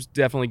Jacobs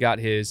definitely got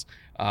his,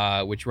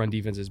 which run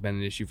defense has been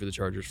an issue for the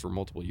Chargers for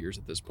multiple years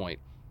at this point.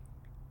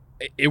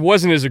 It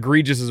wasn't as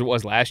egregious as it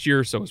was last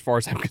year, so as far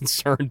as I'm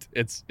concerned,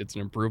 it's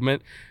an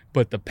improvement.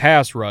 But the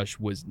pass rush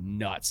was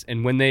nuts.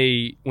 And when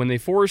they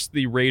forced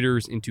the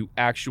Raiders into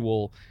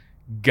actual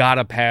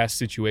gotta pass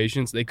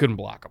situations, they couldn't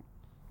block them.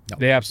 No.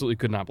 They absolutely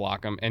could not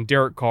block them. And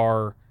Derek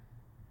Carr,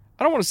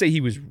 I don't want to say he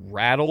was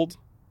rattled.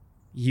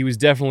 He was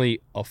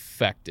definitely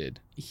affected.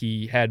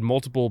 He had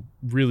multiple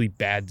really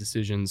bad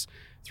decisions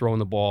throwing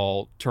the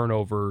ball,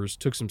 turnovers,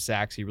 took some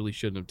sacks he really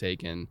shouldn't have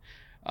taken.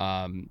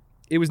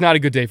 It was not a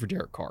good day for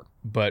Derek Carr.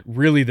 But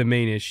really the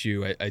main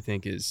issue, I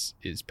think, is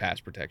pass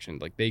protection.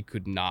 Like, they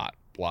could not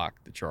block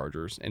the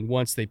Chargers. And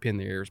once they pinned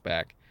their ears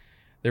back,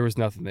 there was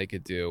nothing they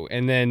could do.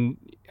 And then,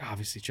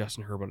 obviously,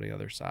 Justin Herbert on the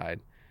other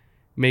side,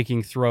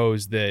 making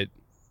throws that,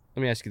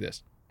 let me ask you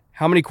this.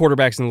 How many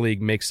quarterbacks in the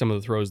league make some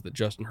of the throws that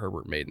Justin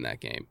Herbert made in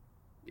that game?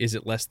 Is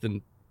it less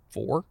than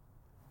 4?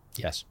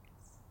 Yes.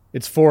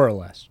 It's 4 or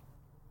less.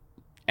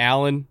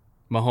 Allen,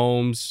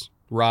 Mahomes,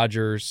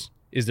 Rodgers.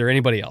 Is there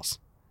anybody else?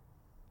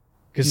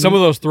 Because some of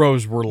those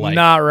throws were like,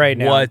 not right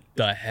now. What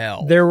the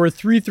hell? There were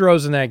 3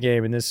 throws in that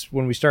game, and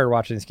when we started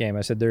watching this game,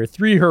 I said there are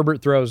 3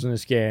 Herbert throws in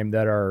this game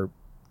that are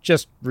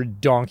just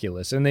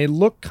redonkulous, and they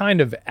look kind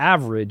of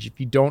average if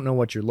you don't know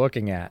what you're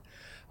looking at.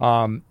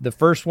 The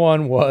first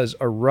one was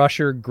a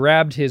rusher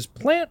grabbed his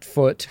plant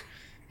foot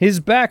his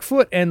back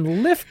foot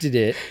and lifted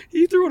it.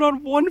 He threw it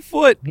on one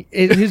foot.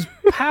 His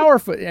power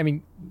foot. I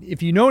mean,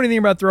 if you know anything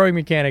about throwing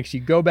mechanics, you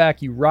go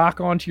back, you rock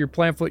onto your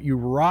plant foot, you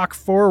rock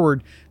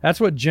forward.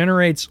 That's what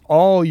generates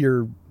all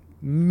your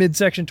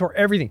midsection torque,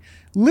 everything.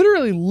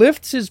 Literally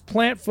lifts his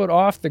plant foot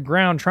off the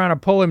ground trying to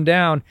pull him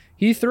down.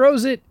 He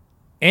throws it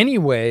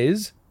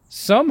anyways,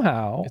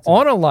 somehow,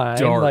 on a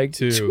line, like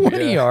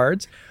 20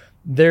 yards.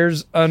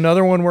 There's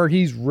another one where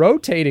he's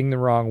rotating the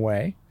wrong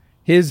way.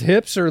 His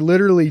hips are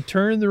literally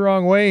turned the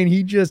wrong way, and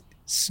he just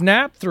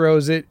snap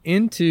throws it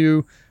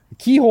into a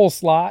keyhole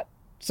slot,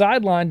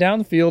 sideline down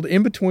the field,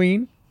 in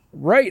between,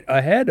 right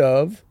ahead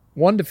of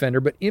one defender,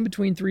 but in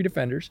between three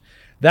defenders.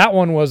 That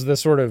one was the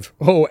sort of,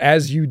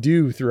 as you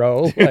do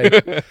throw,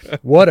 like,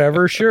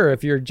 whatever, sure,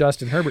 if you're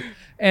Justin Herbert.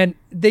 And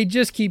they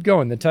just keep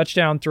going. The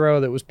touchdown throw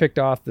that was picked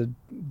off the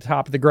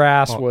top of the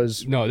grass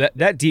was... No,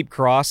 that deep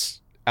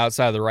cross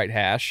outside of the right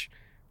hash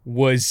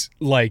was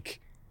like...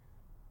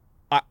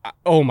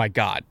 oh my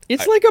God.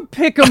 It's like a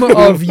pick'em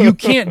of you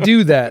can't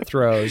do that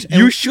throws.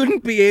 You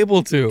shouldn't be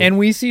able to. And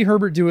we see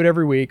Herbert do it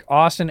every week.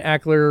 Austin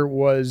Eckler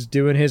was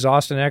doing his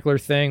Austin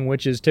Eckler thing,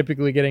 which is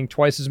typically getting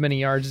twice as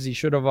many yards as he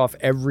should have off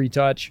every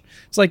touch.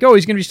 It's like,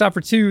 he's going to be stopped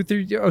for 2,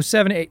 3,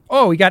 7, 8.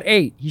 He got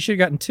 8. He should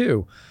have gotten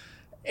 2.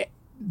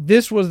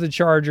 This was the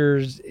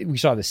Chargers. We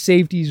saw the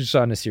safeties. We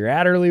saw Nasir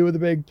Adderley with a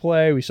big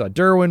play. We saw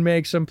Derwin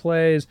make some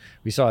plays.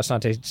 We saw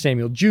Asante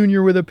Samuel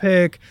Jr. with a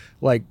pick.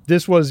 Like,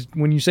 this was,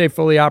 when you say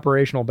fully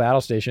operational battle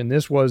station,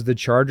 this was the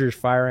Chargers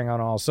firing on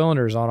all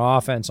cylinders, on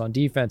offense, on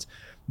defense.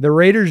 The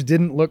Raiders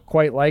didn't look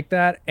quite like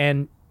that.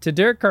 And to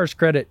Derek Carr's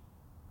credit,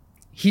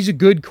 he's a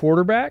good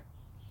quarterback.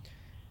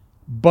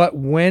 But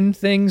when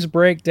things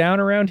break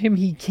down around him,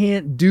 he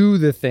can't do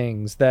the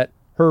things that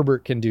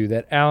Herbert can do,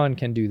 that Allen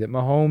can do, that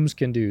Mahomes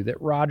can do,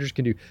 that Rodgers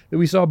can do, that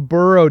we saw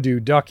Burrow do,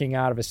 ducking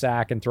out of a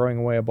sack and throwing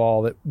away a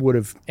ball that would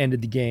have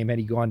ended the game had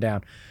he gone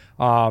down.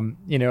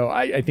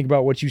 I think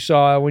about what you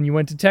saw when you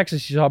went to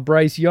Texas. You saw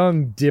Bryce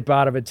Young dip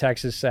out of a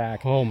Texas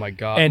sack. Oh my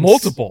God. And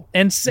multiple.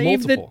 And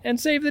save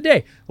the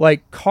day.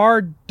 Like,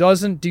 Carr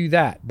doesn't do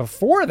that.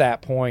 Before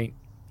that point,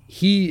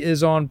 he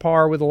is on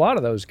par with a lot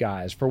of those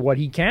guys for what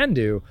he can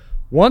do.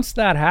 Once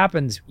that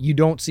happens, you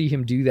don't see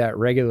him do that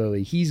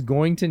regularly. He's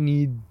going to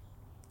need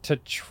to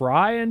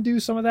try and do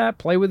some of that,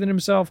 play within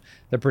himself.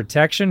 The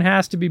protection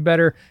has to be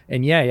better.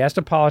 And he has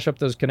to polish up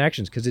those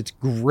connections, because it's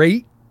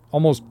great,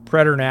 almost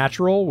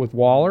preternatural with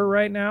Waller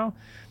right now.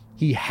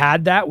 He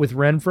had that with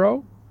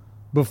Renfro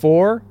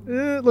before.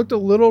 It looked a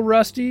little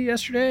rusty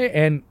yesterday.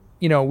 And,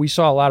 we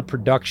saw a lot of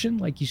production,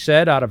 like you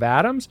said, out of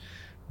Adams.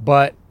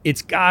 But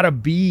it's got to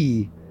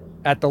be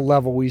at the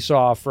level we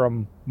saw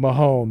from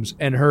Mahomes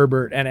and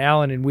Herbert and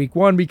Allen in week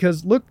 1,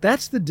 because look,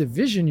 that's the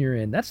division you're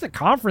in. That's the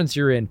conference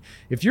you're in.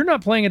 If you're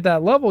not playing at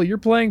that level, you're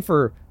playing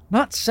for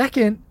not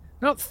second,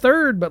 not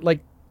third, but like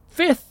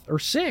 5th or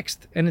 6th,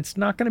 and it's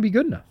not going to be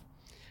good enough.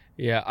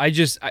 Yeah,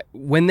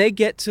 when they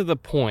get to the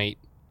point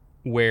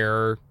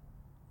where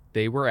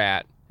they were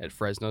at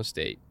Fresno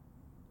State,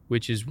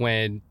 which is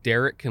when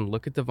Derek can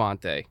look at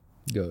Devontae,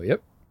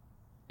 yep,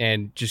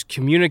 and just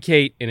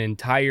communicate an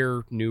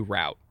entire new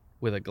route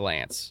with a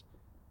glance,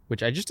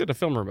 which I just did a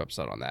film room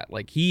episode on that.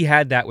 Like, he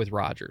had that with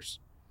Rodgers.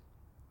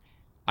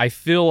 I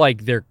feel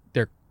like they're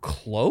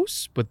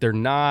close, but they're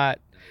not.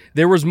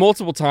 There was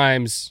multiple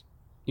times,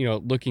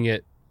 looking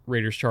at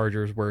Raiders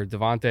Chargers where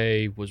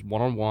Devontae was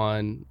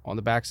 1-on-1 on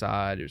the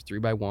backside. It was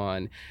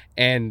 3-by-1,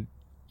 and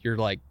you're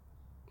like,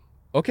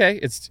 okay,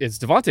 it's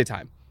Devontae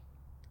time,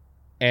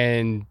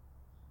 and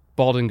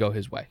ball didn't go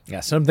his way. Yeah,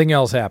 something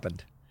else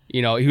happened.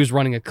 He was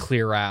running a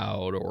clear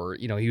out, or,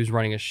 he was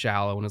running a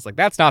shallow, and it's like,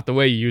 that's not the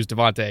way you use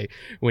Devontae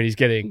when he's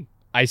getting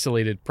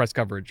isolated press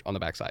coverage on the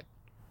backside.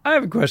 I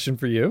have a question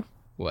for you.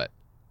 What?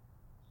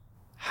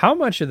 How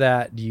much of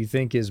that do you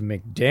think is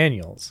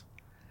McDaniels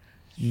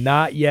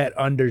not yet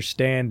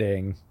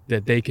understanding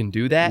that they can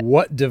do that?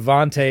 What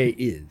Devontae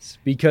is?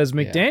 Because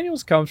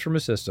McDaniels comes from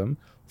a system,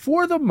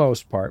 for the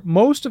most part,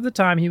 most of the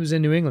time he was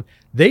in New England,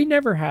 they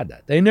never had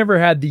that. They never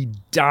had the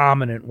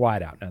dominant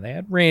wideout. Now, they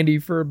had Randy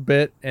for a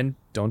bit, and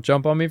don't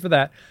jump on me for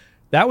that.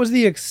 That was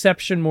the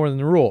exception more than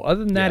the rule.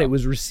 Other than that, it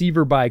was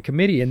receiver by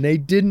committee, and they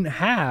didn't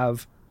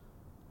have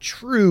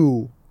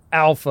true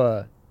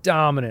alpha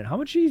dominant. How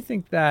much do you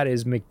think that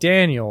is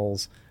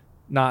McDaniels,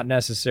 not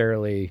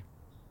necessarily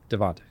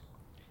Devontae?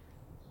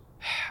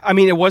 I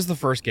mean, it was the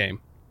first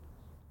game.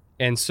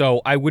 And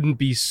so I wouldn't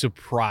be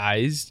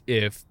surprised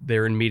if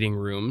they're in meeting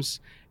rooms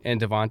and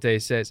Devontae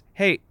says,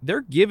 hey,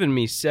 they're giving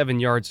me 7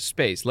 yards of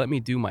space. Let me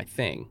do my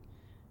thing.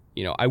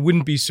 I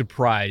wouldn't be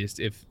surprised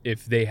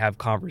if they have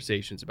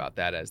conversations about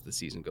that as the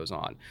season goes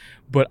on.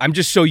 But I'm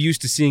just so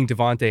used to seeing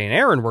Devontae and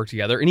Aaron work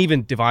together, and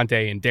even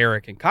Devontae and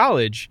Derek in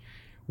college,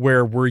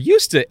 where we're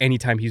used to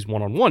anytime he's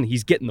one-on-one,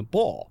 he's getting the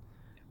ball.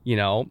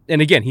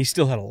 And again, he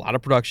still had a lot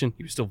of production.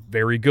 He was still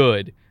very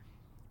good.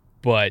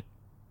 But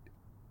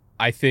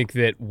I think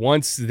that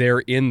once they're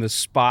in the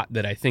spot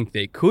that I think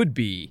they could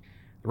be,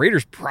 the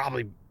Raiders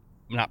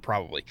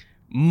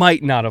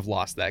might not have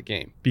lost that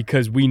game,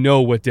 because we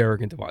know what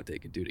Derek and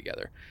Devontae can do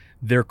together.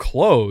 They're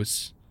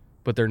close,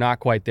 but they're not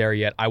quite there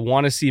yet. I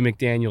want to see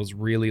McDaniels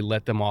really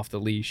let them off the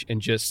leash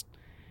and just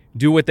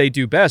do what they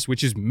do best,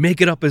 which is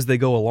make it up as they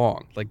go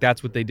along. Like,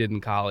 that's what they did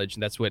in college,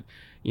 and that's what,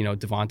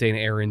 Devontae and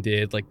Aaron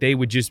did. Like, they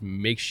would just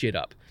make shit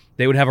up.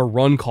 They would have a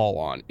run call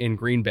on in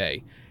Green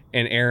Bay,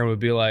 and Aaron would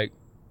be like,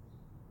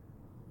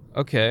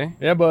 okay,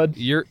 yeah, bud,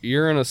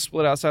 you're in a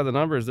split outside the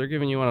numbers. They're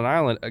giving you on an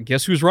island.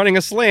 Guess who's running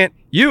a slant?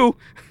 You,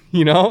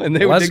 and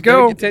they would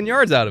get 10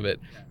 yards out of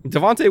it.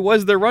 Devontae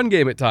was their run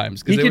game at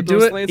times because they would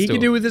throw slants. He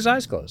could do it with his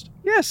eyes closed.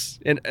 Yes,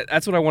 and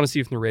that's what I want to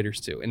see from the Raiders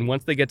too. And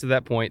once they get to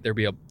that point,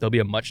 they'll be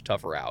a much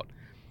tougher out.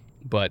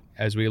 But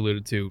as we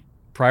alluded to,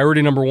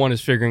 priority number one is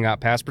figuring out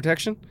pass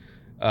protection.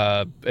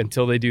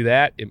 Until they do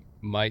that, it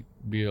might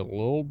be a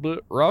little bit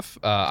rough.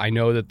 I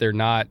know that they're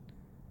not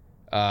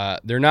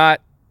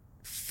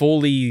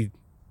fully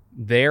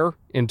there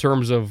in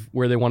terms of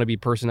where they want to be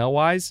personnel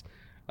wise,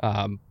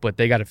 but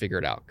they got to figure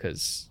it out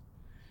because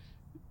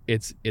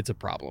it's a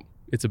problem.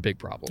 It's a big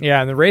problem. Yeah,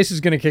 and the race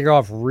is going to kick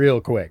off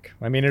real quick.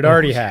 I mean, it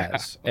already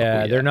has.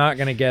 They're not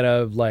going to get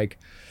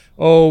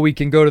we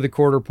can go to the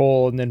quarter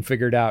pole and then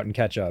figure it out and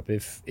catch up.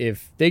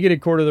 If they get a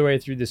quarter of the way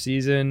through the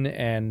season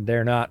and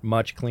they're not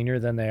much cleaner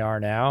than they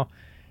are now,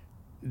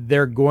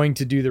 they're going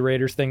to do the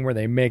Raiders thing where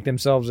they make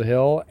themselves a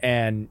hill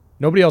and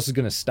nobody else is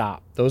going to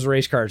stop. Those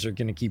race cars are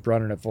going to keep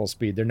running at full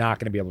speed. They're not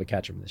going to be able to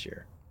catch them this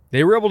year.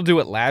 They were able to do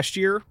it last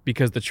year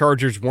because the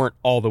Chargers weren't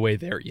all the way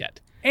there yet.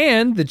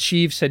 And the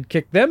Chiefs had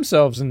kicked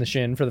themselves in the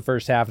shin for the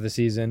first half of the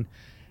season.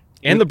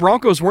 And the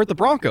Broncos weren't the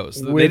Broncos.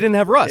 They didn't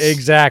have Russ.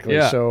 Exactly.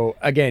 Yeah. So,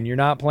 again, you're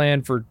not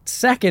playing for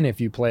second if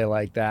you play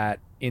like that.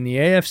 In the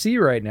AFC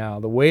right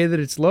now, the way that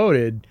it's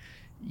loaded,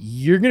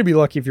 you're going to be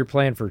lucky if you're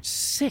playing for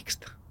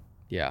sixth.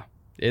 Yeah.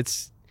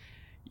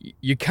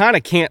 You kind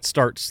of can't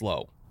start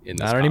slow in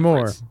this Not conference.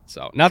 anymore.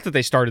 So, not that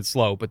they started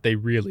slow, but they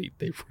really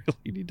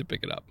need to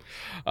pick it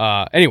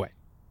up. Anyway.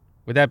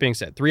 With that being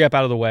said, 3 up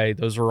out of the way.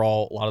 Those are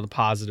all a lot of the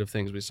positive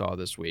things we saw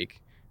this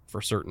week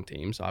for certain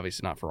teams.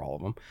 Obviously not for all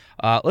of them.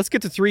 Let's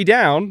get to 3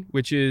 down,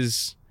 which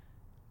is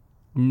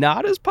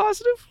not as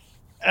positive.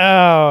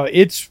 Oh,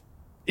 it's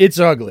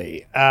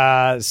ugly.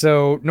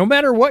 So no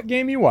matter what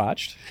game you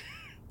watched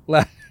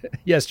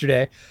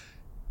yesterday,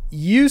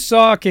 you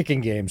saw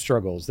kicking game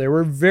struggles. There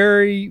were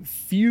very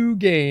few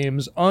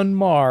games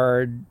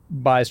unmarred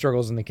by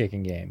struggles in the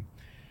kicking game.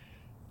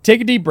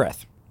 Take a deep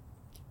breath.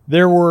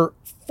 There were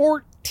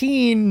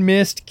 14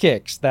 missed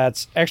kicks.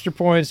 That's extra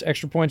points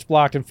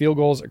blocked, and field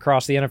goals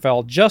across the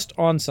NFL just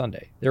on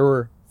Sunday. There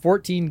were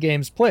 14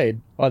 games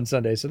played on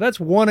Sunday, so that's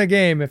 1 a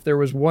game if there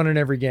was 1 in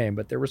every game.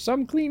 But there were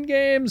some clean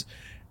games,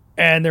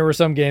 and there were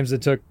some games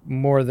that took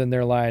more than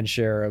their lion's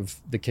share of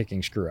the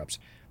kicking screw-ups.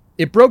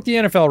 It broke the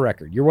NFL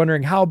record. You're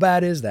wondering, how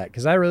bad is that?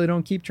 Because I really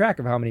don't keep track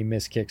of how many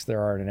missed kicks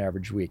there are in an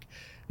average week.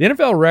 The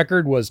NFL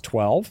record was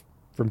 12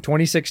 from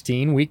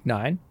 2016, week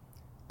 9.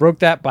 Broke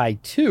that by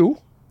 2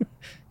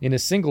 in a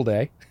single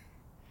day.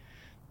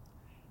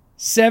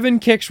 7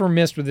 kicks were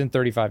missed within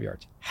 35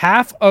 yards.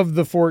 Half of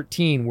the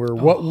 14 were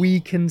what we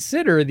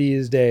consider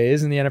these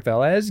days in the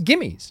NFL as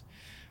gimmies.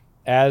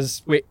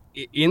 Wait,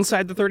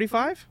 inside the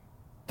 35?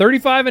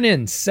 35 and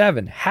in,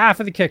 7. Half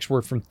of the kicks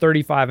were from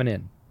 35 and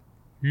in.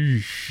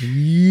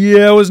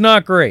 Yeah, it was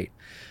not great.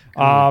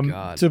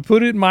 God. To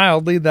put it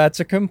mildly, that's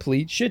a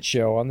complete shit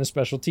show on the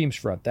special teams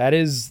front. That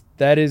is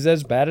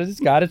as bad as it's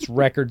got. It's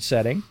record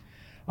setting.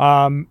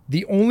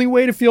 The only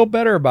way to feel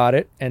better about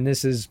it, and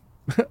this is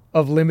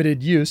of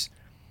limited use,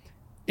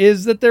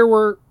 is that there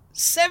were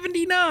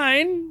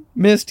 79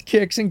 missed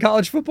kicks in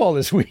college football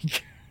this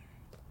week.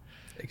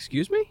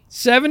 Excuse me?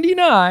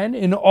 79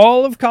 in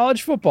all of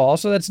college football,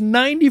 so that's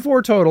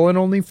 94 total, and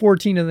only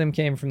 14 of them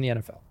came from the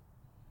NFL.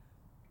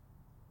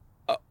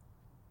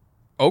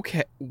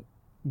 Okay.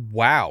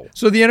 Wow.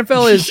 So the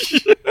NFL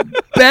is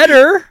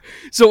better.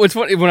 So it's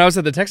funny, when I was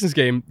at the Texans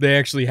game, they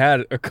actually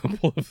had a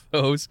couple of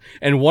those,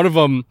 and one of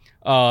them,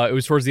 it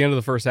was towards the end of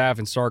the first half,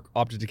 and Sark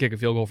opted to kick a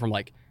field goal from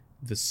like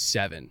the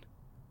 7,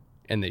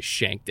 and they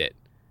shanked it.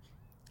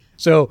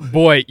 So,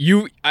 boy,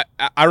 I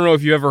don't know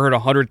if you ever heard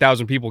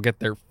 100,000 people get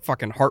their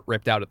fucking heart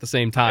ripped out at the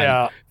same time.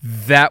 Yeah.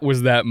 That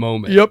was that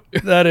moment. Yep,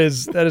 that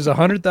is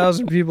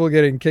 100,000 people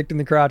getting kicked in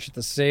the crotch at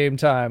the same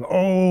time.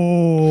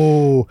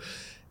 Oh.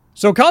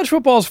 So college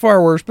football is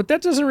far worse, but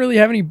that doesn't really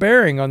have any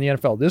bearing on the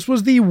NFL. This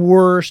was the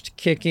worst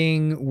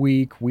kicking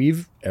week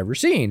we've ever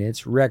seen.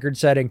 It's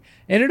record-setting,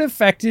 and it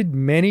affected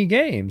many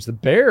games. The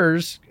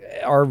Bears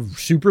are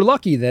super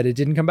lucky that it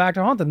didn't come back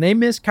to haunt them. They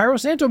missed. Cairo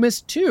Santo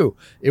missed 2.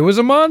 It was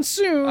a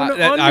monsoon on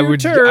your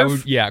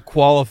turf. I would,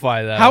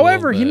 qualify that.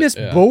 However, he missed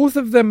both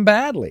of them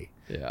badly.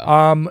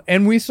 Yeah.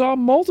 And we saw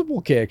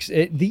multiple kicks.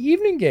 The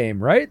evening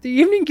game, right? The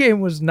evening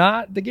game was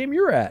not the game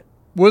you were at.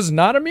 Was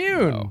not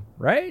immune,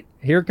 right?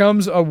 Here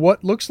comes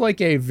what looks like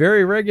a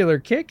very regular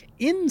kick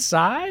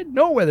inside,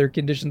 no weather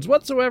conditions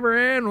whatsoever,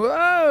 and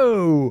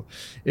whoa!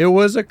 It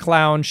was a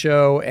clown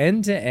show,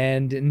 end to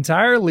end,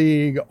 entire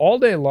league, all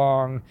day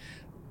long.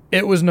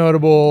 It was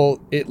notable.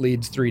 It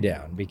leads 3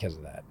 down because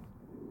of that.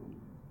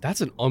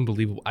 That's an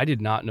unbelievable. I did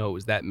not know it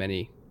was that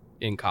many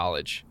in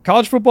college.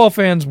 College football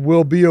fans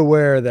will be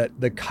aware that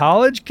the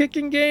college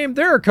kicking game,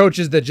 there are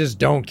coaches that just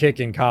don't kick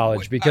in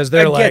college because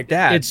they're like,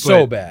 it's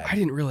so bad. I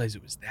didn't realize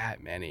it was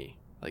that many.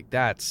 Like,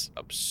 that's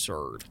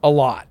absurd. A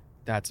lot.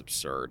 That's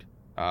absurd.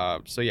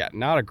 So, yeah,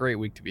 not a great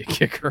week to be a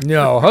kicker.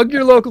 No, hug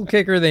your local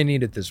kicker. They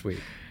need it this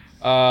week.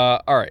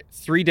 All right,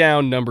 3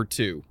 down, number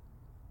 2.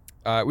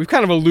 We've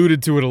kind of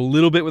alluded to it a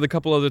little bit with a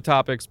couple other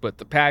topics, but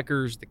the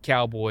Packers, the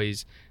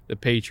Cowboys, the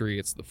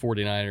Patriots, the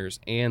 49ers,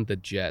 and the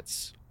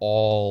Jets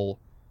all,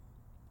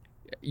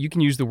 you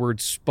can use the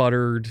word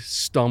sputtered,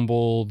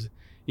 stumbled,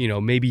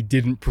 maybe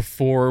didn't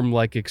perform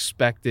like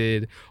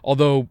expected.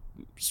 Although,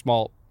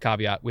 small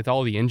caveat, with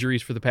all the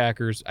injuries for the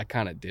Packers, I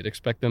kind of did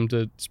expect them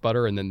to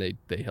sputter, and then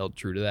they held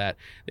true to that.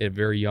 They had a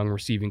very young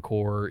receiving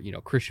core,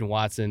 Christian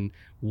Watson,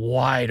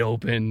 wide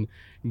open,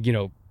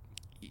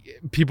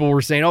 people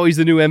were saying, oh, he's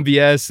the new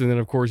MVS, and then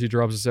of course he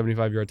drops a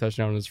 75-yard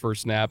touchdown on his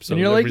first snap. So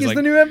and you're like, he's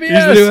the new MVS.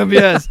 He's the new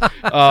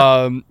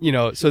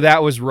MVS. So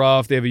that was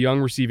rough. They have a young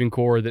receiving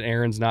core that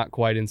Aaron's not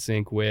quite in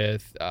sync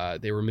with.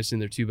 They were missing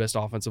their 2 best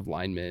offensive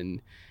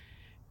linemen.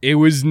 It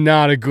was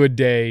not a good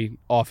day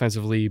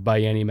offensively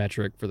by any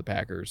metric for the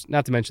Packers.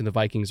 Not to mention the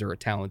Vikings are a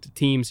talented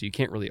team, so you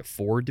can't really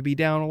afford to be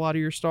down a lot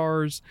of your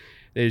stars.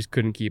 They just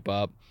couldn't keep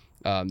up.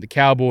 The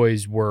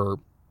Cowboys were,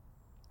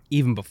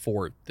 even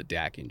before the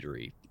Dak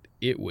injury,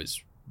 it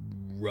was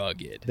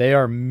rugged. They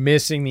are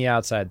missing the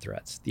outside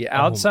threats. The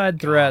outside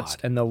threats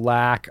and the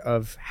lack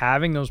of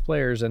having those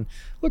players. And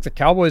look, the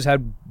Cowboys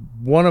had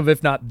one of,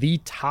 if not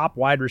the top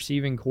wide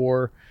receiving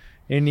core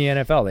in the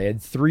NFL. They had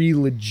 3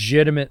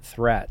 legitimate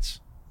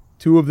threats.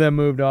 2 of them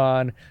moved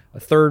on. A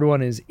third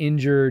one is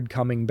injured,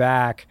 coming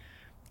back.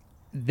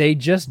 They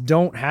just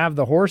don't have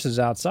the horses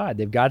outside.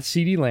 They've got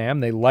CeeDee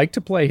Lamb. They like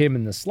to play him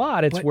in the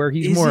slot. It's where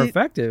he's more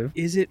effective.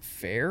 Is it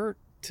fair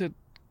to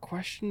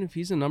question if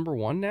he's a number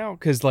 1 now?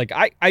 Because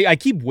I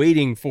keep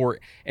waiting for,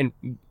 and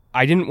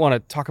I didn't want to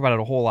talk about it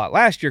a whole lot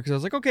last year because I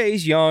was like, okay,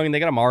 he's young and they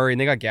got Amari and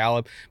they got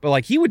Gallup,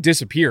 but he would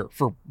disappear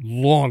for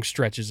long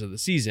stretches of the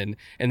season,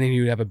 and then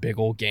he would have a big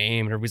old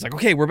game and everybody's like,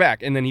 okay, we're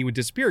back, and then he would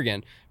disappear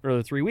again for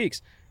another 3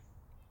 weeks.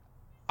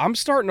 I'm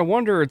starting to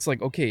wonder, it's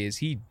like, okay, is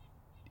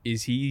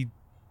he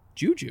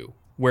Juju?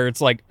 Where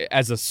it's like,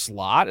 as a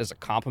slot, as a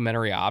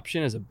complimentary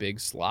option, as a big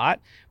slot,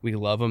 we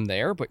love him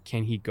there, but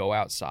can he go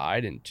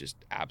outside and just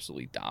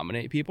absolutely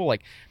dominate people?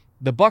 Like,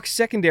 the Bucs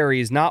secondary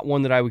is not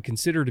one that I would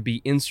consider to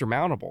be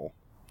insurmountable.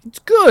 It's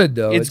good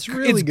though. It's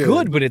really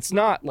good, but it's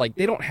not like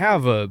they don't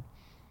have an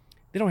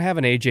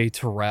AJ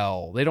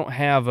Terrell. They don't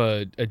have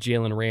a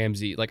Jalen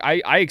Ramsey. Like,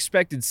 I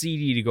expected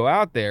CD to go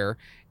out there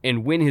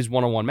and win his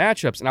one-on-one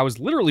matchups, and I was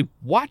literally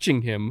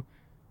watching him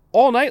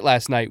all night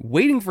last night,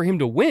 waiting for him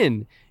to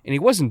win, and he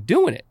wasn't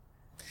doing it.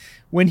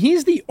 When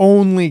he's the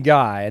only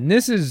guy, and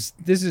this is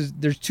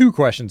there's 2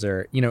 questions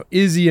there.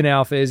 Is he an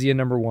alpha? Is he a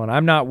number 1?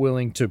 I'm not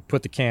willing to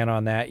put the can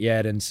on that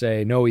yet and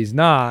say no, he's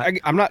not.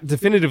 I'm not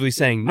definitively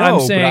saying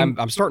no, but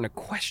I'm starting to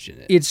question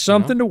it. It's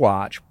something to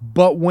watch,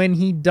 but when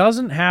he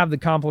doesn't have the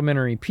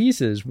complementary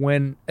pieces,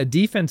 when a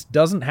defense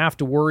doesn't have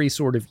to worry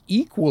sort of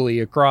equally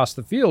across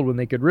the field, when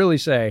they could really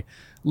say,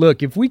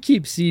 look, if we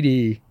keep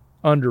CD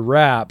under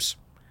wraps,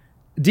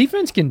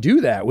 defense can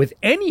do that with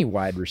any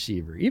wide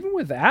receiver, even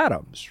with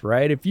Adams,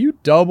 right? If you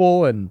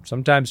double and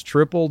sometimes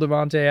triple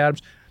Devontae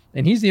Adams,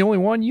 and he's the only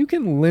one, you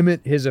can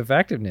limit his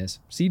effectiveness.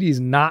 CD's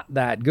not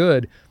that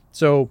good,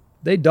 so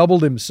they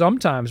doubled him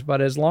sometimes, but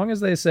as long as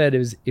they said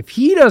is if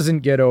he doesn't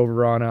get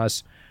over on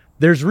us,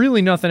 there's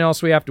really nothing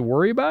else we have to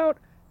worry about,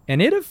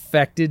 and it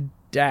affected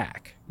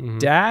Dak. Mm-hmm.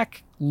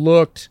 Dak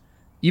looked,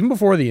 even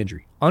before the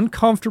injury,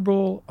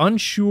 uncomfortable,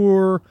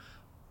 unsure,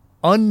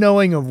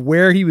 unknowing of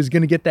where he was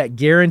going to get that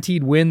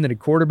guaranteed win that a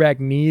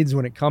quarterback needs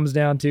when it comes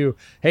down to,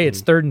 hey,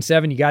 it's 3rd and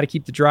 7, you got to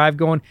keep the drive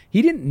going.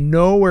 He didn't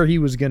know where he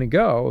was going to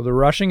go. The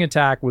rushing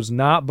attack was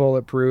not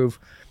bulletproof.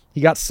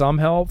 He got some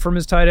help from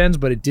his tight ends,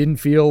 but it didn't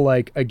feel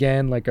like a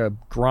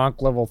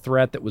Gronk level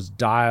threat that was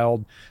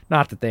dialed.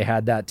 Not that they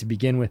had that to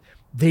begin with.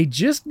 They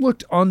just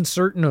looked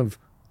uncertain of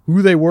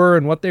who they were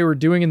and what they were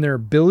doing and their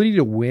ability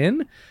to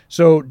win.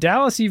 So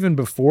Dallas, even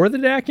before the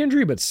Dak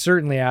injury, but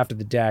certainly after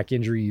the Dak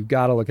injury, you've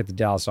got to look at the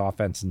Dallas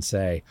offense and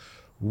say,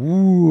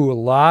 ooh, a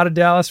lot of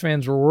Dallas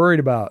fans were worried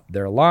about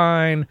their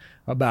line,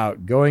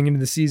 about going into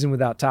the season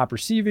without top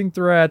receiving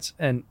threats,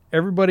 and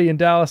everybody in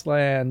Dallas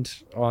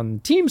land on the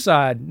team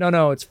side,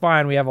 no, it's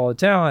fine, we have all the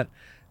talent.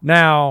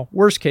 Now,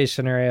 worst case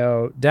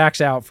scenario, Dak's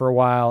out for a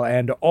while,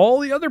 and all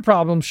the other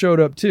problems showed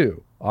up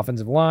too.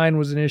 Offensive line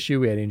was an issue.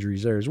 We had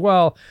injuries there as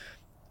well.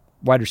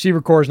 Wide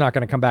receiver core is not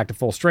going to come back to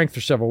full strength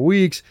for several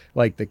weeks.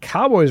 Like, the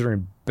Cowboys are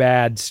in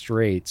bad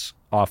straits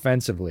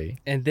offensively.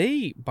 And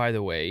they, by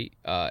the way,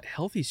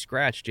 healthy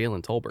scratch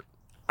Jalen Tolbert.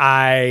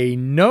 I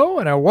know,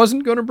 and I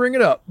wasn't going to bring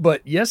it up,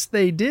 but yes,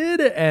 they did.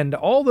 And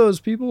all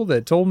those people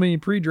that told me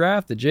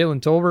pre-draft that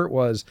Jalen Tolbert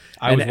was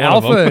an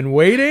alpha in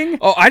waiting.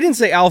 Oh, I didn't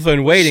say alpha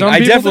in waiting. I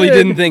definitely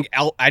didn't think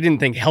I didn't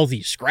think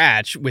healthy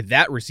scratch with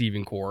that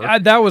receiving core.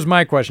 That was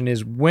my question: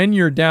 is when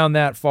you're down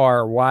that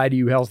far, why do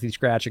you healthy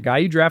scratch a guy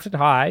you drafted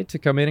high to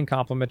come in and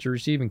complement your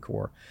receiving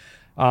core?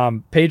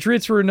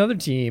 Patriots were another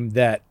team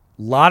that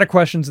a lot of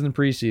questions in the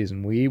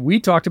preseason. We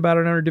talked about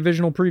it on our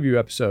divisional preview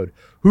episode.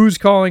 Who's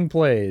calling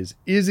plays?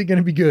 Is it going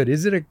to be good?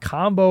 Is it a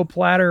combo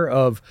platter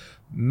of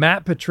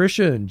Matt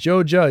Patricia and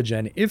Joe Judge?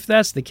 And if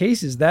that's the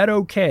case, is that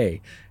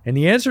okay? And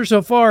the answer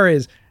so far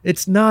is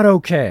it's not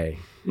okay.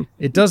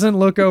 It doesn't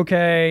look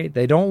okay.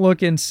 They don't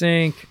look in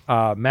sync.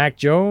 Mac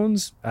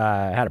Jones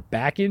had a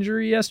back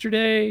injury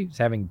yesterday. He's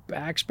having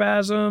back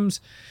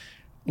spasms.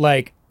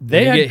 Like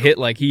they get hit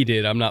like he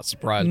did. I'm not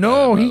surprised.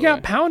 No, he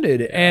got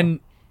pounded. Yeah. And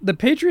the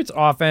Patriots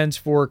offense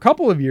for a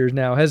couple of years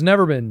now has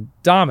never been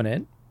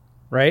dominant,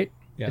 right?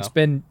 Yeah. It's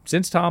been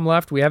since Tom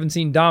left, we haven't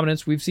seen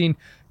dominance. We've seen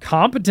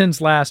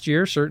competence last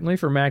year, certainly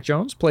for Mac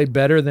Jones, played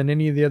better than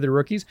any of the other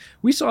rookies.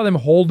 We saw them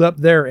hold up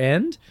their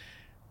end.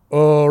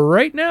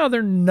 Right now,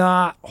 they're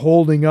not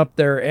holding up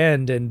their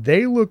end, and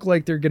they look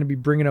like they're going to be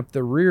bringing up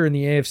the rear in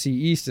the AFC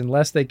East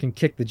unless they can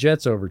kick the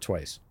Jets over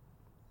twice.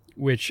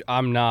 Which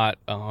I'm not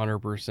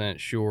 100%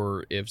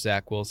 sure if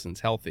Zach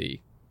Wilson's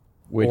healthy,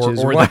 or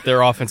that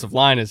their offensive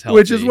line is healthy.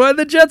 Which is why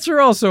the Jets are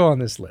also on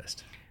this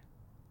list.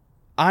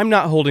 I'm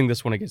not holding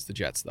this one against the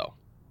Jets, though.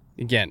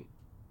 Again,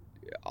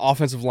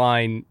 offensive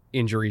line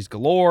injuries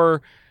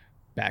galore,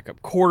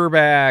 backup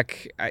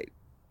quarterback.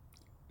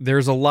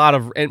 There's a lot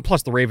of, and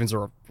plus the Ravens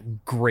are a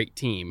great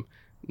team.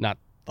 Not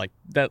like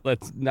that.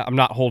 I'm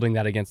not holding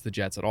that against the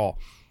Jets at all.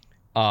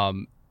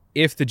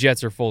 If the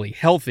Jets are fully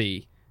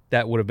healthy,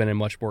 that would have been a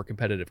much more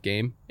competitive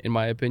game, in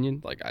my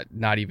opinion. Like,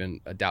 not even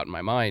a doubt in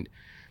my mind.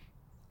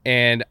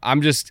 And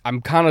I'm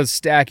kind of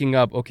stacking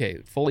up. Okay,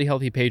 fully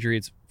healthy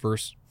Patriots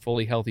versus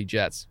fully healthy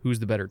Jets. Who's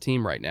the better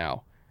team right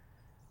now?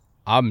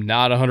 I'm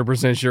not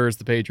 100% sure it's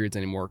the Patriots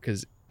anymore,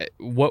 because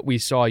what we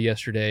saw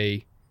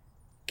yesterday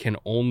can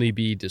only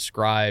be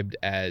described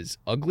as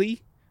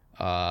ugly,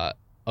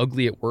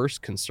 ugly at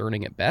worst,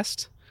 concerning at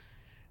best.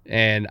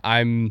 And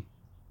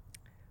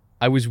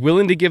I was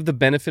willing to give the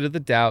benefit of the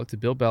doubt to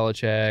Bill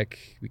Belichick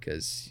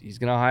because he's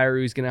going to hire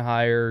who he's going to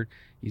hire.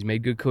 He's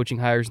made good coaching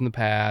hires in the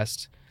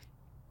past.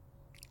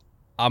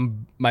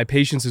 My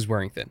patience is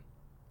wearing thin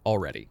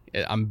already.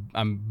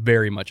 I'm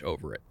very much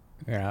over it.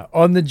 Yeah.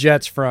 On the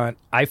Jets front,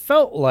 I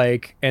felt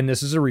like, and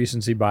this is a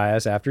recency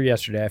bias after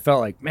yesterday, I felt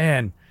like,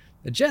 man,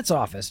 the Jets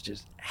office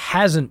just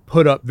hasn't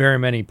put up very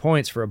many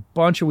points for a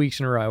bunch of weeks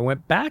in a row. I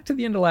went back to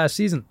the end of last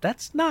season.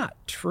 That's not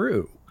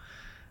true.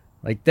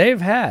 Like, they've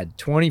had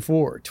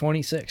 24,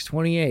 26,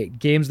 28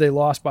 games they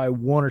lost by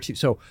 1 or 2.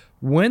 So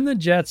when the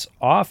Jets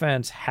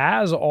offense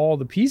has all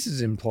the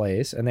pieces in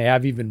place, and they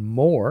have even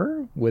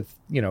more with,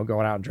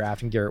 going out and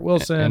drafting Garrett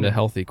Wilson. And a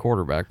healthy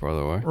quarterback, by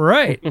the way.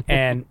 Right.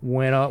 And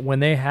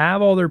when they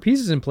have all their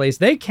pieces in place,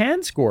 they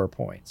can score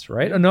points,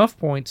 right? Enough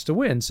points to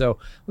win. So it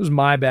was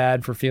my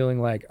bad for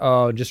feeling like,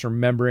 just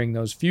remembering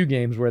those few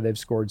games where they've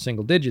scored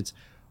single digits.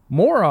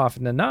 More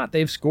often than not,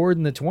 they've scored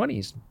in the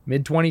 20s,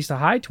 mid-20s to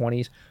high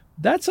 20s.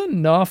 That's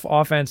enough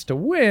offense to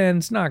win.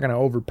 It's not going to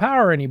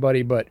overpower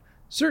anybody, but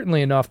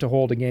certainly enough to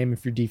hold a game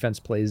if your defense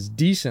plays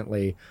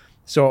decently.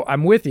 So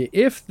I'm with you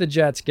if the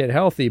Jets get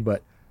healthy,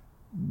 but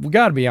we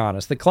got to be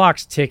honest. The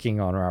clock's ticking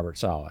on Robert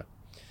Saleh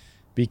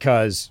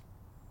because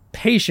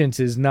patience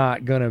is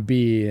not going to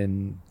be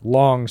in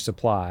long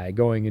supply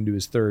going into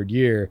his third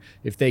year.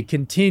 If they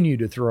continue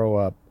to throw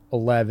up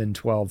 11,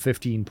 12,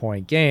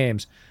 15-point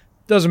games,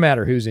 doesn't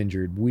matter who's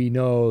injured. We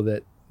know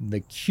that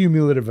the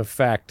cumulative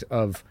effect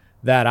of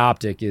that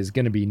optic is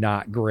going to be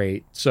not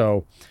great.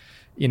 So,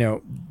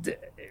 the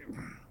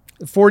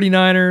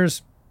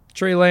 49ers,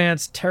 Trey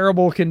Lance,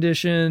 terrible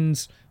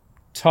conditions,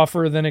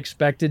 tougher than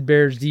expected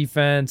Bears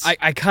defense.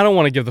 I kind of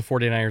want to give the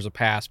 49ers a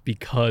pass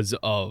because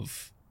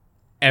of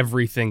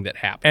everything that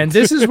happened. And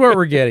this is what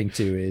we're getting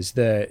to is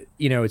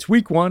it's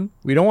week 1.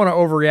 We don't want to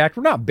overreact.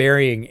 We're not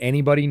burying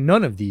anybody,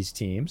 none of these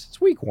teams. It's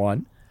week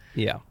 1.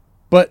 Yeah.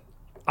 But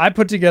I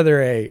put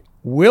together a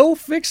will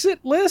fix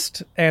it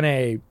list and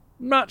a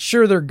not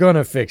sure they're going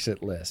to fix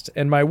it list.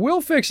 And my will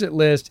fix it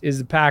list is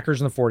the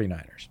Packers and the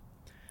 49ers.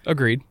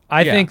 Agreed.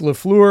 I think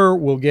LaFleur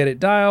will get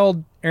it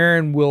dialed.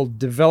 Aaron will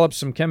develop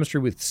some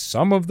chemistry with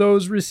some of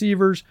those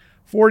receivers.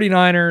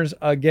 49ers,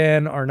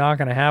 again, are not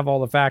going to have all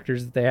the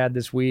factors that they had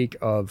this week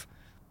of,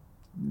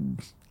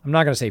 I'm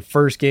not going to say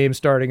first game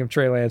starting of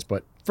Trey Lance,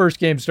 but first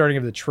game starting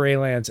of the Trey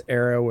Lance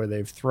era where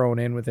they've thrown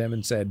in with him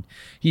and said,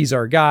 he's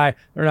our guy.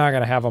 They're not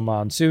going to have him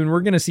on soon.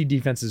 We're going to see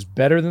defenses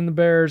better than the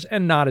Bears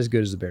and not as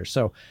good as the Bears.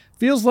 So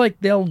feels like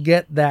they'll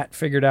get that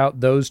figured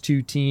out, those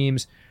two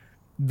teams.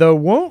 The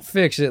won't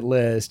fix it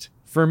list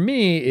for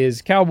me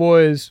is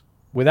Cowboys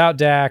without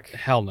Dak.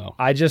 Hell no.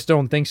 I just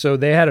don't think so.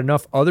 They had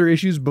enough other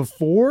issues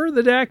before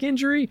the Dak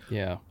injury.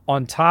 Yeah.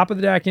 On top of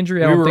the Dak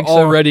injury, I don't think so. We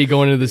were already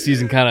going into the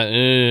season kind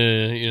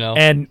of,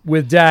 And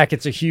with Dak,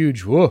 it's a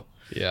huge whoa.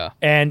 Yeah.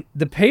 And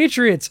the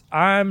Patriots,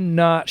 I'm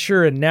not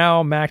sure. And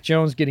now Mac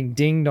Jones getting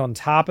dinged on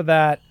top of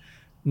that.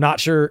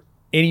 Not sure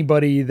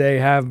anybody they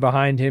have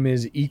behind him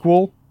is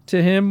equal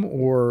to him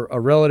or a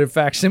relative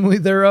facsimile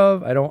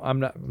thereof.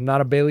 I'm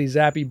not a Bailey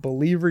Zappi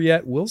believer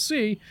yet. We'll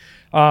see.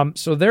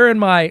 So they're in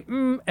my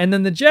and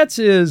then the Jets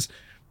is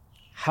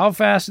how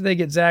fast do they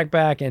get Zach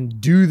back, and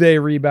do they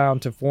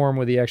rebound to form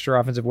with the extra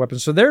offensive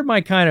weapons? So they're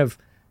my kind of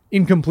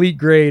incomplete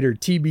grade or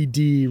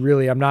TBD,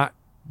 really. I'm not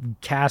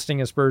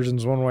casting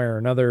aspersions one way or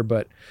another,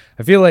 but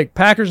I feel like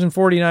Packers and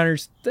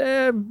 49ers,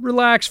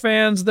 relax,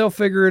 fans, they'll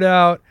figure it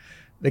out.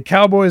 The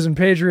Cowboys and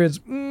Patriots,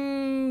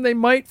 they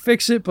might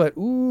fix it, but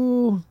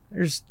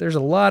there's a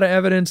lot of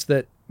evidence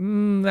that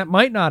that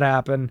might not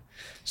happen.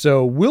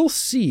 So we'll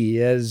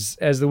see as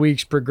the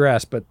weeks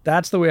progress, but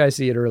that's the way I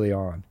see it early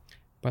on.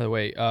 By the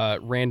way,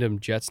 random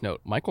Jets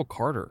note, Michael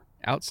Carter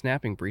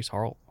out-snapping Breece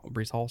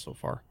Hall so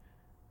far.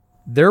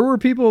 There were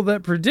people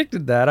that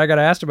predicted that. I got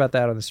asked about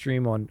that on the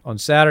stream on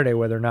Saturday,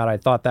 whether or not I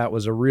thought that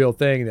was a real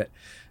thing,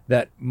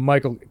 that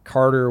Michael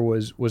Carter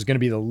was going to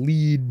be the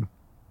lead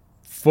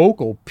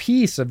focal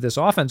piece of this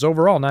offense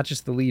overall, not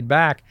just the lead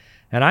back.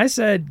 And I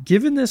said,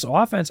 given this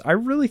offense, I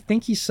really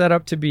think he's set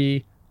up to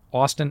be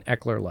Austin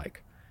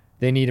Eckler-like.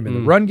 They need him in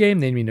the run game.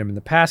 They need him in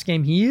the pass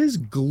game. He is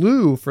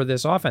glue for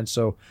this offense.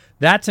 So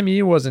that to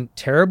me wasn't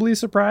terribly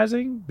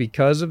surprising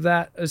because of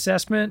that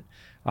assessment.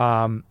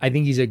 I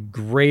think he's a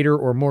greater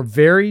or more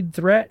varied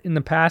threat in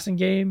the passing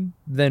game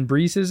than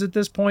Breece is at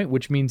this point,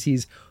 which means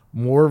he's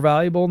more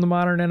valuable in the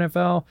modern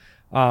NFL.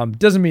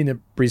 Doesn't mean that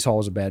Breece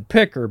Hall is a bad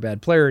pick or a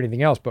bad player or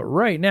anything else, but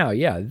right now,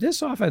 yeah,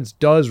 this offense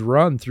does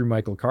run through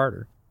Michael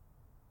Carter.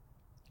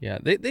 Yeah,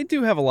 they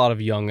do have a lot of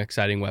young,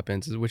 exciting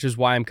weapons, which is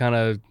why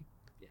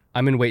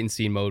I'm in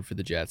wait-and-see mode for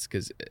the Jets,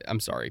 because I'm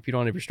sorry, if you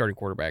don't have your starting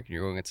quarterback and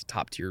you're going against a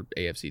top-tier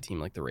AFC team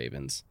like the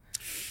Ravens,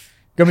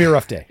 Going to be a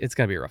rough day. It's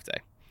going to be a rough day.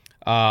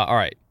 All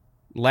right.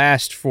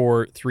 Last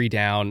for 3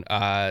 down,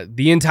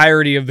 the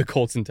entirety of the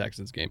Colts and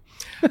Texans game.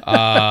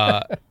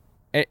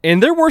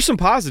 And there were some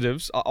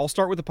positives. I'll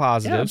start with the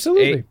positives. Yeah,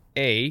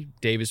 absolutely.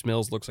 Davis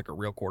Mills looks like a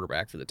real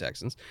quarterback for the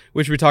Texans,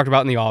 which we talked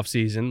about in the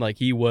offseason. Like,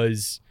 he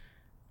was,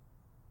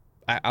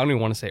 I don't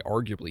even want to say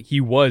arguably,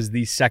 he was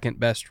the second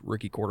best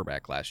rookie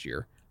quarterback last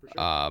year.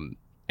 Sure.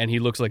 And he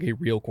looks like a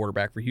real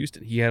quarterback for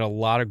Houston. He had a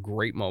lot of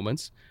great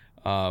moments.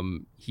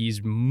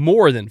 He's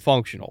more than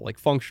functional. Like,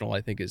 functional,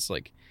 I think, is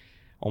like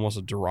almost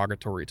a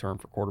derogatory term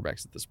for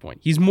quarterbacks at this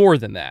point. He's more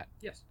than that.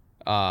 Yes.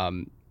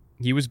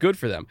 He was good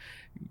for them.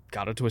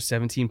 Got up to a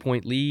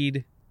 17-point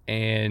lead,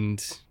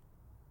 and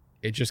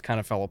it just kind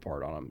of fell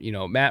apart on him. You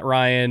know, Matt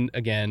Ryan,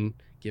 again,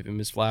 give him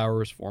his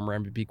flowers, former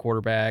MVP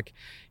quarterback.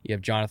 You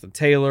have Jonathan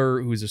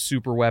Taylor, who's a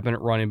super weapon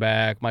at running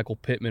back. Michael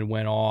Pittman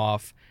went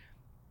off.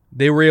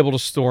 They were able to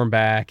storm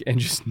back, and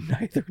just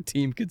neither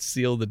team could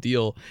seal the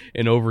deal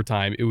in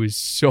overtime. It was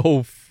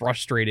so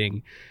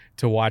frustrating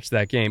to watch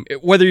that game.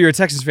 Whether you're a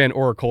Texans fan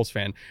or a Colts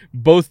fan,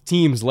 both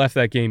teams left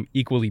that game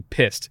equally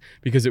pissed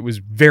because it was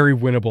very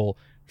winnable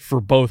for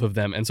both of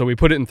them. And so we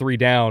put it in 3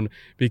 down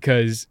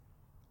because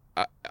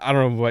I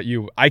don't know about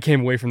you. I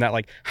came away from that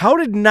like, how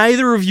did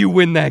neither of you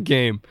win that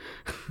game?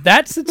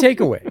 That's the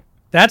takeaway.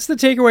 That's the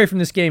takeaway from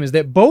this game, is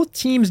that both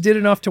teams did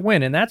enough to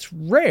win, and that's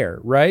rare,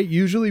 right?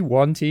 Usually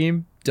one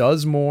team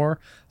does more.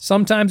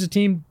 Sometimes a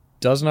team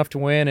does enough to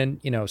win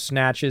and,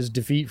 snatches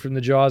defeat from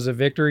the jaws of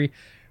victory.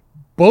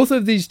 Both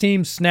of these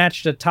teams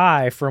snatched a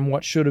tie from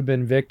what should have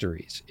been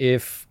victories.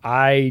 If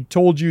I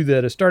told you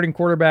that a starting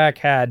quarterback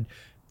had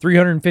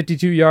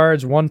 352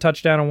 yards, 1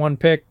 touchdown and 1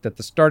 pick, that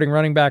the starting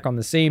running back on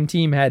the same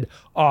team had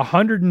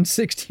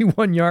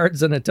 161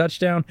 yards and a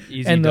touchdown,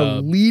 and the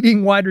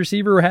leading wide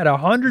receiver had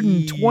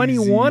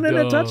 121 and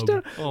a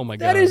touchdown, oh my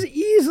God, that is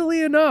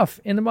easily enough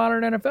in the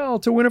modern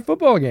NFL to win a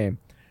football game.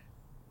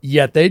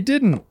 Yet they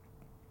didn't.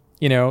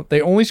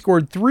 They only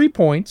scored 3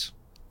 points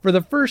for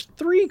the first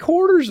 3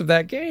 quarters of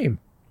that game.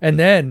 And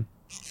then,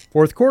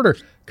 fourth quarter,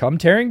 come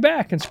tearing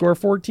back and score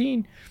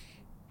 14,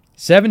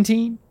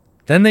 17.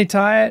 Then they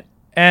tie it,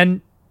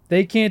 and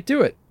they can't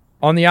do it.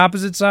 On the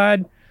opposite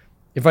side,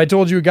 if I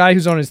told you a guy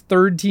who's on his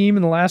 3rd team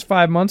in the last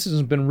 5 months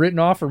has been written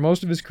off for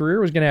most of his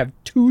career was going to have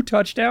 2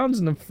 touchdowns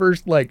in the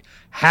first,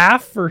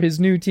 half for his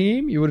new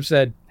team, you would have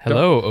said,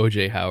 hello,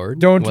 O.J. Howard.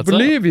 Don't What's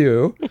believe up?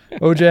 You.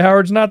 O.J.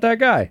 Howard's not that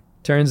guy.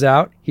 Turns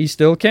out he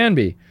still can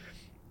be.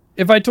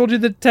 If I told you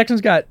that the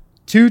Texans got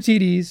 2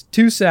 TDs,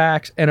 2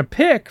 sacks, and a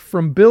pick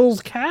from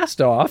Bills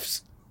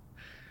castoffs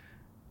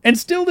and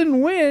still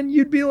didn't win,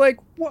 you'd be like,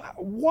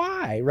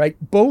 why? Right?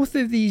 Both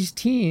of these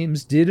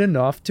teams did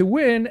enough to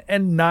win,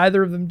 and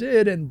neither of them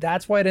did, and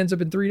that's why it ends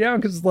up in 3 down,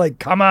 because it's like,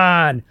 come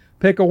on,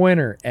 pick a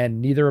winner,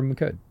 and neither of them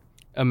could.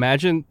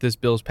 Imagine this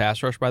Bills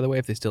pass rush, by the way,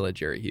 if they still had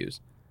Jerry Hughes.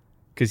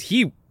 Because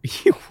he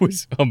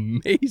was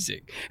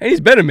amazing. And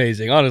he's been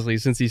amazing, honestly,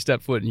 since he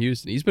stepped foot in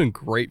Houston. He's been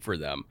great for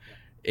them,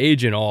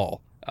 age and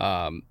all.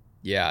 The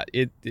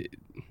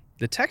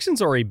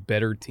Texans are a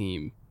better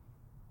team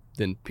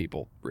than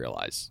people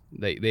realize.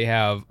 They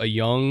have a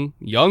young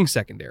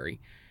secondary,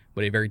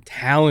 but a very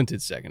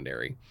talented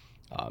secondary.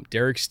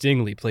 Derek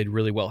Stingley played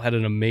really well, had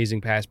an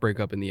amazing pass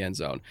breakup in the end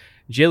zone.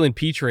 Jalen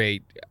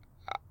Petre,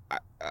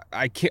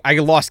 I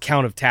lost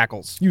count of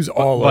tackles. He was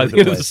all by over the the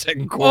end place. of the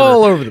second quarter.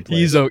 All over the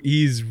place.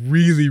 He's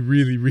really,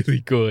 really,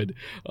 really good.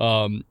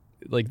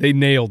 like they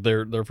nailed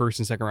their first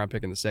and second round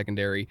pick in the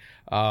secondary.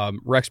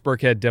 Rex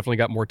Burkhead definitely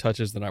got more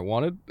touches than I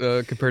wanted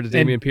compared to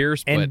Dameon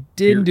Pierce. And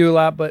didn't do a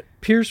lot, but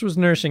Pierce was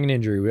nursing an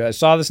injury. I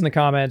saw this in the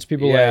comments.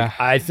 People were like,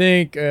 I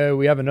think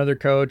we have another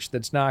coach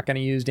that's not going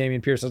to use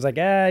Dameon Pierce. I was like,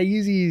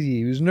 easy.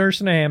 He was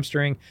nursing a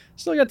hamstring.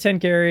 Still got 10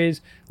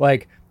 carries.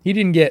 Like, he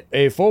didn't get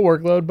a full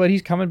workload, but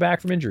he's coming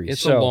back from injury.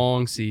 It's a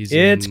long season.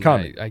 It's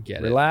coming. I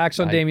get it. Relax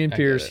on Dameon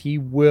Pierce. He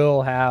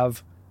will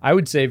have, I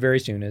would say very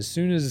soon, as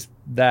soon as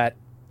that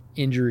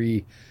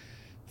injury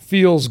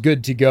feels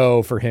good to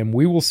go for him,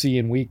 we will see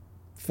in week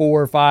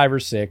 4, 5, or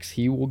 6,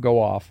 he will go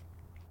off.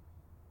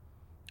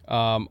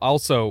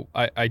 Also,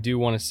 I do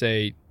want to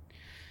say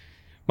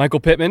Michael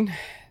Pittman,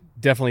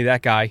 definitely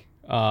that guy.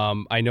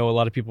 I know a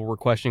lot of people were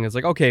questioning. It's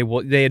like, okay,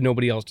 well, they had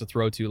nobody else to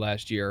throw to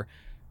last year.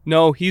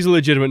 No, he's a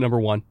legitimate number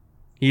one.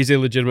 He's a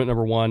legitimate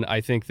number one.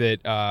 I think that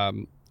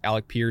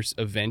Alec Pierce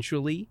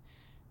eventually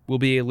will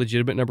be a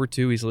legitimate number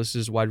 2. He's listed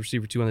as wide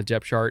receiver 2 on the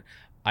depth chart.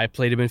 I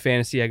played him in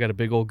fantasy. I got a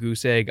big old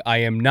goose egg. I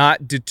am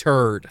not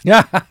deterred.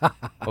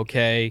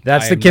 Okay?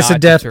 That's the kiss of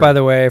death, by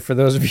the way, for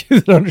those of you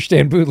that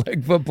understand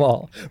bootleg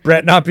football.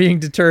 Brett not being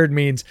deterred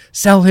means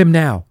sell him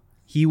now.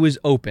 He was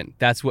open.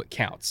 That's what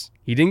counts.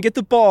 He didn't get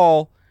the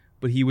ball,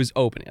 but he was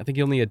open. I think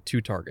he only had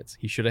 2 targets.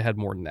 He should have had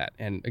more than that.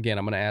 And again,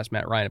 I'm going to ask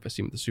Matt Ryan if I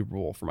see him at the Super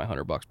Bowl for my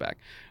 $100 back.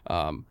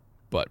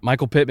 But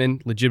Michael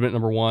Pittman, legitimate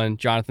number 1.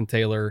 Jonathan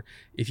Taylor.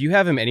 If you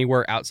have him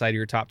anywhere outside of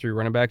your top 3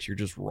 running backs, you're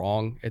just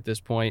wrong at this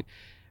point.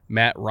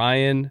 Matt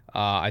Ryan,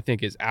 I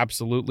think, is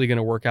absolutely going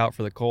to work out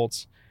for the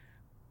Colts.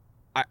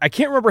 I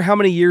can't remember how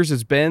many years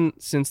it's been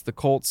since the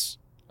Colts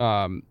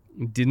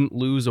didn't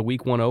lose a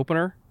Week 1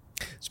 opener.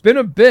 It's been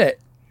a bit.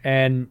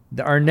 And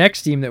our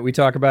next team that we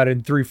talk about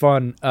in 3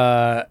 Fun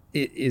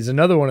is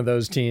another one of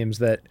those teams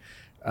that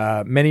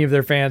many of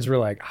their fans were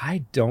like,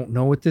 I don't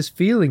know what this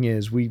feeling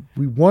is. We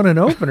won an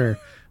opener.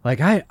 Like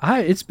I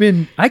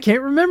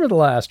can't remember the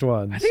last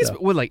one. I think it's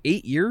been, like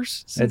 8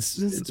 years since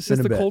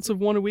the bit. Colts have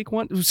won a Week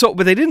 1. So,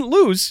 but they didn't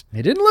lose.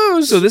 They didn't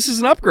lose. So this is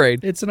an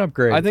upgrade. It's an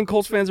upgrade. I think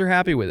Colts fans are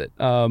happy with it.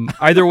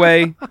 Either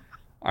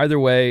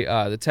way,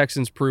 the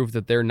Texans proved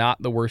that they're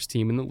not the worst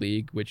team in the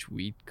league, which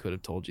we could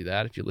have told you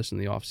that if you listen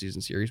to the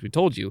offseason series. We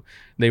told you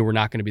they were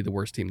not going to be the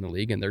worst team in the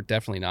league, and they're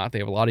definitely not. They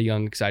have a lot of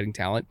young, exciting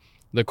talent.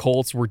 The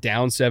Colts were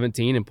down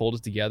 17 and pulled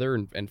it together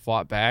and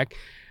fought back.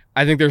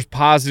 I think there's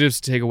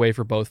positives to take away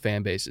for both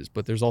fan bases,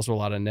 but there's also a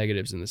lot of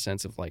negatives in the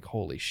sense of like,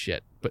 holy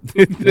shit. But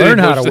learn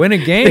how to win a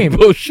game. They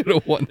both should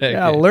have won that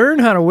game. Learn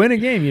how to win a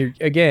game.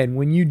 Again,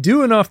 when you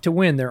do enough to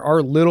win, there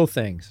are little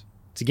things.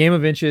 It's a game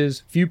of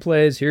inches, few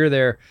plays here or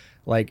there.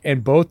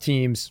 And both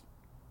teams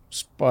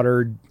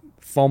sputtered,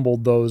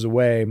 fumbled those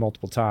away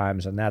multiple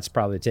times, and that's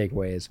probably the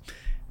takeaway is,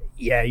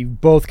 you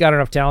both got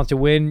enough talent to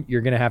win.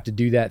 You're going to have to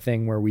do that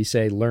thing where we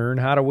say learn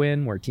how to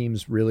win, where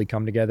teams really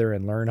come together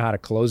and learn how to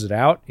close it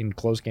out in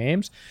close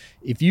games.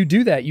 If you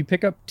do that, you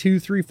pick up 2,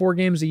 3, 4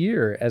 games a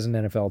year as an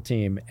NFL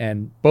team,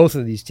 and both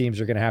of these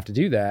teams are going to have to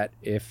do that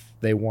if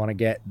they want to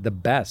get the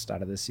best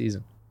out of this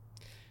season.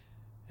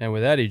 And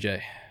with that,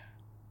 EJ,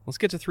 let's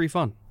get to 3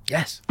 Fun.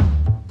 Yes.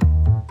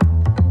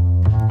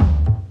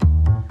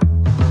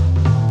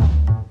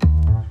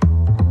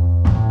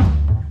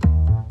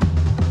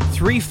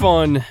 Three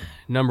Fun,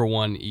 number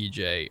 1,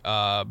 EJ.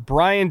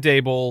 Brian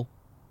Daboll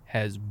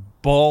has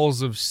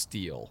balls of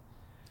steel.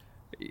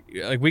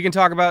 Like, we can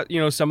talk about,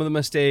 some of the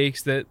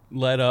mistakes that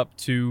led up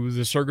to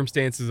the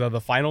circumstances of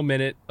the final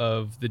minute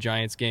of the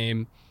Giants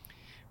game.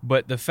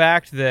 But the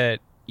fact that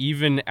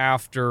even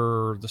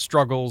after the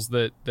struggles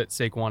that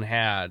Saquon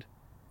had,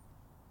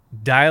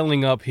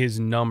 dialing up his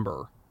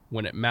number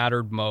when it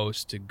mattered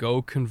most to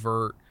go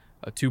convert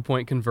a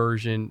 2-point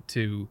conversion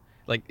to,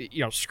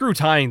 screw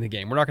tying the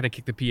game. We're not going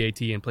to kick the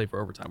PAT and play for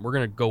overtime. We're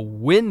going to go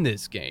win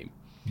this game.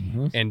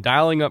 Mm-hmm. And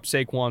dialing up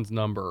Saquon's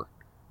number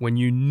when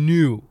you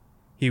knew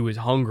he was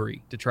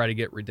hungry to try to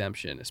get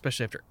redemption,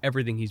 especially after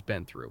everything he's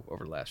been through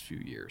over the last few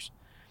years.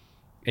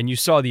 And you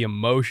saw the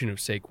emotion of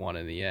Saquon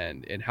in the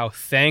end and how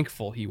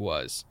thankful he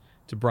was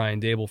to Brian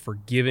Daboll for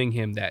giving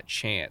him that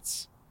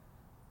chance.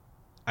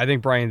 I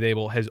think Brian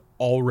Daboll has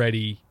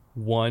already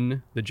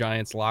won the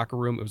Giants locker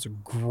room. It was a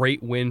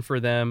great win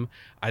for them.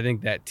 I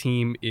think that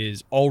team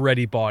is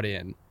already bought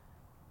in.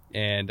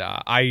 And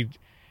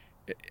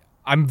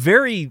I'm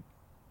very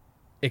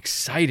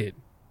excited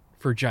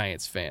for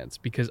Giants fans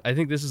because I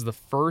think this is the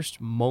first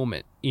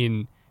moment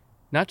in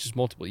not just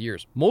multiple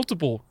years,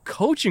 multiple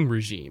coaching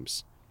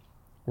regimes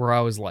where I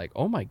was like,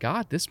 oh my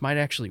God, this might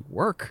actually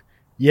work.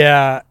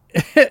 Yeah.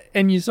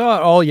 And you saw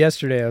it all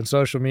yesterday on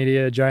social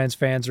media, Giants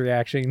fans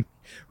reacting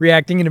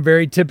in a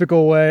very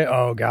typical way.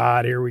 Oh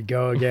God, here we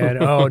go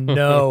again. Oh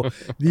no,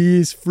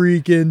 this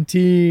freaking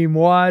team.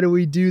 Why do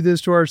we do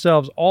this to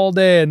ourselves all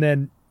day? And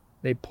then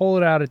they pull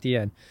it out at the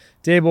end.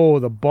 Daboll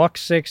with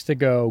 $1.06 to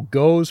go,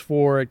 goes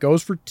for it,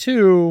 goes for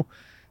 2,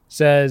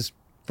 says,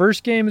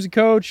 first game as a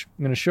coach,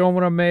 I'm going to show them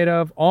what I'm made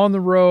of on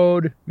the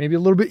road, maybe a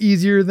little bit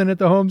easier than at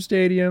the home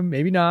stadium,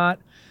 maybe not.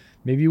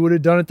 Maybe you would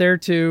have done it there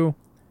too.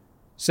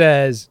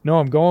 Says, no,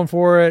 I'm going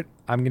for it.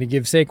 I'm going to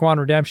give Saquon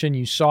redemption.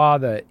 You saw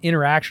the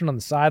interaction on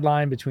the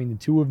sideline between the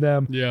two of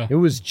them. Yeah. It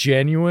was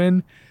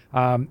genuine.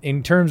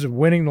 In terms of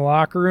winning the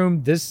locker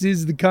room, this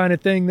is the kind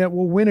of thing that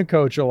will win a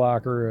coach a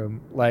locker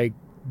room. Like,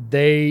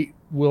 they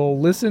will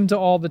listen to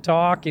all the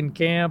talk in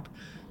camp.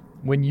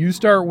 When you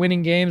start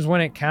winning games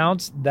when it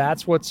counts,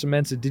 that's what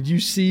cements it. Did you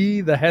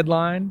see the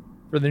headline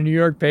for the New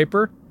York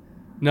paper?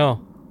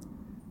 No.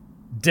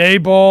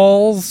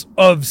 Dayballs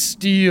of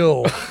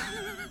steel.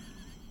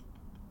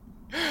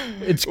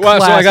 It's Wow,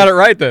 so I got it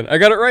right then.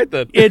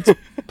 It's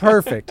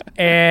perfect.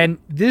 And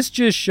this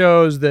just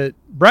shows that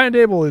Brian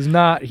Daboll is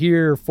not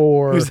here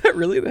for... Was that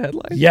really the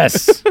headline?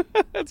 Yes.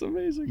 That's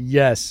amazing.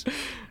 Yes.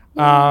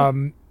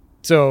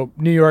 So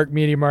New York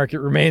media market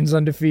remains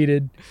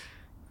undefeated.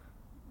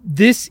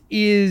 This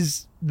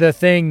is the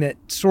thing that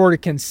sort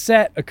of can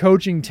set a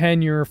coaching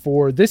tenure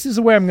for, this is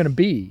the way I'm going to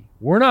be.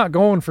 We're not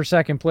going for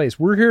second place.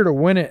 We're here to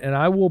win it, and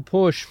I will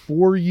push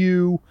for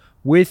you,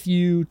 with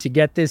you, to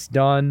get this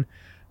done.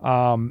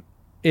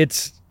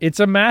 It's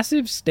a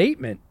massive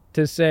statement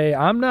to say,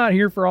 I'm not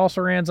here for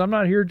also-rans. I'm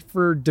not here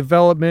for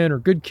development or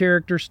good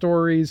character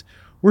stories.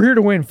 We're here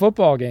to win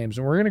football games,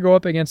 and we're going to go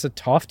up against a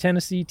tough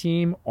Tennessee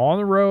team on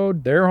the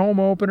road, their home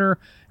opener,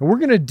 and we're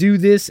going to do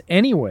this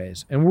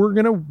anyways, and we're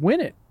going to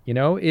win it. You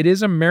know, it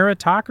is a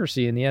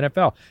meritocracy in the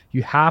NFL.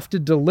 You have to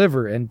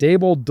deliver, and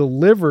Daboll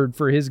delivered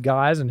for his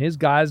guys, and his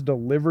guys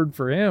delivered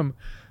for him.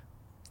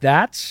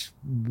 That's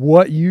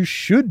what you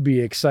should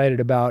be excited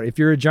about if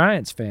you're a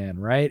Giants fan,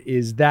 right?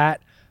 Is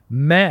that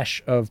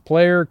mesh of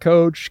player,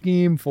 coach,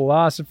 scheme,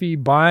 philosophy,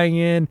 buying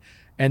in,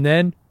 and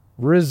then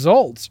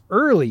results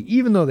early,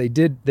 even though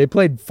they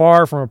played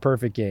far from a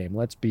perfect game.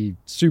 Let's be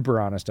super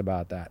honest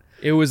about that.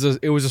 It was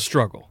a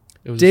struggle.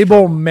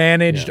 Daboll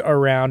managed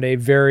around a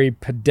very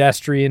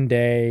pedestrian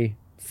day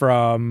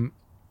from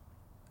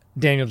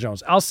Daniel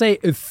Jones. I'll say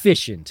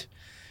efficient,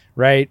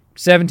 right?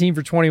 17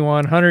 for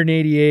 21,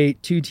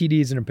 188, 2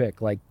 TDs and a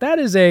pick. Like, that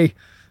is a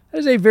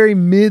very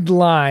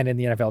mid-line in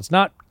the NFL. It's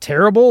not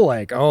terrible,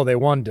 like, oh, they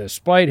won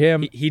despite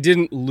him. He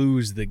didn't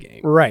lose the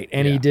game. Right,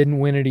 and he didn't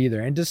win it either.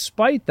 And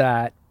despite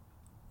that,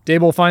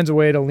 Daboll finds a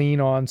way to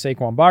lean on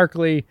Saquon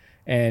Barkley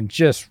and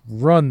just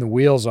run the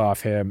wheels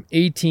off him.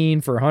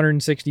 18 for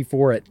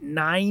 164 at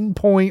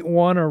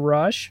 9.1 a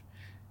rush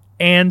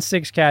and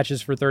 6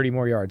 catches for 30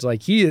 more yards.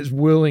 Like, he is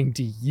willing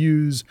to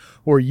use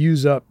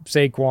up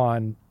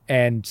Saquon,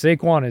 and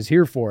Saquon is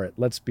here for it.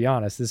 Let's be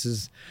honest. This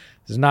is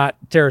not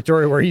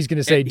territory where he's going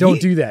to say,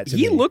 don't do that to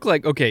me. He looked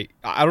like, okay,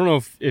 I don't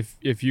know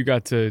if you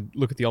got to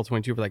look at the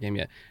All-22 for that game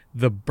yet.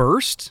 The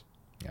burst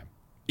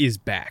is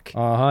back.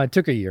 It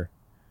took a year.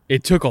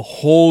 It took a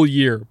whole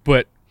year,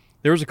 but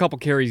there was a couple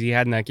carries he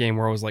had in that game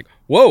where I was like,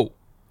 whoa.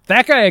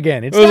 That guy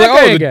again. It's that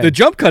guy again. The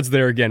jump cut's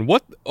there again.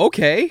 What?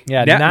 Okay.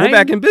 Yeah, we're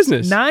back in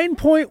business.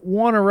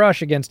 9.1 a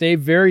rush against a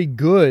very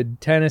good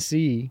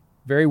Tennessee,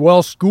 very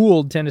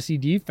well-schooled Tennessee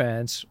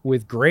defense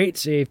with great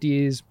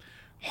safeties,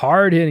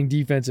 hard-hitting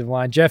defensive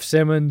line.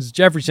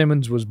 Jeffrey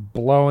Simmons was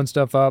blowing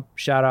stuff up.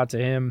 Shout out to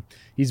him.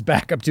 He's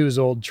back up to his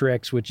old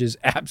tricks, which is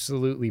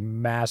absolutely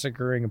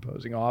massacring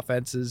opposing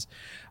offenses.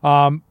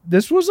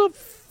 This was a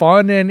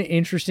fun and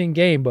interesting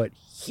game, but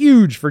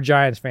huge for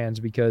Giants fans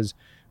because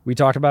we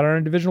talked about it on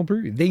a divisional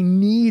preview. They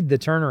need the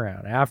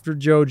turnaround after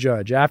Joe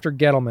Judge, after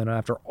Gettleman,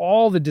 after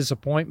all the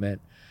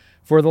disappointment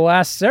for the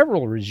last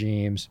several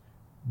regimes.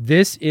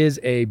 This is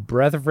a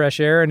breath of fresh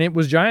air, and it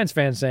was Giants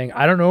fans saying,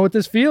 I don't know what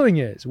this feeling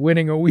is,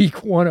 winning a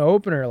week 1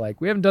 opener.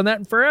 Like, we haven't done that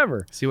in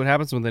forever. See what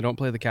happens when they don't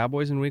play the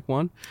Cowboys in week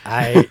 1?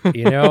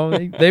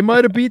 They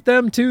might have beat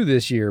them too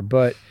this year,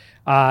 but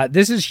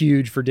this is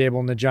huge for Daboll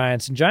and the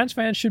Giants, and Giants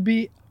fans should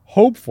be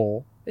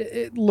hopeful.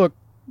 Look,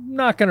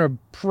 not going to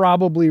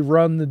probably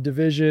run the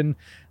division.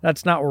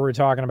 That's not what we're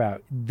talking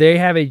about. They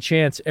have a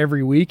chance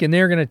every week, and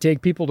they're going to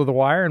take people to the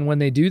wire, and when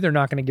they do, they're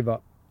not going to give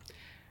up.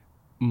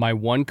 My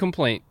one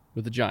complaint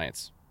with the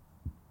Giants,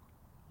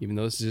 even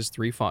though this is just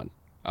 3 fun,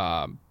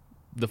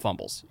 the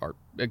fumbles are,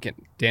 again,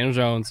 Daniel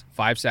Jones,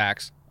 5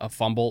 sacks, a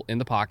fumble in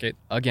the pocket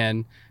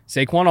again.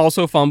 Saquon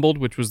also fumbled,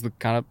 which was the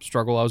kind of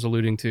struggle I was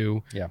alluding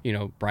to. Yeah. You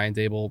know, Brian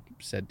Daboll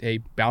said, hey,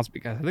 bounce,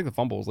 because I think the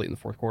fumble was late in the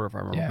fourth quarter, if I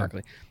remember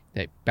correctly.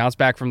 Hey, bounce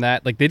back from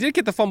that. Like, they did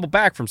get the fumble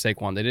back from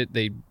Saquon.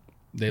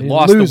 They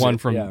lost the one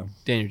from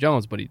Daniel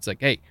Jones, but it's like,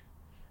 hey,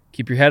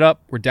 keep your head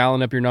up. We're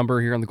dialing up your number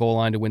here on the goal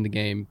line to win the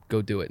game.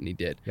 Go do it, and he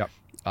did. Yep.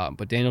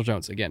 But Daniel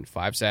Jones, again,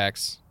 5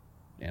 sacks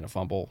and a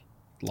fumble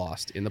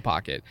lost in the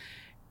pocket.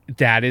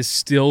 That is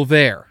still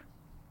there,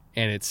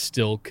 and it's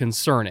still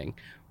concerning.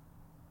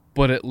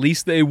 But at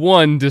least they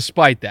won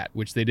despite that,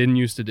 which they didn't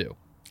used to do.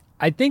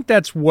 I think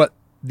that's what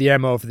the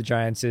MO for the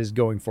Giants is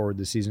going forward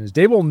this season. Is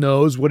Daboll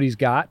knows what he's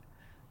got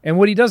and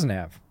what he doesn't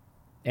have.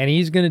 And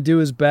he's going to do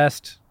his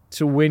best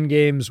to win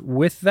games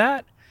with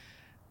that.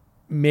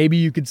 Maybe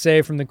you could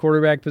say from the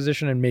quarterback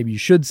position, and maybe you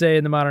should say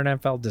in the modern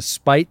NFL,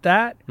 despite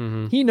that,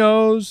 he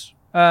knows.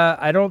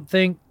 I don't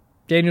think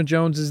Daniel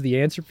Jones is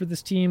the answer for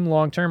this team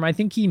long term. I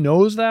think he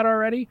knows that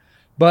already,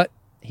 but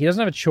he doesn't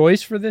have a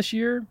choice for this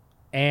year,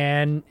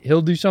 and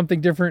he'll do something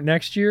different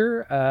next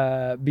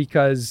year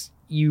because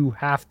you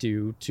have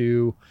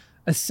to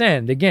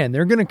ascend. Again,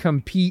 they're going to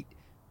compete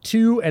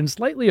to and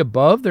slightly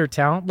above their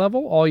talent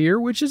level all year,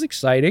 which is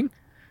exciting.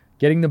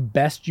 Getting the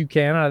best you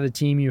can out of the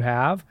team you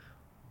have.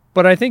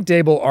 But I think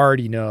Dable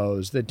already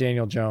knows that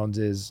Daniel Jones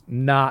is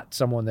not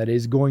someone that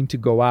is going to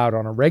go out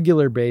on a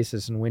regular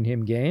basis and win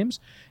him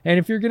games. And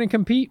if you're going to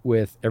compete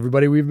with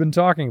everybody we've been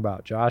talking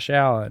about, Josh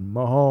Allen,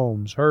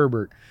 Mahomes,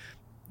 Herbert,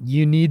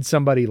 you need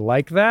somebody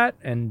like that,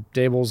 and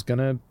Dable's going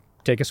to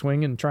take a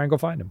swing and try and go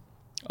find him.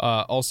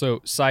 Also,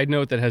 side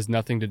note that has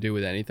nothing to do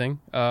with anything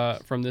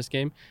from this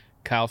game.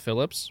 Kyle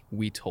Phillips,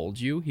 we told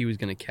you he was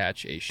going to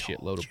catch a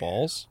shitload of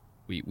balls.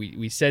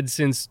 We said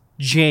since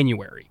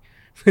January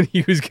that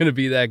he was going to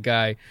be that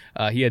guy.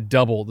 He had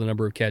double the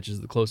number of catches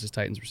of the closest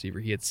Titans receiver.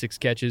 He had 6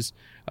 catches,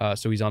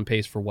 so he's on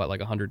pace for, like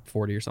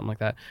 140 or something like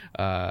that.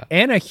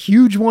 And a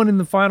huge one in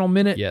the final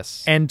minute.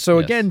 Yes. And so,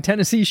 again,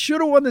 Tennessee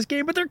should have won this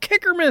game, but their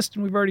kicker missed,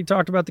 and we've already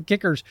talked about the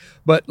kickers.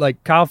 But,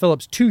 Kyle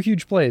Phillips, 2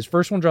 huge plays.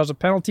 First one draws a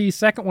penalty.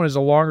 Second one is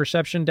a long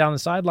reception down the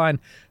sideline.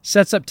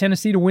 Sets up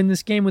Tennessee to win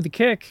this game with a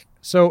kick.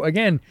 So,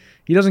 again,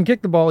 he doesn't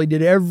kick the ball. He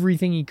did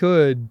everything he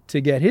could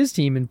to get his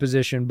team in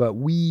position, but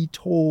we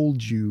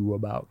told you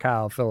about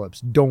Kyle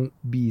Phillips. Don't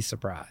be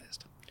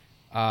surprised.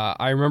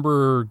 I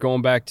remember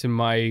going back to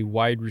my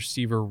wide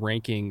receiver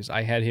rankings,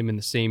 I had him in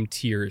the same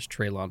tier as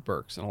Treylon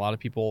Burks, and a lot of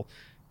people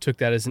took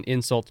that as an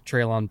insult to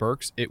Treylon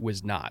Burks. It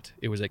was not.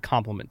 It was a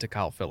compliment to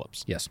Kyle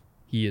Phillips. Yes.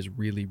 He is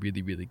really,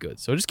 really, really good.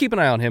 So just keep an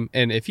eye on him.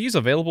 And if he's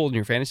available in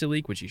your fantasy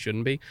league, which he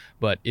shouldn't be,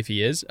 but if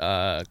he is,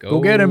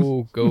 go get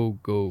him. Go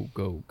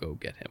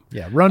get him.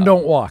 Yeah, run,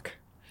 don't walk.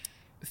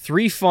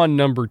 3 Fun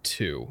number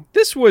 2.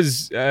 This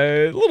was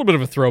a little bit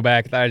of a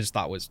throwback that I just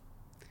thought was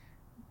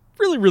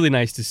really, really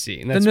nice to see.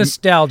 And that's the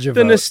nostalgia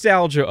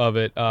nostalgia of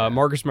it.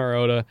 Marcus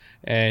Mariota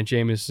and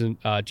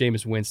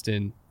Jameis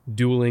Winston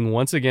dueling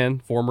once again,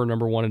 former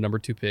number 1 and number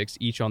 2 picks,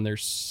 each on their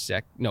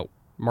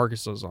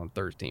Marcus was on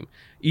third team.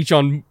 Each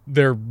on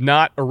their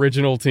not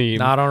original team.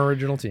 Not on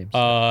original teams.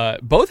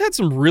 Both had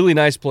some really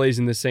nice plays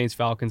in the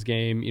Saints-Falcons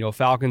game.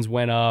 Falcons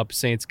went up.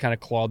 Saints kind of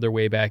clawed their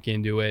way back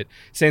into it.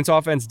 Saints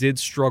offense did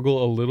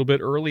struggle a little bit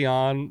early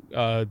on.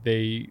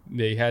 They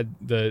had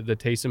the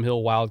Taysom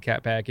Hill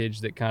Wildcat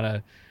package that kind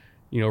of,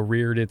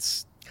 reared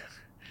its...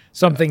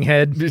 something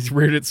head. It's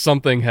reared its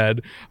something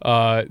head.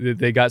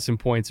 They got some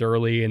points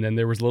early, and then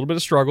there was a little bit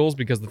of struggles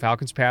because the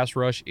Falcons' pass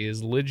rush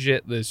is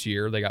legit this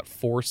year. They got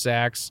 4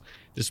 sacks,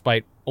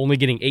 despite only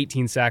getting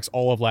 18 sacks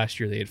all of last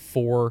year. They had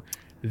 4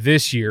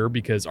 this year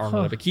because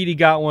Arnold Ebiketie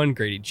got one.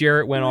 Grady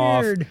Jarrett went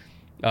off.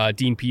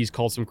 Dean Pease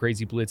called some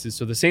crazy blitzes.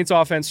 So the Saints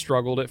offense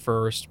struggled at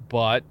first,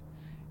 but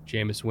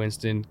Jameis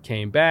Winston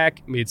came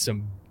back, made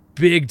some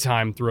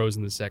big-time throws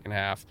in the second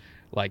half.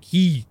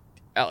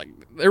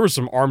 There was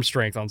some arm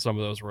strength on some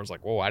of those where I was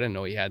like, whoa, I didn't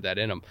know he had that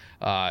in him.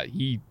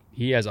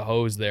 He has a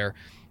hose there.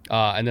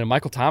 And then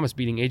Michael Thomas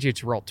beating A.J.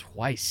 Terrell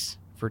twice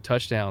for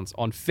touchdowns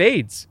on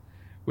fades,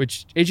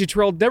 which A.J.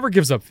 Terrell never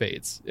gives up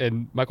fades.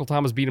 And Michael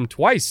Thomas beat him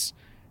twice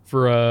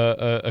for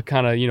a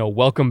kind of,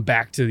 welcome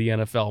back to the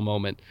NFL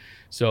moment.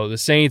 So the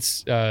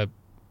Saints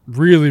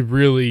really,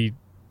 really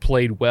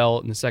played well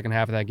in the second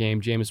half of that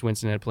game. Jameis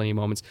Winston had plenty of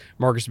moments.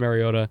 Marcus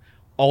Mariota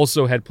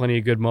also had plenty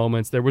of good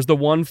moments. There was the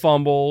one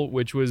fumble,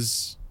 which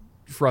was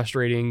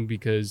frustrating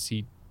because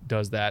he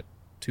does that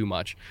too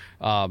much.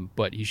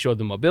 But he showed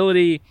the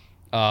mobility.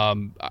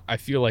 I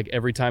feel like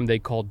every time they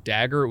called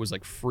dagger, it was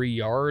like free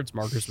yards.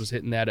 Marcus was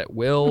hitting that at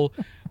will.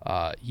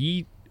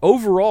 He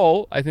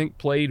overall, I think,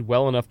 played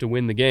well enough to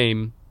win the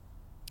game.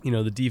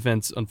 The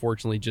defense,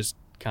 unfortunately, just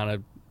kind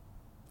of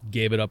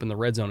gave it up in the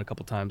red zone a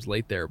couple times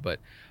late there. But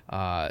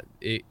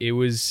it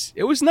was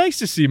nice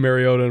to see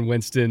Mariota and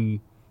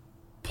Winston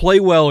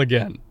play well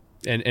again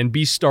and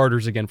be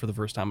starters again for the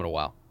first time in a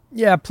while.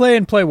 Yeah, play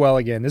well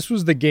again. This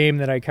was the game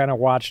that I kind of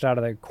watched out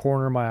of the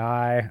corner of my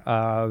eye.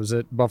 I was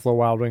at Buffalo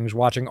Wild Wings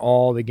watching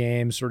all the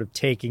games, sort of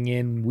taking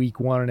in week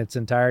 1 in its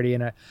entirety.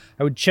 And I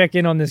would check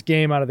in on this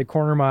game out of the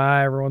corner of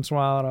my eye every once in a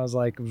while. And I was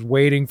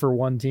waiting for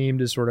one team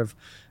to sort of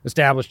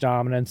establish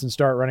dominance and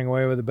start running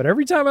away with it. But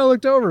every time I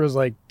looked over, it was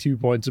like 2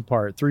 points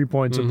apart, 3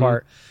 points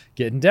apart.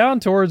 Getting down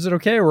towards it.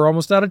 Okay, we're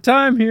almost out of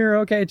time here.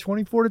 Okay,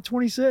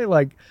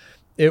 24-26.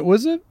 It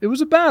was a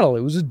battle.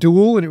 It was a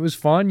duel, and it was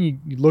fun. You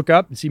look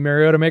up and see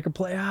Mariota make a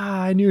play.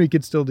 I knew he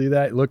could still do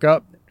that. You look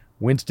up,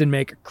 Winston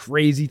make a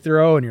crazy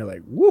throw, and you're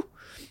like, woo.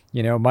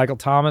 Michael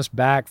Thomas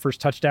back, first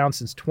touchdown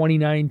since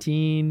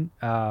 2019.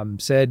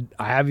 Said,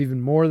 I have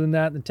even more than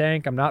that in the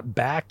tank. I'm not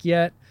back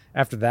yet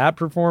after that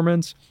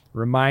performance.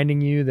 Reminding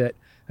you that,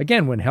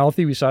 again, when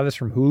healthy, we saw this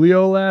from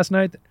Julio last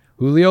night, that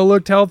Julio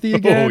looked healthy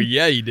again. Oh,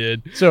 yeah, he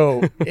did.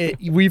 So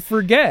we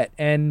forget,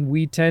 and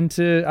we tend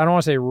to, I don't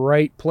want to say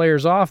write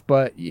players off,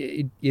 but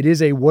it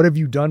is a what have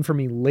you done for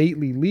me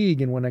lately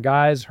league. And when a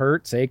guy's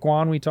hurt,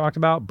 Saquon we talked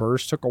about,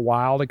 Burst took a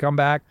while to come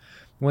back.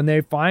 When they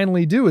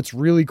finally do, it's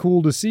really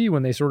cool to see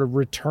when they sort of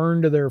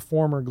return to their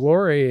former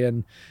glory.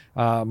 And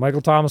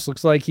Michael Thomas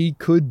looks like he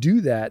could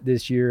do that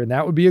this year, and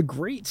that would be a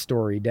great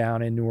story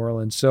down in New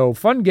Orleans. So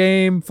fun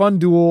game, fun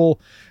duel.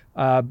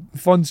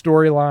 Fun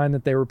storyline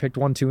that they were picked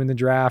 1-2 in the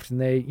draft,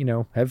 and they,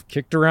 have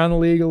kicked around the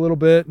league a little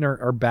bit and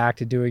are back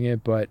to doing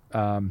it. But,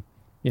 kind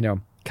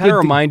of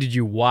reminded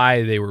you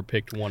why they were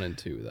picked 1 and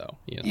 2, though.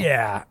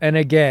 Yeah. And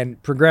again,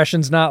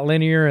 progression's not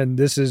linear, and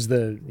this is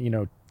the,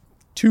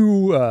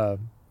 two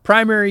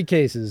primary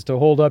cases to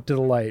hold up to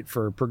the light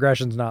for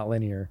progression's not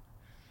linear.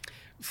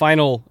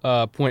 Final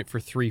point for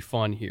 3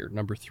 fun here,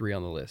 number 3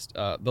 on the list.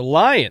 The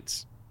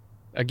Lions.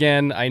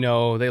 Again, I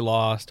know they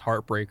lost,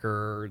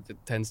 heartbreaker. It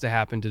tends to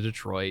happen to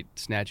Detroit,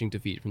 snatching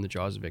defeat from the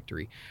jaws of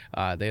victory.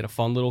 They had a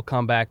fun little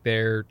comeback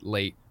there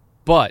late,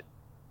 but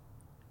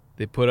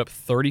they put up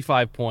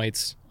 35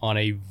 points on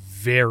a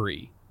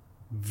very,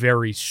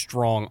 very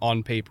strong,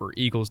 on paper,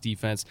 Eagles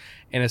defense,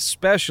 and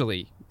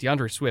especially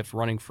DeAndre Swift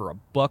running for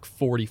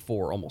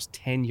 $144, almost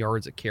 10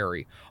 yards a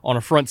carry on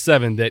a front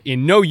seven that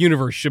in no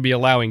universe should be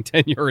allowing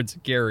 10 yards a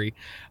carry.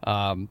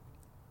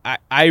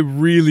 I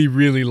really,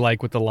 really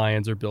like what the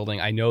Lions are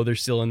building. I know they're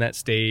still in that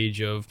stage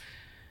of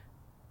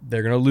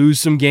they're going to lose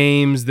some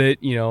games that,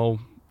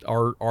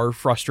 are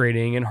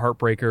frustrating and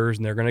heartbreakers,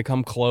 and they're going to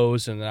come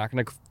close, and they're not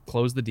going to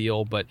close the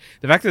deal. But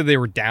the fact that they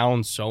were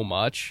down so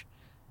much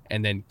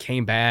and then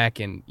came back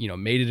and,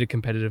 made it a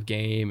competitive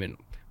game and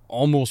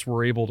almost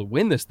were able to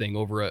win this thing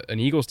over an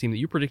Eagles team that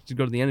you predicted to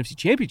go to the NFC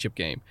Championship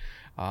game.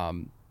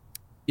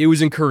 It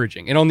was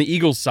encouraging. And on the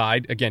Eagles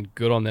side, again,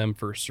 good on them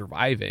for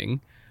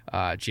surviving.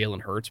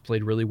 Jalen Hurts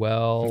played really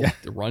well. Yeah.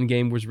 The run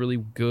game was really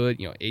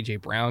good. A.J.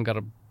 Brown got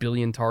 1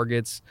 billion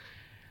targets.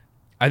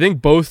 I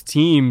think both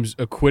teams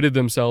acquitted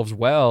themselves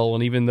well.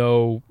 And even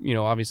though,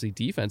 obviously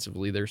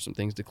defensively, there's some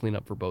things to clean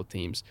up for both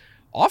teams.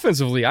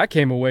 Offensively, I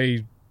came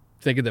away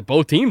thinking that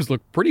both teams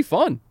looked pretty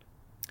fun.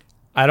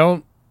 I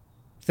don't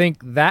think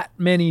that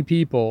many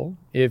people,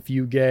 if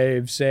you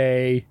gave,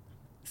 say,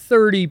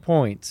 30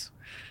 points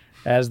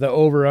as the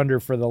over-under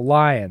for the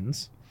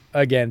Lions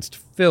against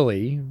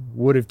Philly,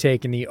 would have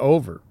taken the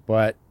over.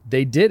 But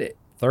they did it.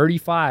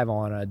 35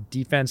 on a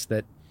defense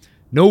that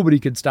nobody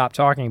could stop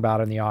talking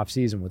about in the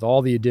offseason with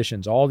all the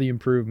additions, all the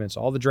improvements,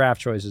 all the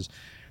draft choices.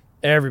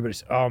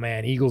 Everybody's, oh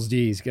man, Eagles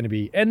D is going to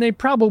be, and they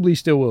probably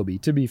still will be,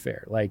 to be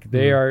fair. Like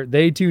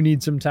they too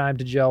need some time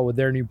to gel with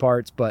their new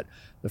parts. But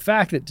the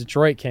fact that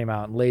Detroit came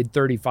out and laid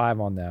 35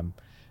 on them,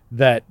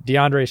 that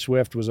DeAndre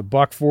Swift was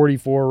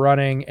 $144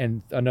 running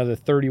and another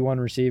 31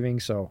 receiving,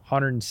 so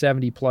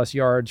 170 plus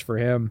yards for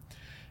him.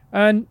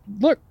 And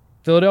look,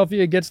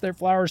 Philadelphia gets their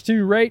flowers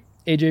too, right?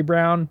 A.J.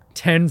 Brown,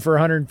 10 for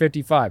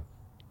 155.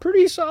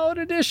 Pretty solid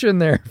addition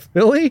there,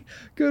 Philly.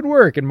 Good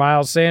work. And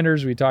Miles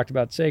Sanders, we talked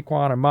about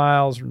Saquon and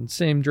Miles from the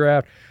same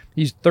draft.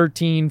 He's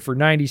 13 for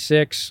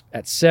 96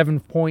 at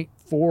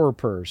 7.4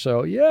 per.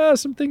 So, yeah,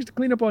 some things to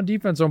clean up on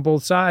defense on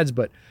both sides.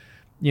 But,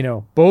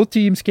 both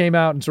teams came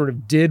out and sort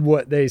of did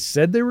what they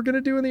said they were going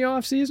to do in the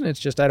offseason. It's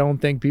just I don't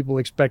think people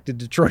expected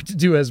Detroit to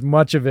do as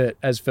much of it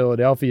as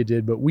Philadelphia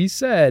did. But we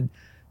said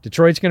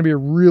Detroit's going to be a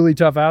really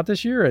tough out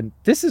this year, and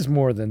this is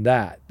more than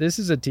that. This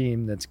is a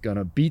team that's going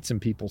to beat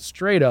some people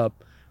straight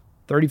up.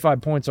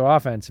 35 points of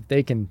offense. If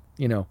they can,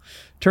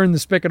 turn the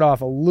spigot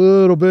off a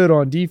little bit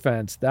on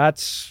defense,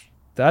 that's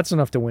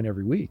enough to win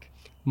every week.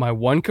 My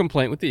one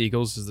complaint with the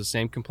Eagles is the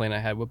same complaint I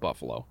had with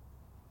Buffalo.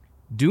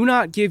 Do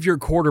not give your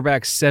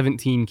quarterback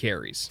 17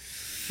 carries.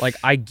 Like,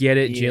 I get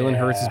it. Yeah. Jalen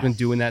Hurts has been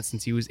doing that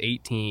since he was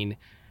 18.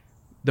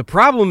 The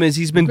problem is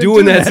he's been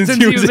doing that since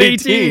he was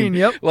 18.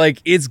 Yep.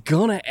 Like, it's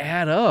going to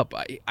add up.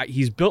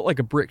 He's built like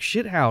a brick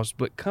shithouse,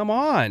 but come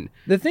on.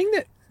 The thing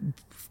that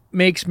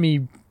makes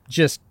me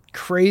just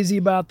crazy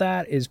about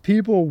that is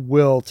people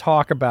will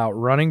talk about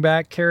running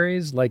back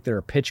carries like they're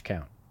a pitch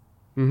count.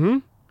 Mm-hmm.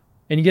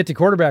 And you get to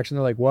quarterbacks and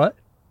they're like, what?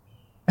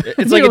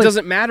 It's like it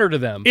doesn't matter to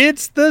them.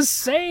 It's the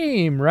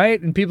same,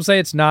 right? And people say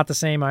it's not the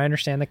same. I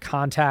understand the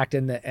contact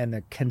and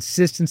the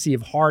consistency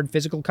of hard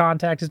physical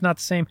contact is not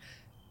the same.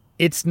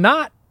 It's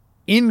not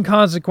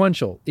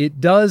inconsequential.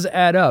 It does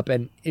add up,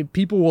 and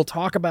people will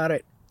talk about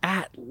it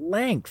at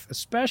length,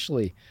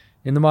 especially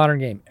in the modern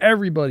game.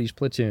 Everybody's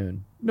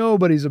platoon.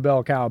 Nobody's a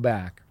bell cow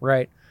back,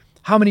 right?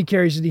 How many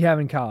carries did he have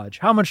in college?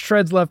 How much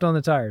tread's left on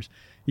the tires?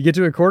 You get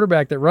to a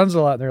quarterback that runs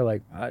a lot, and they're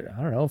like, I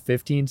don't know,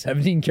 15,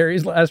 17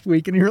 carries last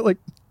week, and you're like,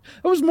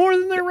 that was more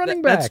than their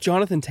running back. That's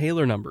Jonathan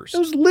Taylor numbers. It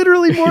was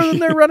literally more than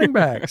their running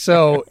back.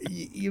 So,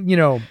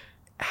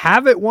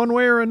 have it one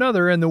way or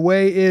another, and the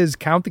way is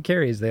count the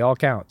carries. They all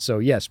count. So,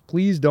 yes,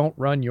 please don't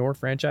run your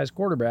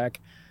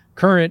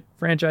current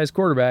franchise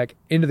quarterback,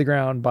 into the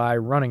ground by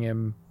running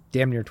him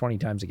damn near 20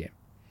 times a game.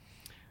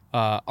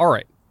 All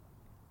right.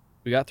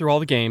 We got through all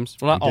the games.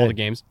 Well, not all the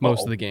games,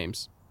 most of the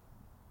games.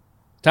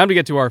 Time to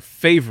get to our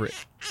favorite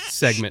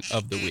segment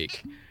of the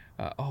week.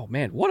 Oh,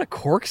 man, what a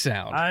cork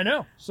sound. I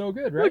know. So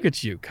good, right? Look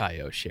at you,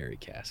 Kaio Sherry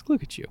Cask.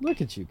 Look at you.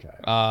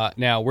 Kaio.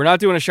 Now, we're not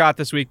doing a shot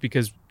this week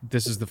because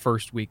this is the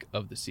first week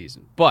of the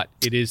season. But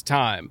it is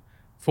time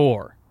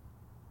for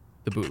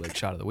the bootleg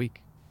shot of the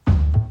week.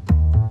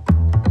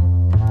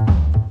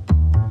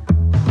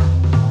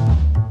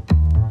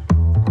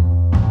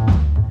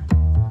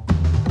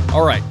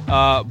 All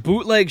right.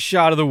 Bootleg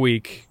shot of the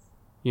week.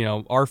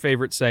 our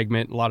favorite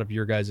segment, a lot of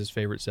your guys'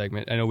 favorite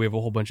segment. I know we have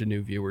a whole bunch of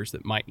new viewers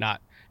that might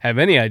not have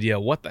any idea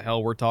what the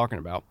hell we're talking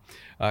about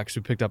because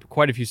we picked up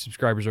quite a few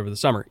subscribers over the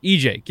summer.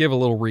 EJ, give a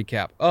little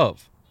recap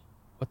of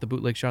what the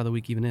Bootleg Shot of the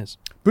Week even is.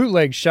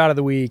 Bootleg Shot of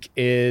the Week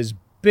is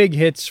big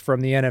hits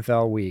from the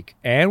NFL week.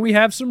 And we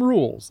have some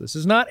rules. This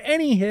is not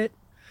any hit.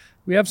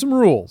 We have some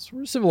rules.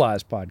 We're a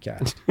civilized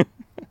podcast.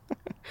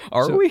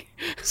 Are we?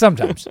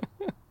 Sometimes.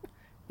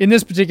 In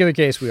this particular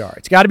case, we are.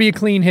 It's got to be a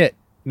clean hit.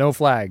 No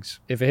flags.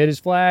 If a hit is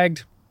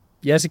flagged,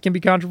 yes, it can be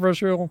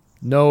controversial.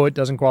 No, it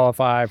doesn't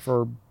qualify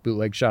for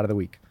Bootleg Shot of the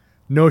Week.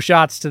 No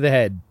shots to the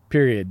head,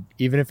 period.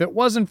 Even if it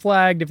wasn't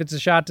flagged, if it's a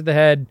shot to the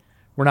head,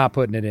 we're not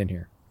putting it in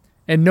here.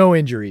 And no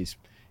injuries.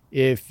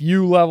 If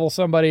you level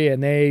somebody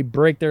and they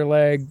break their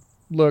leg,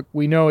 look,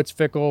 we know it's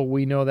fickle.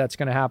 We know that's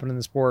going to happen in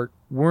the sport.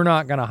 We're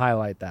not going to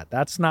highlight that.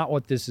 That's not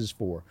what this is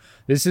for.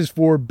 This is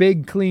for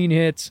big, clean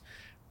hits.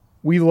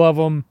 We love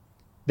them.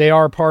 They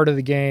are part of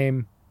the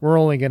game. We're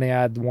only going to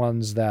add the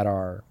ones that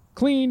are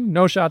clean,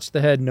 no shots to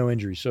the head, no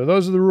injuries. So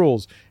those are the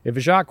rules. If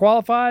a shot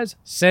qualifies,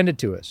 send it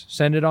to us.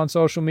 Send it on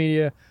social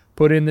media.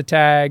 Put in the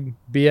tag,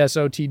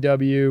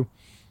 BSOTW.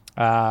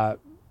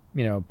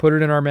 Put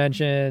it in our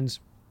mentions,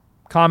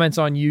 comments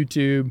on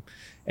YouTube,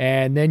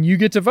 and then you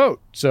get to vote.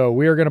 So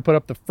we are going to put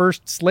up the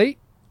first slate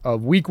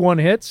of week 1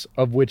 hits,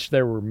 of which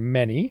there were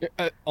many.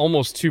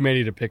 Almost too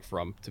many to pick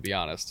from, to be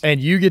honest.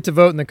 And you get to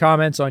vote in the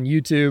comments on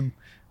YouTube,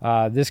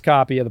 this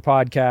copy of the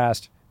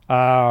podcast.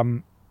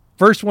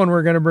 First one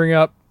we're going to bring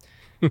up,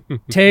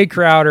 Tay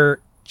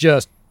Crowder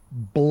just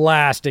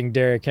blasting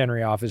Derrick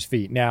Henry off his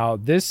feet. Now,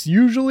 this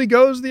usually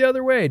goes the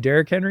other way.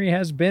 Derrick Henry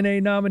has been a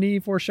nominee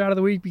for Shot of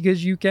the Week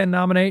because you can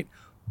nominate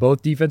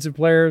both defensive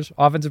players,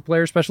 offensive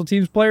players, special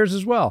teams players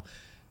as well.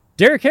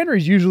 Derrick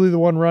Henry's usually the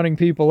one running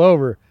people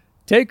over.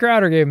 Tay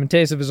Crowder gave him a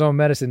taste of his own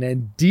medicine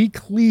and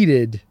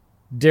decleated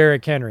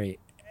Derrick Henry.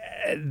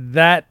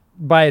 That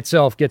by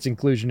itself gets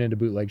inclusion into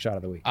Bootleg Shot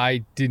of the Week.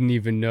 I didn't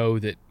even know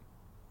that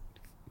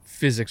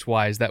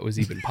physics-wise that was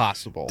even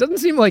possible. Doesn't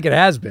seem like it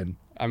has been.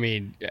 I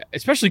mean,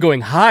 especially going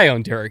high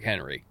on Derrick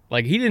Henry.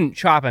 Like, he didn't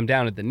chop him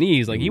down at the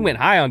knees. Like, he went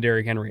high on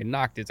Derrick Henry and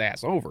knocked his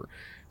ass over.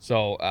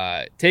 So,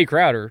 Tay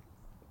Crowder,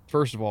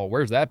 first of all,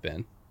 where's that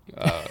been?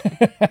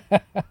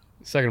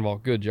 Second of all,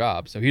 good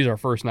job. So he's our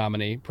first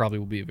nominee. Probably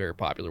will be a very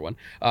popular one.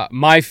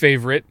 My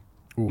favorite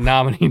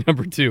nominee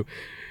number 2,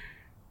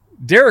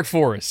 Derek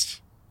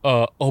Forrest,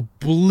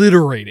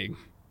 obliterating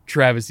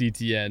Travis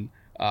Etienne.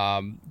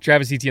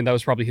 Travis Etienne, that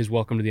was probably his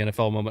welcome to the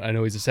NFL moment. I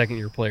know he's a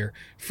second-year player.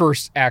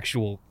 First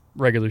actual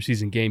regular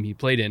season game he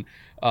played in.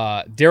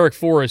 Derek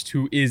Forrest,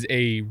 who is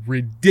a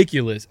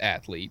ridiculous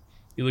athlete.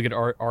 You look at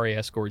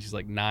RAS scores, he's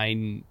like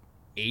 9'8",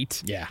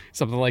 yeah,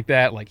 something like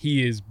that. Like,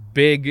 he is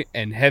big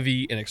and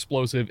heavy and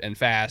explosive and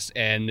fast.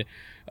 And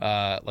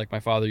like my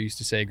father used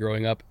to say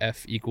growing up,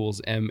 F equals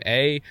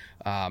MA.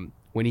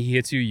 When he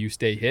hits you, you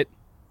stay hit.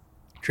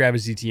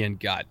 Travis Etienne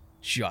got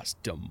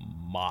just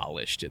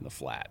demolished in the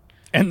flat.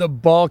 And the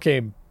ball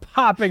came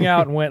popping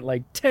out and went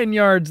like 10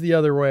 yards the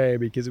other way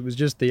because it was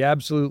just the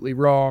absolutely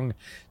wrong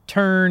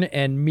turn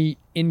and meet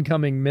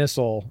incoming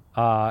missile.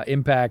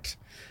 Impact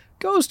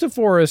goes to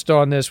Forrest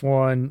on this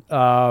one.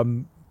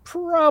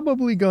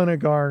 Probably going to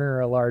garner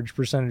a large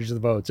percentage of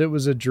the votes. It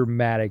was a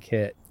dramatic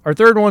hit. Our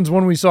third one's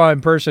one we saw in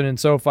person in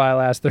SoFi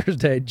last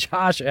Thursday.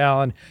 Josh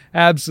Allen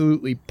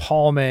absolutely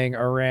palming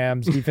a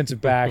Rams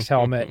defensive back's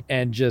helmet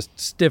and just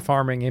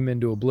stiff-arming him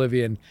into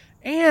oblivion.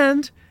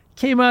 And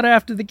came out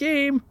after the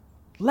game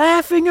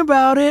laughing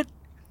about it.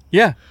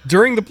 Yeah,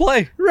 during the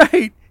play.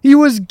 Right. He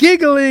was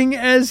giggling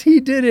as he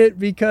did it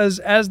because,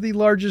 as the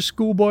largest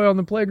schoolboy on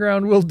the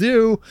playground will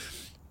do,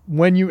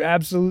 when you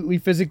absolutely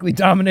physically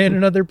dominate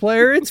another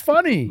player, it's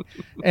funny.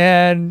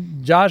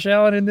 And Josh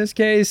Allen, in this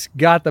case,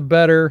 got the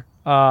better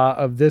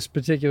of this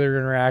particular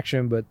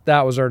interaction, but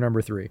that was our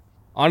number 3.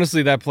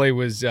 Honestly, that play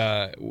was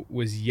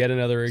yet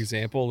another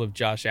example of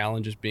Josh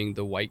Allen just being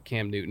the white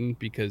Cam Newton,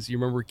 because you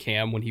remember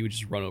Cam when he would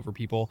just run over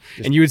people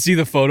and you would see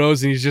the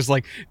photos and he's just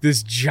like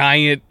this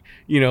giant,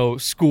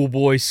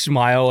 schoolboy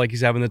smile, like he's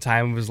having the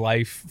time of his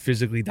life,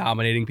 physically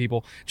dominating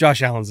people.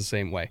 Josh Allen's the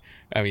same way.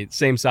 I mean,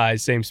 same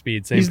size, same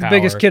speed, same power. He's the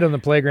biggest kid on the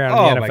playground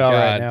in the NFL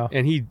right now.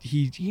 And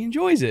he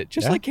enjoys it,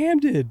 just like Cam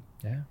did.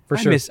 Yeah, for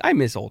sure. I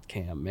miss old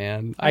Cam,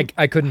 man. I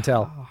couldn't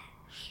tell.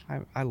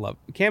 I love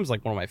Cam's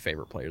like one of my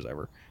favorite players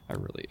ever.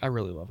 I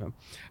really love him.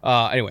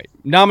 Anyway,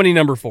 nominee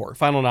number 4,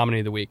 final nominee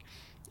of the week.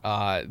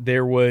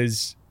 There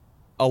was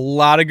a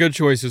lot of good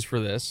choices for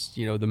this.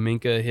 The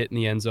Minkah hit in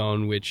the end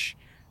zone, which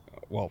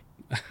one?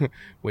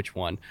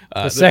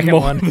 The second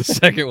one. The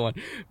second one.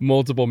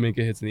 Multiple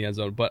Minkah hits in the end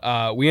zone.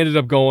 But we ended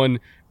up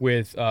going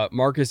with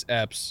Marcus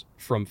Epps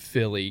from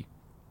Philly.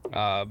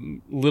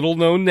 Little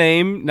known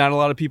name. Not a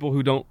lot of people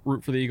who don't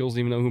root for the Eagles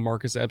even know who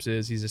Marcus Epps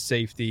is. He's a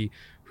safety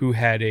who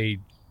had a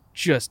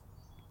just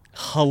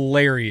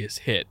hilarious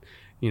hit,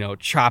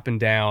 chopping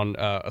down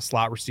a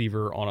slot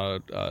receiver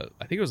on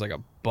I think it was like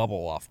a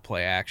bubble off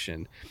play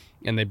action,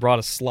 and they brought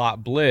a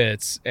slot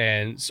blitz,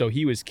 and so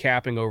he was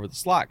capping over the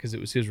slot because it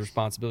was his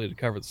responsibility to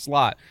cover the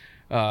slot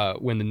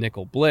when the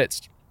nickel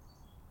blitzed.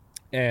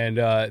 and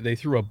they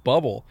threw a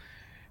bubble.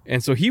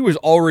 And so he was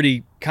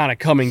already kind of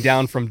coming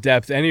down from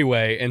depth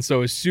anyway. And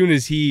so as soon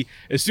as the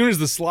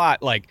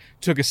slot like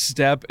took a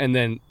step and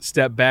then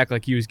stepped back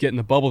like he was getting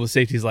the bubble, the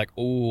safety's like,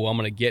 oh, I'm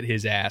going to get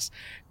his ass.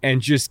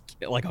 And just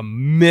like a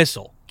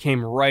missile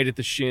came right at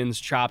the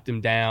shins, chopped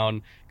him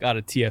down, got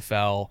a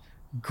TFL.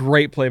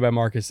 Great play by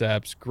Marcus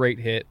Epps. Great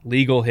hit.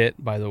 Legal hit,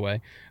 by the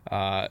way.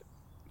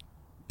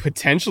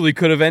 Potentially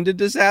could have ended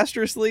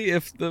disastrously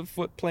if the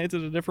foot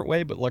planted a different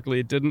way, but luckily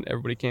it didn't.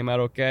 Everybody came out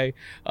okay,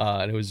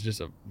 and it was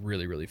just a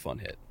really, really fun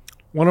hit.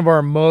 One of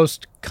our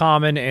most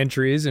common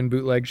entries in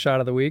Bootleg Shot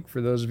of the Week, for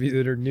those of you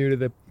that are new to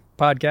the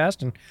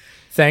podcast, and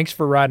thanks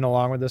for riding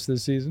along with us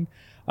this season.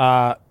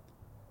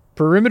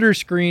 Perimeter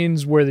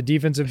screens where the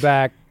defensive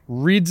back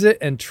reads it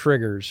and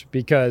triggers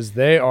because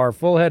they are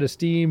full head of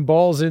steam,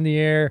 balls in the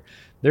air.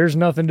 There's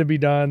nothing to be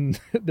done.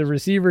 The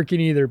receiver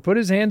can either put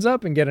his hands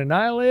up and get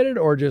annihilated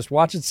or just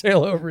watch it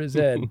sail over his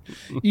head.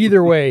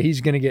 Either way, he's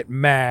going to get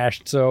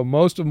mashed. So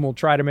most of them will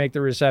try to make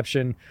the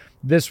reception.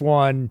 This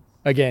one,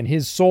 again,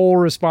 his sole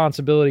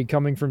responsibility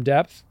coming from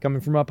depth,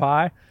 coming from up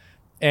high,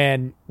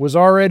 and was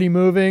already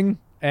moving.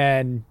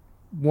 And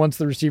once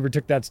the receiver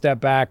took that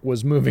step back,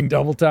 was moving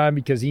double time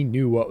because he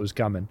knew what was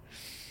coming.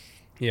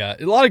 Yeah,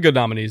 a lot of good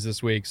nominees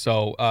this week.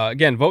 So,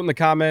 again, vote in the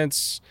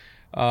comments.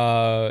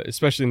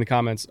 Especially in the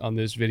comments on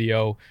this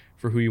video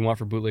for who you want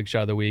for Bootleg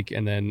Shot of the Week.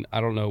 And then I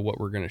don't know what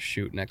we're going to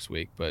shoot next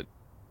week, but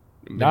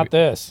maybe, not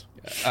this.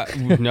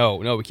 No,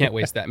 we can't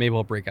waste that. Maybe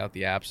I'll break out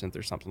the absinthe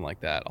or something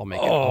like that. I'll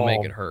make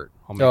it hurt.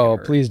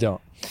 Please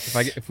don't.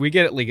 If we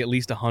get like at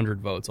least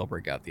 100 votes, I'll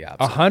break out the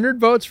absinthe.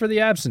 100 votes for the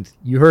absinthe.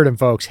 You heard him,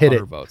 folks. Hit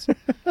 100 it. Votes.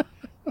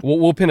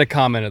 We'll pin a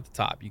comment at the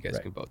top. You guys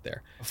can vote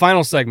there.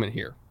 Final segment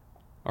here.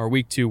 Our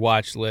week 2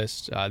 watch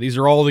list. These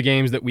are all the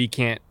games that we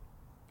can't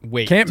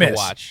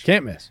watch.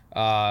 Can't miss.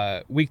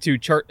 Week 2,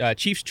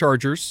 Chiefs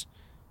Chargers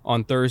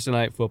on Thursday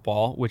Night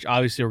Football, which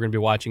obviously we're going to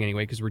be watching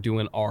anyway because we're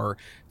doing our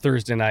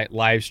Thursday night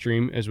live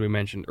stream, as we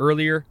mentioned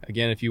earlier.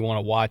 Again, if you want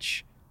to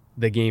watch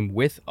the game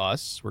with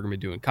us, we're going to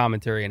be doing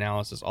commentary,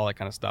 analysis, all that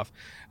kind of stuff.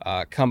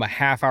 Come a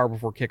half hour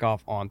before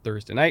kickoff on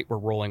Thursday night. We're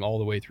rolling all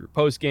the way through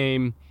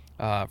post-game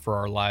for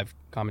our live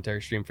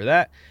commentary stream for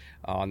that.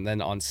 And then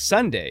on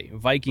Sunday,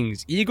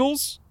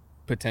 Vikings-Eagles,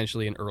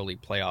 potentially an early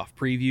playoff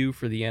preview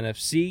for the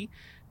NFC.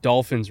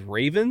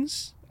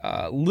 Dolphins-Ravens,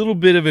 a little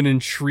bit of an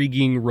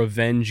intriguing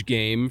revenge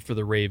game for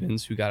the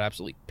Ravens, who got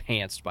absolutely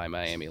pantsed by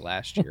Miami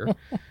last year.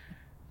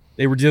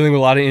 They were dealing with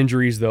a lot of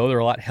injuries, though. They're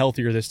a lot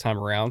healthier this time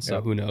around, so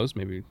Who knows?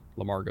 Maybe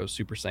Lamar goes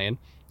Super Saiyan.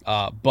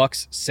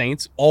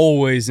 Bucs-Saints,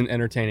 always an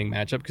entertaining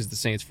matchup because the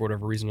Saints, for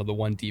whatever reason, are the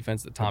one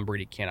defense that Tom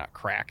Brady cannot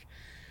crack.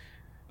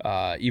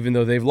 Even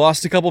though they've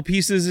lost a couple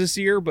pieces this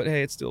year, but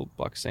hey, it's still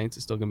Bucs-Saints.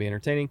 It's still going to be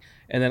entertaining.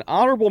 And then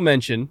honorable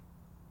mention,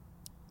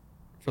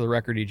 for the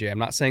record, EJ, I'm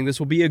not saying this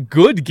will be a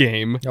good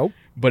game,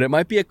 but it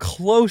might be a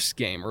close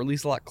game, or at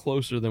least a lot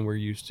closer than we're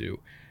used to.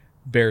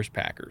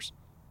 Bears-Packers.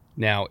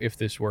 Now, if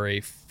this were a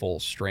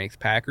full-strength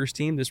Packers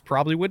team, this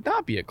probably would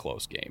not be a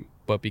close game.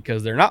 But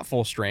because they're not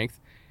full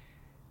strength,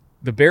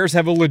 the Bears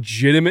have a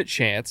legitimate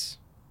chance,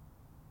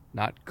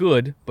 not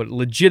good, but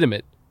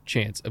legitimate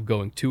chance of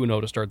going 2-0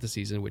 to start the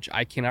season, which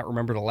I cannot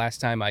remember the last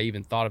time I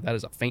even thought of that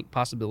as a faint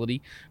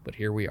possibility, but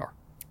here we are.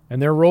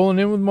 And they're rolling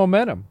in with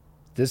momentum.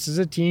 This is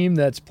a team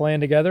that's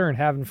playing together and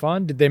having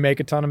fun. Did they make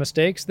a ton of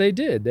mistakes? They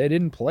did. They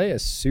didn't play a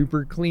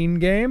super clean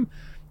game,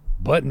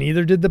 but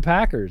neither did the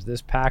Packers.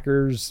 This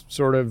Packers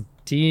sort of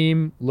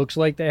team looks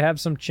like they have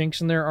some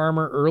chinks in their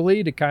armor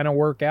early to kind of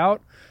work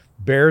out.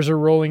 Bears are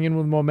rolling in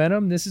with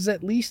momentum. This is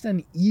at least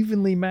an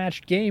evenly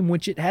matched game,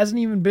 which it hasn't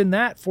even been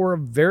that for a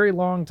very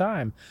long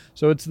time.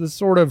 So it's this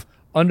sort of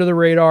under the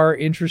radar,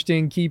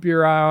 interesting, keep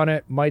your eye on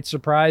it, might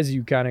surprise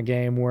you kind of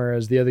game,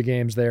 whereas the other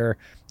games there,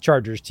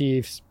 Chargers,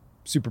 Chiefs,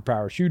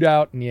 superpower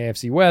shootout in the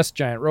AFC West,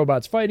 giant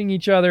robots fighting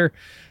each other,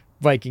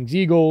 Vikings,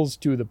 Eagles,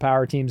 two of the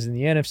power teams in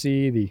the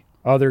NFC, the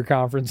other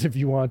conference if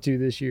you want to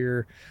this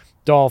year,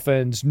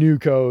 Dolphins, new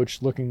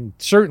coach, looking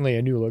certainly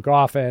a new look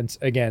offense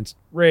against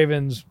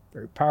Ravens,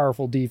 very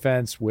powerful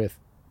defense with,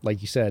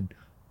 like you said,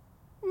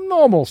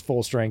 almost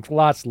full strength,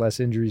 lots less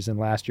injuries than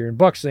last year. And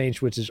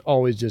Bucs-Saints, which is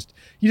always just,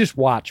 you just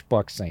watch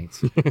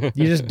Bucs-Saints.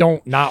 You just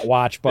don't not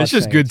watch Bucs-Saints.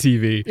 It's just good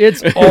TV.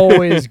 It's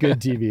always good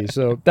TV.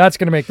 So that's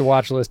going to make the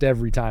watch list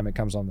every time it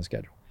comes on the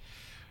schedule.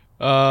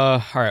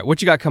 All right. What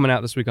you got coming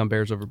out this week on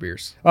Bears Over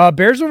Beers?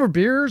 Bears Over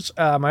Beers,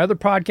 my other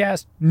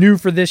podcast, new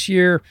for this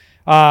year.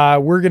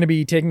 We're going to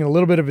be taking a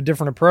little bit of a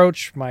different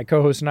approach. My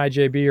co-host and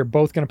IJB are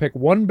both going to pick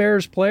one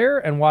Bears player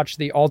and watch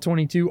the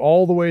All-22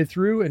 all the way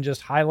through and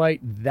just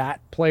highlight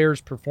that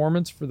player's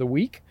performance for the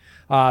week.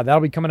 That'll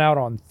be coming out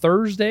on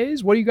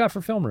Thursdays. What do you got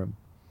for Film Room?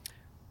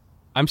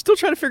 I'm still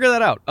trying to figure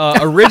that out.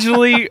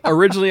 Originally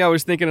I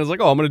was thinking, I was like,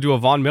 I'm going to do a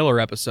Von Miller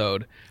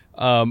episode.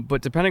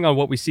 But depending on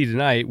what we see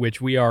tonight,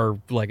 which we are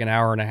like an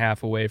hour and a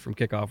half away from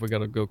kickoff, we got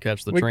to go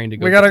catch the train to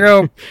go. We got to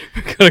go.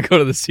 We got to go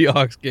to the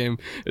Seahawks game.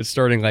 It's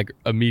starting like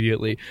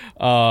immediately.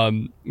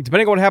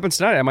 Depending on what happens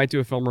tonight, I might do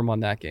a film room on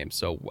that game.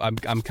 So I'm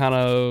kind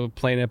of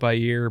playing it by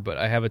ear, but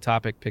I have a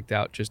topic picked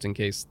out just in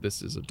case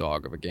this is a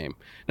dog of a game.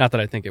 Not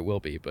that I think it will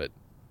be, but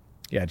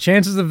yeah,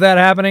 chances of that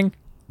happening,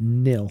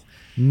 nil.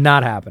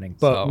 Not happening.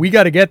 But So- we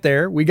got to get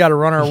there. We got to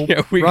run our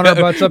our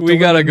butts up. We to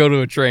got to win. go to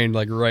a train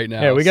like right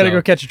now. Yeah, we got to So,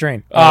 go catch a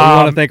train. we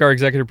want to thank our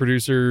executive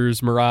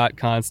producers, Marat,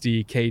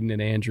 Consti, Caden,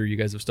 and Andrew. You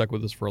guys have stuck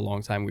with us for a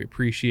long time. We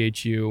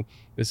appreciate you.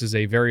 This is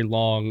a very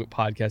long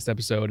podcast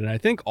episode, and I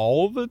think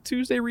all of the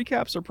Tuesday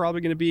recaps are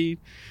probably going to be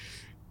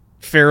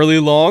fairly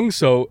long.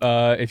 So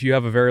if you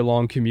have a very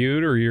long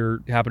commute or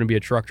you happen to be a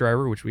truck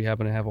driver, which we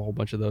happen to have a whole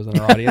bunch of those in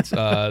our audience,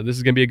 this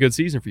is going to be a good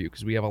season for you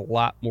because we have a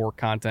lot more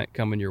content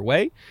coming your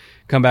way.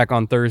 Come back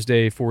on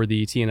Thursday for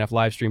the TNF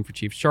live stream for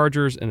Chiefs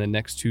Chargers, and then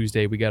next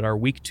Tuesday we got our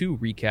Week 2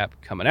 recap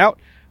coming out.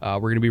 We're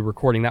going to be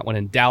recording that one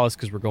in Dallas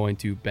because we're going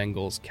to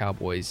Bengals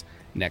Cowboys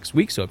next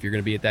week. So if you're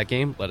going to be at that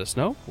game, let us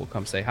know. We'll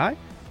come say hi.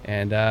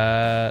 And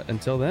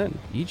until then,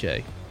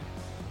 EJ,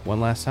 one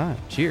last time,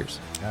 cheers.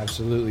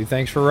 Absolutely.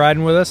 Thanks for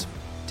riding with us.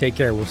 Take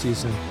care. We'll see you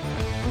soon.